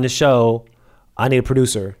 I'm doing this show. I need a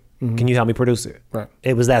producer. Can you help me produce it?"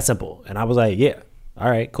 It was that simple, and I was like, "Yeah, all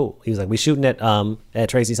right, cool." He was like, "We shooting at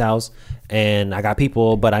Tracy's house, and I got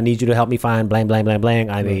people, but I need you to help me find blang blang blang blang."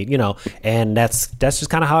 I mean, you know, and that's just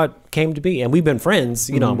kind of how it came to be. And we've been friends,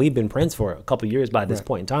 you know, we've been friends for a couple of years by this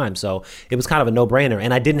point in time, so it was kind of a no brainer.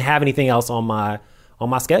 And I didn't have anything else on my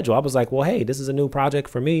schedule. I was like, well, hey, this is a new project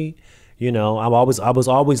for me. You know, I was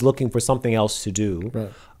always looking for something else to do,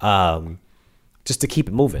 just to keep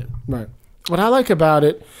it moving. What I like about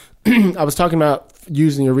it, I was talking about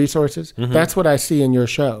using your resources. That's what I see in your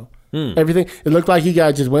show. Everything. It looked like you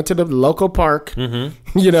guys just went to the local park,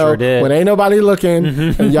 you know, when ain't nobody looking,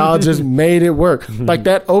 and y'all just made it work. Like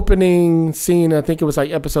that opening scene, I think it was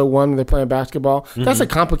like episode 1 when they're playing basketball. That's a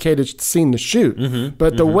complicated scene to shoot.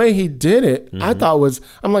 But the way he did it, I thought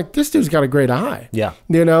I'm like, this dude's got a great eye.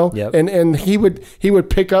 You know? And he would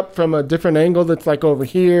pick up from a different angle that's like over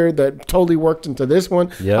here that totally worked into this one.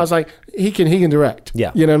 I was like, he can direct.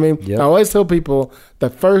 You know what I mean? I always tell people the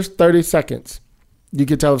first 30 seconds, you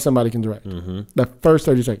can tell if somebody can direct. The first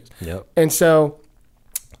 30 seconds. And so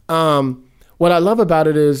what I love about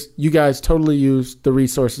it is you guys totally use the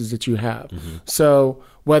resources that you have. So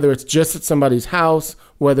whether it's just at somebody's house,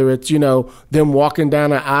 whether it's, you know, them walking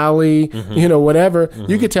down an alley, you know, whatever,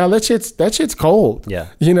 you can tell that shit's cold.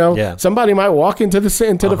 You know, somebody might walk into the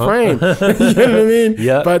frame. You know what I mean?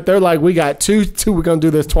 But they're like, we got two, we're going to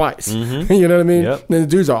do this twice. You know what I mean? And the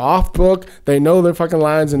dudes are off book. They know their fucking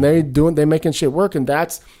lines and they making shit work. And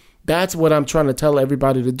that's what I'm trying to tell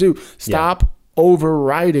everybody to do. Stop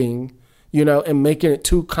overriding, you know, and making it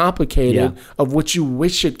too complicated of what you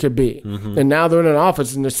wish it could be. And now they're in an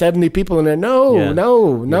office and there's 70 people in there. No.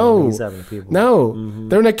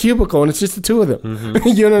 They're in a cubicle and it's just the two of them.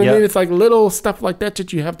 You know what I mean? It's like little stuff like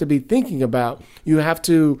that you have to be thinking about. You have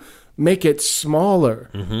to make it smaller,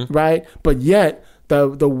 right? But yet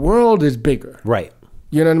the world is bigger.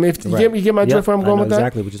 You know what I mean? You get my drift where I'm going with that?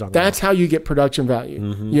 Exactly what you're talking That's how you get production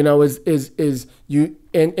value. You know, is you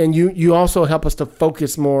and you also help us to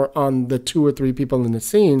focus more on the 2 or 3 people in the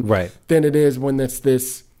scene than it is when it's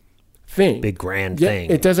this thing. Big grand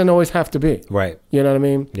thing. It doesn't always have to be. You know what I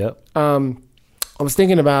mean? I was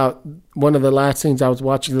thinking about one of the last scenes I was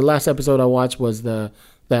watching. The last episode I watched was the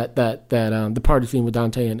party scene with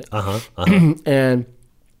Dante in it.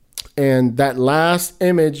 And that last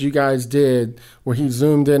image you guys did where he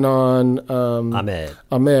zoomed in on Ahmed.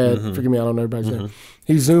 Forgive me, I don't know everybody's name.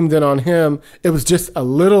 He zoomed in on him. It was just a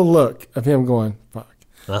little look of him going, fuck.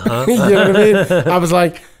 You know what I mean? I was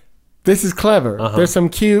like, this is clever. There's some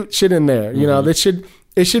cute shit in there. You know, it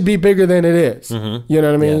should be bigger than it is. You know what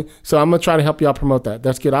I mean? Yeah. So I'm gonna try to help y'all promote that.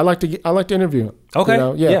 That's good. I like to interview him. Okay. You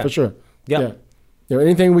know? Yeah, for sure. Yeah. You know,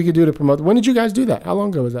 anything we could do to promote. When did you guys do that? How long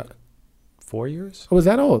ago was that? 4 years. Oh, was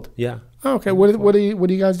that old? Yeah. Oh, okay. What are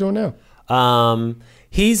you guys doing now?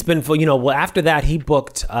 He's been, after that he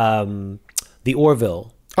booked the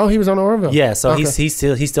Orville. Oh, he was on Orville. Yeah, so he's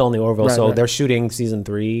still on the Orville. Right, so right. they're shooting season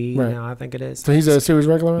 3 now, I think it is. So he's a series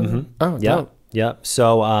regular. Oh, yeah, dope. yeah.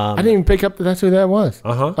 So I didn't even pick up that that's who that was.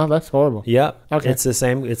 Oh, that's horrible. Yeah. Okay. It's the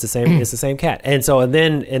same cat. And so and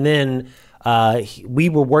then we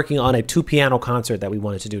were working on a 2-piano concert that we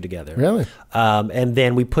wanted to do together. Really? And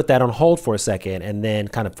then we put that on hold for a second and then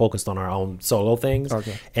kind of focused on our own solo things.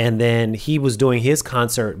 Okay. And then he was doing his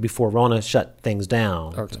concert before Rona shut things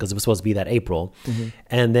down because it was supposed to be that April.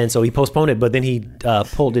 And then so he postponed it, but then he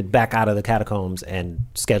pulled it back out of the catacombs and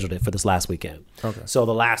scheduled it for this last weekend. Okay. So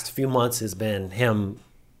the last few months has been him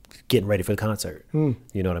getting ready for the concert. You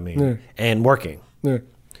know what I mean? Yeah. And working. Yeah.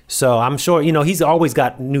 So I'm sure, he's always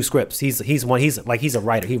got new scripts. He's a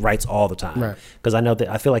writer. He writes all the time. Right. Because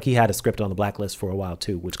I feel like he had a script on the blacklist for a while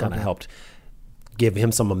too, which kind of helped give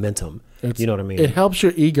him some momentum. You know what I mean? It helps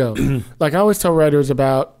your ego. Like I always tell writers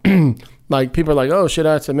about, like people are like, oh, should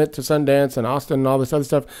I submit to Sundance and Austin and all this other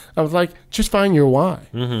stuff? I was like, just find your why.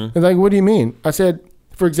 And like, what do you mean? I said,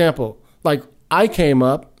 for example, like I came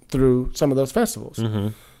up through some of those festivals.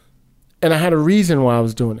 And I had a reason why I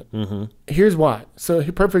was doing it. Here's why. So,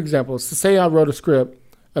 perfect example. So say I wrote a script,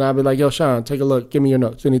 and I'd be like, yo, Sean, take a look. Give me your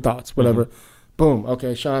notes. Any thoughts? Whatever. Boom.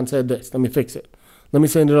 Okay, Sean said this. Let me fix it. Let me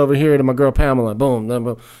send it over here to my girl Pamela. Boom.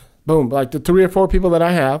 Boom. Boom. Like the 3 or 4 people that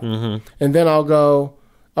I have. And then I'll go,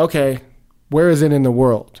 okay, where is it in the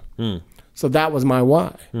world? So that was my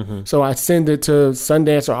why. So I send it to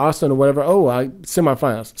Sundance or Austin or whatever. Oh,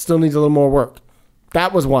 semifinals. Still needs a little more work.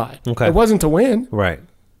 That was why. Okay. It wasn't to win. Right.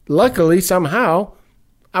 Luckily, somehow,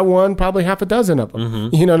 I won probably half a dozen of them.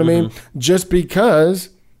 You know what I mean? Just because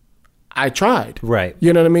I tried. Right.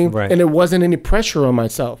 You know what I mean? Right. And it wasn't any pressure on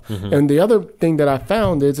myself. And the other thing that I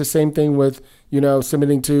found is the same thing with,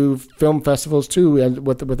 submitting to film festivals too, and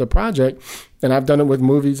with a project, and I've done it with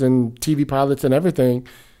movies and TV pilots and everything,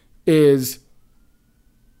 is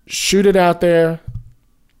shoot it out there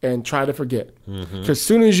and try to forget. Because as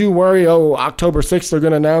soon as you worry, October 6th they're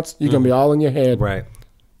going to announce, you're going to be all in your head. Right.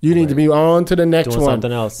 You need to be on to the next Doing one.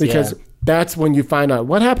 something else, because that's when you find out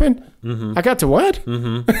what happened. I got to what?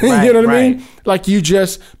 Right, you know what I mean? Like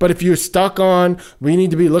but if you're stuck on, we need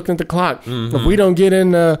to be looking at the clock. If we don't get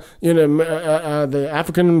in, the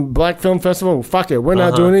African Black Film Festival, fuck it, we're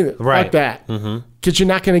not doing anything. Right. Fuck that. Because you're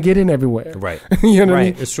not going to get in everywhere. Right. You know what I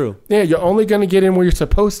mean? It's true. Yeah, you're only going to get in where you're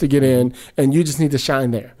supposed to get in, and you just need to shine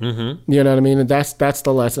there. You know what I mean? And that's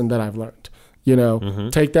the lesson that I've learned.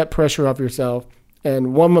 Take that pressure off yourself.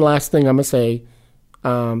 And one last thing I'm going to say,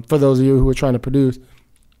 for those of you who are trying to produce,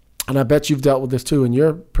 and I bet you've dealt with this too in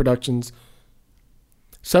your productions,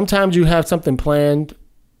 sometimes you have something planned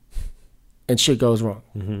and shit goes wrong.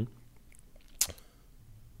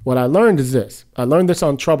 What I learned is this. I learned this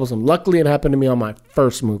on Troublesome. Luckily, it happened to me on my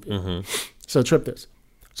first movie. So trip this.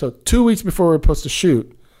 So 2 weeks before we were supposed to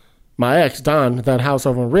shoot, my ex, Don, at that house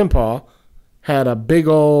over in Rimpaw, had a big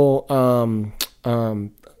old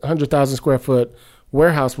 100,000 square foot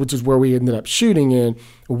warehouse, which is where we ended up shooting in.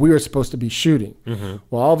 We were supposed to be shooting.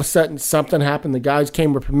 Well, all of a sudden, something happened. The guys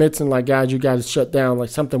came with permits and like, guys, you guys shut down. Like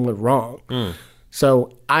something went wrong.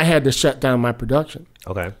 So I had to shut down my production.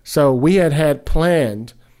 Okay. So we had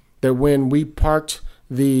planned that when we parked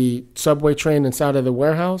the subway train inside of the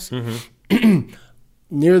warehouse,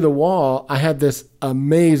 near the wall, I had this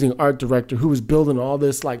amazing art director who was building all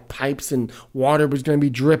this like pipes and water was going to be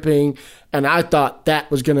dripping. And I thought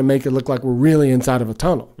that was going to make it look like we're really inside of a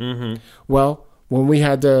tunnel. Well, when we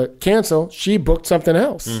had to cancel, she booked something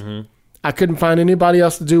else. I couldn't find anybody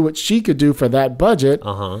else to do what she could do for that budget.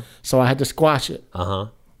 So I had to squash it.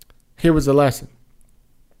 Here was the lesson.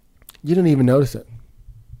 You didn't even notice it.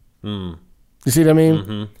 You see what I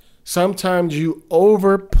mean? Sometimes you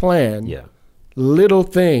over plan little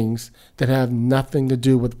things that have nothing to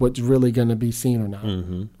do with what's really going to be seen or not.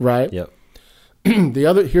 Right? Yep.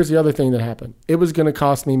 Here's the other thing that happened. It was going to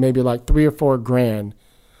cost me maybe like $3 or $4 grand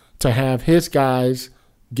to have his guys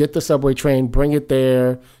get the subway train, bring it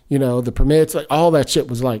there, the permits, like all that shit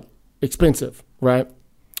was like expensive, right?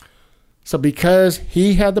 So because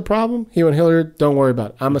he had the problem, he went, Hilliard, don't worry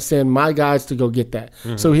about it. I'm going to send my guys to go get that.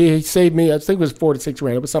 So he saved me, I think it was 4 to 6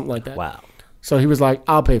 grand. It was something like that. Wow. So he was like,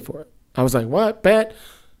 I'll pay for it. I was like, what? Bet.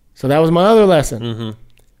 So that was my other lesson.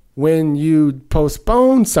 When you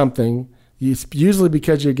postpone something, it's usually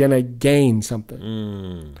because you're going to gain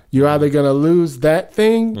something. You're either going to lose that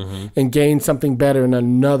thing and gain something better in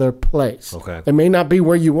another place. Okay. It may not be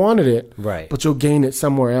where you wanted it, Right. but you'll gain it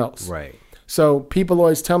somewhere else. Right. So people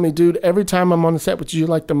always tell me, dude, every time I'm on the set with you, you're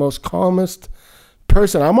like the most calmest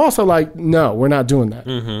person. I'm also like, no, we're not doing that,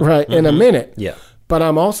 right? In a minute. Yeah. But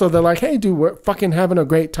I'm also, they're like, hey, dude, we're fucking having a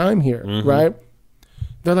great time here, right?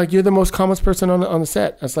 They're like, you're the most calmest person on the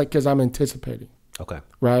set. That's like, because I'm anticipating, Okay.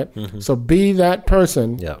 right? So be that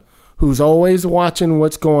person Yeah. who's always watching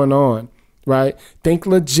what's going on, right? Think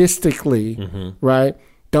logistically, right?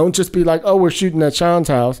 Don't just be like, oh, we're shooting at Sean's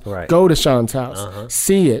house. Right. Go to Sean's house.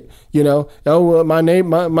 See it. You know, oh, well,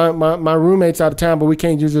 my roommate's out of town, but we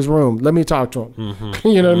can't use his room. Let me talk to him.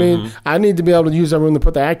 You know what I mean? I need to be able to use that room to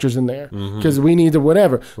put the actors in there because we need to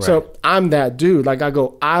whatever. So I'm that dude. Like, I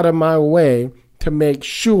go out of my way to make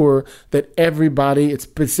sure that everybody, it's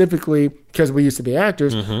specifically because we used to be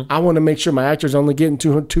actors, I want to make sure my actors only getting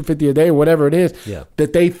 $250 a day, whatever it is,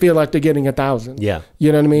 that they feel like they're getting 1,000. Yeah.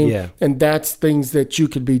 You know what I mean? Yeah. And that's things that you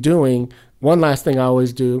could be doing. One last thing I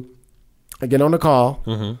always do, I get on the call.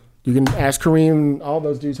 You can ask Kareem and all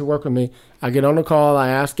those dudes who work with me. I get on the call. I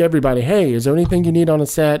ask everybody, hey, is there anything you need on a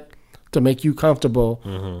set to make you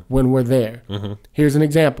comfortable when we're there? Here's an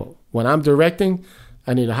example. When I'm directing,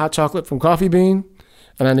 I need a hot chocolate from Coffee Bean,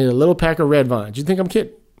 and I need a little pack of Red Vines. You think I'm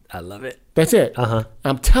kidding? I love it. That's it.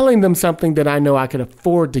 I'm telling them something that I know I can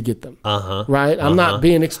afford to get them. Right? I'm not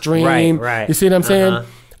being extreme. Right. You see what I'm saying?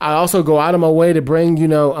 I also go out of my way to bring, you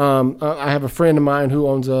know, I have a friend of mine who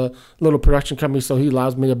owns a little production company, so he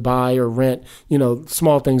allows me to buy or rent, you know,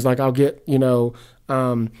 small things. Like I'll get, you know,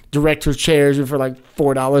 director's chairs for like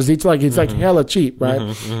 $4 each. Like it's like hella cheap,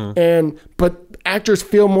 right? But actors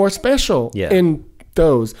feel more special in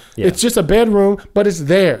those. It's just a bedroom, but it's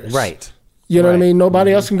theirs. Right. You know what I mean?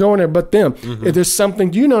 Nobody else can go in there but them. If there's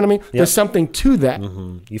something, you know what I mean? There's something to that.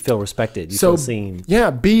 You feel respected. You feel seen.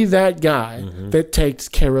 Yeah, be that guy that takes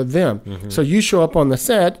care of them. So you show up on the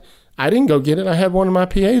set. I didn't go get it. I had one of my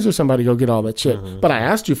PAs or somebody go get all that shit. But I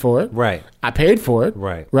asked you for it. Right. I paid for it.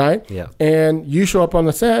 Right. Right? Yeah. And you show up on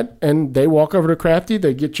the set and they walk over to Crafty.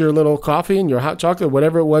 They get your little coffee and your hot chocolate,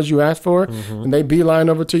 whatever it was you asked for. And they beeline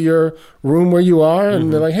over to your room where you are.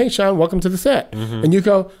 And they're like, hey, Sean, welcome to the set. And you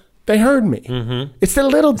go, they heard me. It's the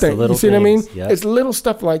little thing. You see what I mean? Yep. It's little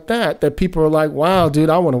stuff like that people are like, wow, dude,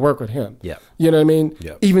 I want to work with him. Yeah. You know what I mean?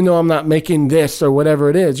 Yep. Even though I'm not making this or whatever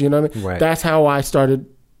it is, you know what I mean? Right. That's how I started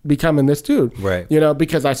becoming this dude. Right. You know,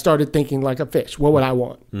 because I started thinking like a fish. What would I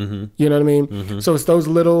want? You know what I mean? So it's those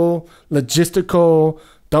little logistical,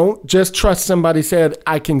 don't just trust somebody said,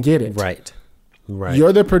 I can get it. Right. Right.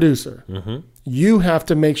 You're the producer. You have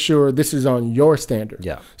to make sure this is on your standard.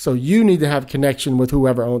 Yeah. So you need to have connection with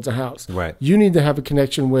whoever owns the house. Right. You need to have a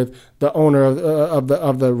connection with the owner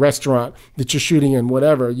of the restaurant that you're shooting in,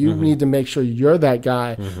 whatever. You need to make sure you're that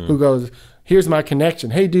guy who goes, here's my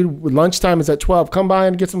connection. Hey, dude, lunchtime is at 12. Come by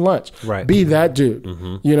and get some lunch. Right. Be that dude.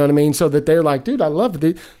 You know what I mean? So that they're like, dude, I love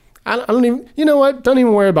it. I don't even, you know what? Don't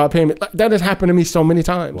even worry about payment. That has happened to me so many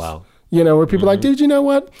times. Wow. You know, where people are like, dude, you know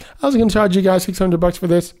what? I was going to charge you guys $600 for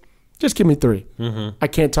this. Just give me 3. I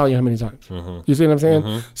can't tell you how many times. You see what I'm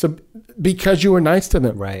saying? So because you were nice to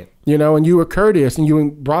them. Right. You know, and you were courteous and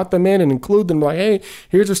you brought them in and include them like, hey,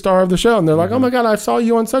 here's a star of the show. And they're like, oh my God, I saw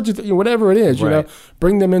you on such a thing, whatever it is, you know,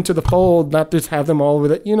 bring them into the fold, not just have them all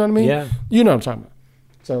with it. You know what I mean? Yeah. You know what I'm talking about.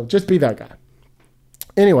 So just be that guy.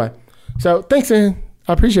 Anyway, so thanks, man.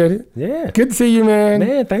 I appreciate it. Yeah. Good to see you, man.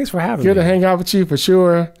 Man, thanks for having me. Good to hang out with you for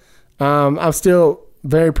sure. I'm still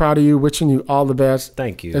very proud of you, wishing you all the best.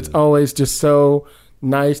 Thank you. It's always just so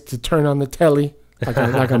nice to turn on the telly, like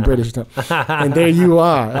I'm British now. And there you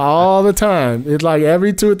are all the time. It's like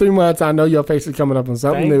every 2 or 3 months, I know your face is coming up on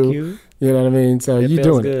something Thank new. you. You know what I mean? So you're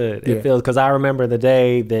doing good. it. It feels, because I remember the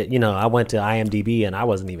day that, you know, I went to IMDb and I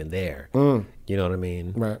wasn't even there. You know what I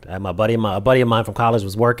mean? Right. A buddy of mine from college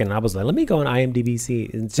was working, and I was like, let me go on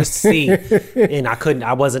IMDb and just see. And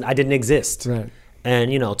I didn't exist. Right.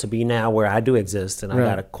 And, you know, to be now where I do exist, and I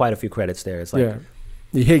got quite a few credits there. It's like, Yeah.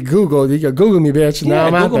 You hit Google. You go Google me, bitch. Now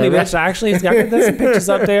I'm Google out me, there. bitch. Actually, there's some pictures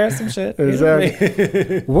up there, some shit. You know what I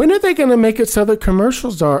mean? When are they going to make it so that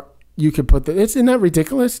commercials are, you can put isn't that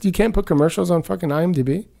ridiculous? You can't put commercials on fucking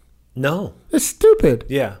IMDb? No. It's stupid.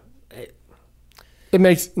 Yeah. It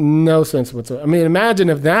makes no sense whatsoever. I mean, imagine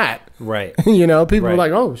if that, Right. you know, people were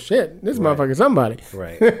Right. like, oh shit, this motherfucker's somebody.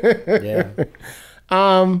 Right. Yeah.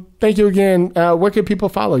 Thank you again. Where can people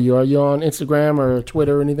follow you? Are you on Instagram or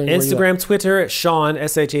Twitter or anything? Instagram, Twitter, Sean,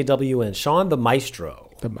 SHAWN, Sean the Maestro.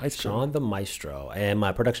 The Maestro. Sean the Maestro. And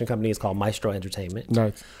my production company is called Maestro Entertainment.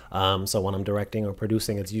 Nice. So when I'm directing or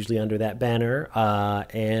producing, it's usually under that banner.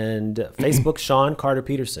 And Facebook, Sean Carter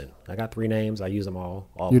Peterson. I got 3 names. I use them all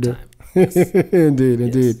the time. Yes.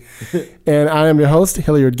 Indeed. And I am your host,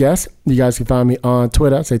 Hilliard Guest. You guys can find me on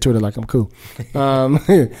Twitter. I say Twitter like I'm cool.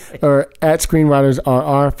 Or at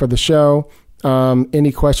ScreenwritersRR for the show.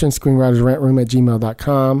 Any questions,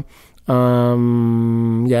 screenwritersrantroom@gmail.com.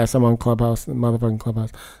 Yes, I'm on Clubhouse, the motherfucking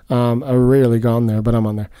Clubhouse. I rarely go on there, but I'm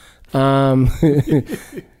on there.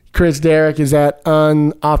 Chris Derrick is at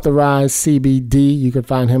Unauthorized CBD. You can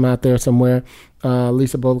find him out there somewhere.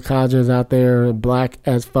 Lisa Bolkaja is out there, black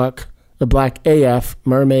as fuck, the black AF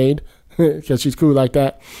mermaid, because she's cool like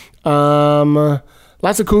that.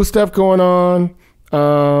 Lots of cool stuff going on.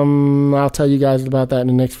 I'll tell you guys about that in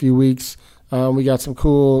the next few weeks. We got some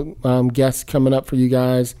cool guests coming up for you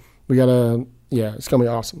guys. We got it's going to be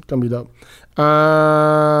awesome. It's going to be dope.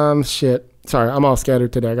 Shit. Sorry, I'm all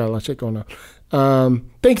scattered today. I got a lot of shit going on.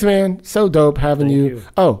 Thanks, man. So dope having you.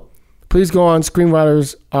 Oh, please go on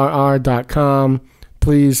screenwritersrr.com.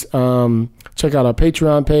 Please check out our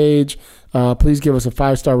Patreon page. Please give us a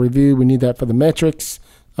 5-star review. We need that for the metrics,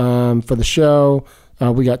 for the show.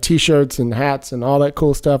 We got T-shirts and hats and all that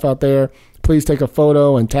cool stuff out there. Please take a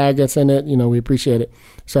photo and tag us in it. You know, we appreciate it.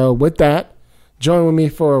 So with that, join with me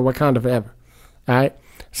for Wakanda Forever. All right?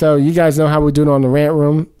 So you guys know how we do it on the Rant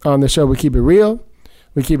Room. On the show, we keep it real.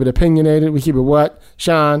 We keep it opinionated. We keep it what?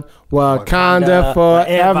 Sean, Wakanda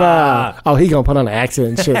forever. Oh, he going to put on an accent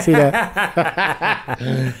and shit. See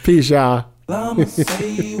that? Peace, y'all. I'ma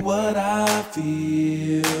say what I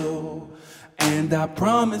feel, and I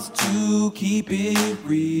promise to keep it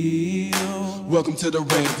real. Welcome to the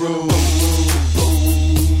Rant Room.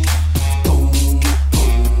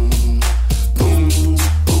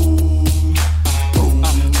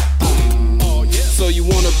 So you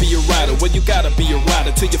wanna be a rider, well you gotta be a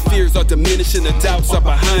rider till your fears are diminishing, the doubts are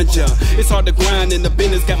behind ya. It's hard to grind and the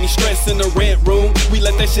business got me stressed in the Rant Room. We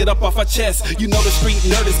let that shit up off our chest. You know the street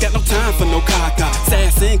nerd has got no time for no caca.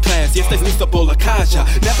 Sass in class, yes that's Mr. Bolakaja.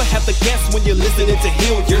 Never have to guess when you're listening to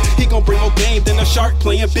Hilliard. He gon' bring more game than a shark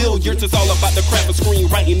playing billiards. It's all about the craft of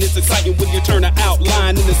screenwriting. It's exciting when you turn an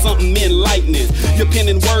outline into something enlightening. Your pen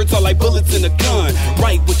and words are like bullets in a gun.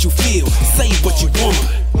 Write what you feel, say what you want.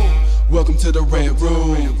 Welcome to the Rant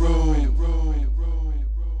Room.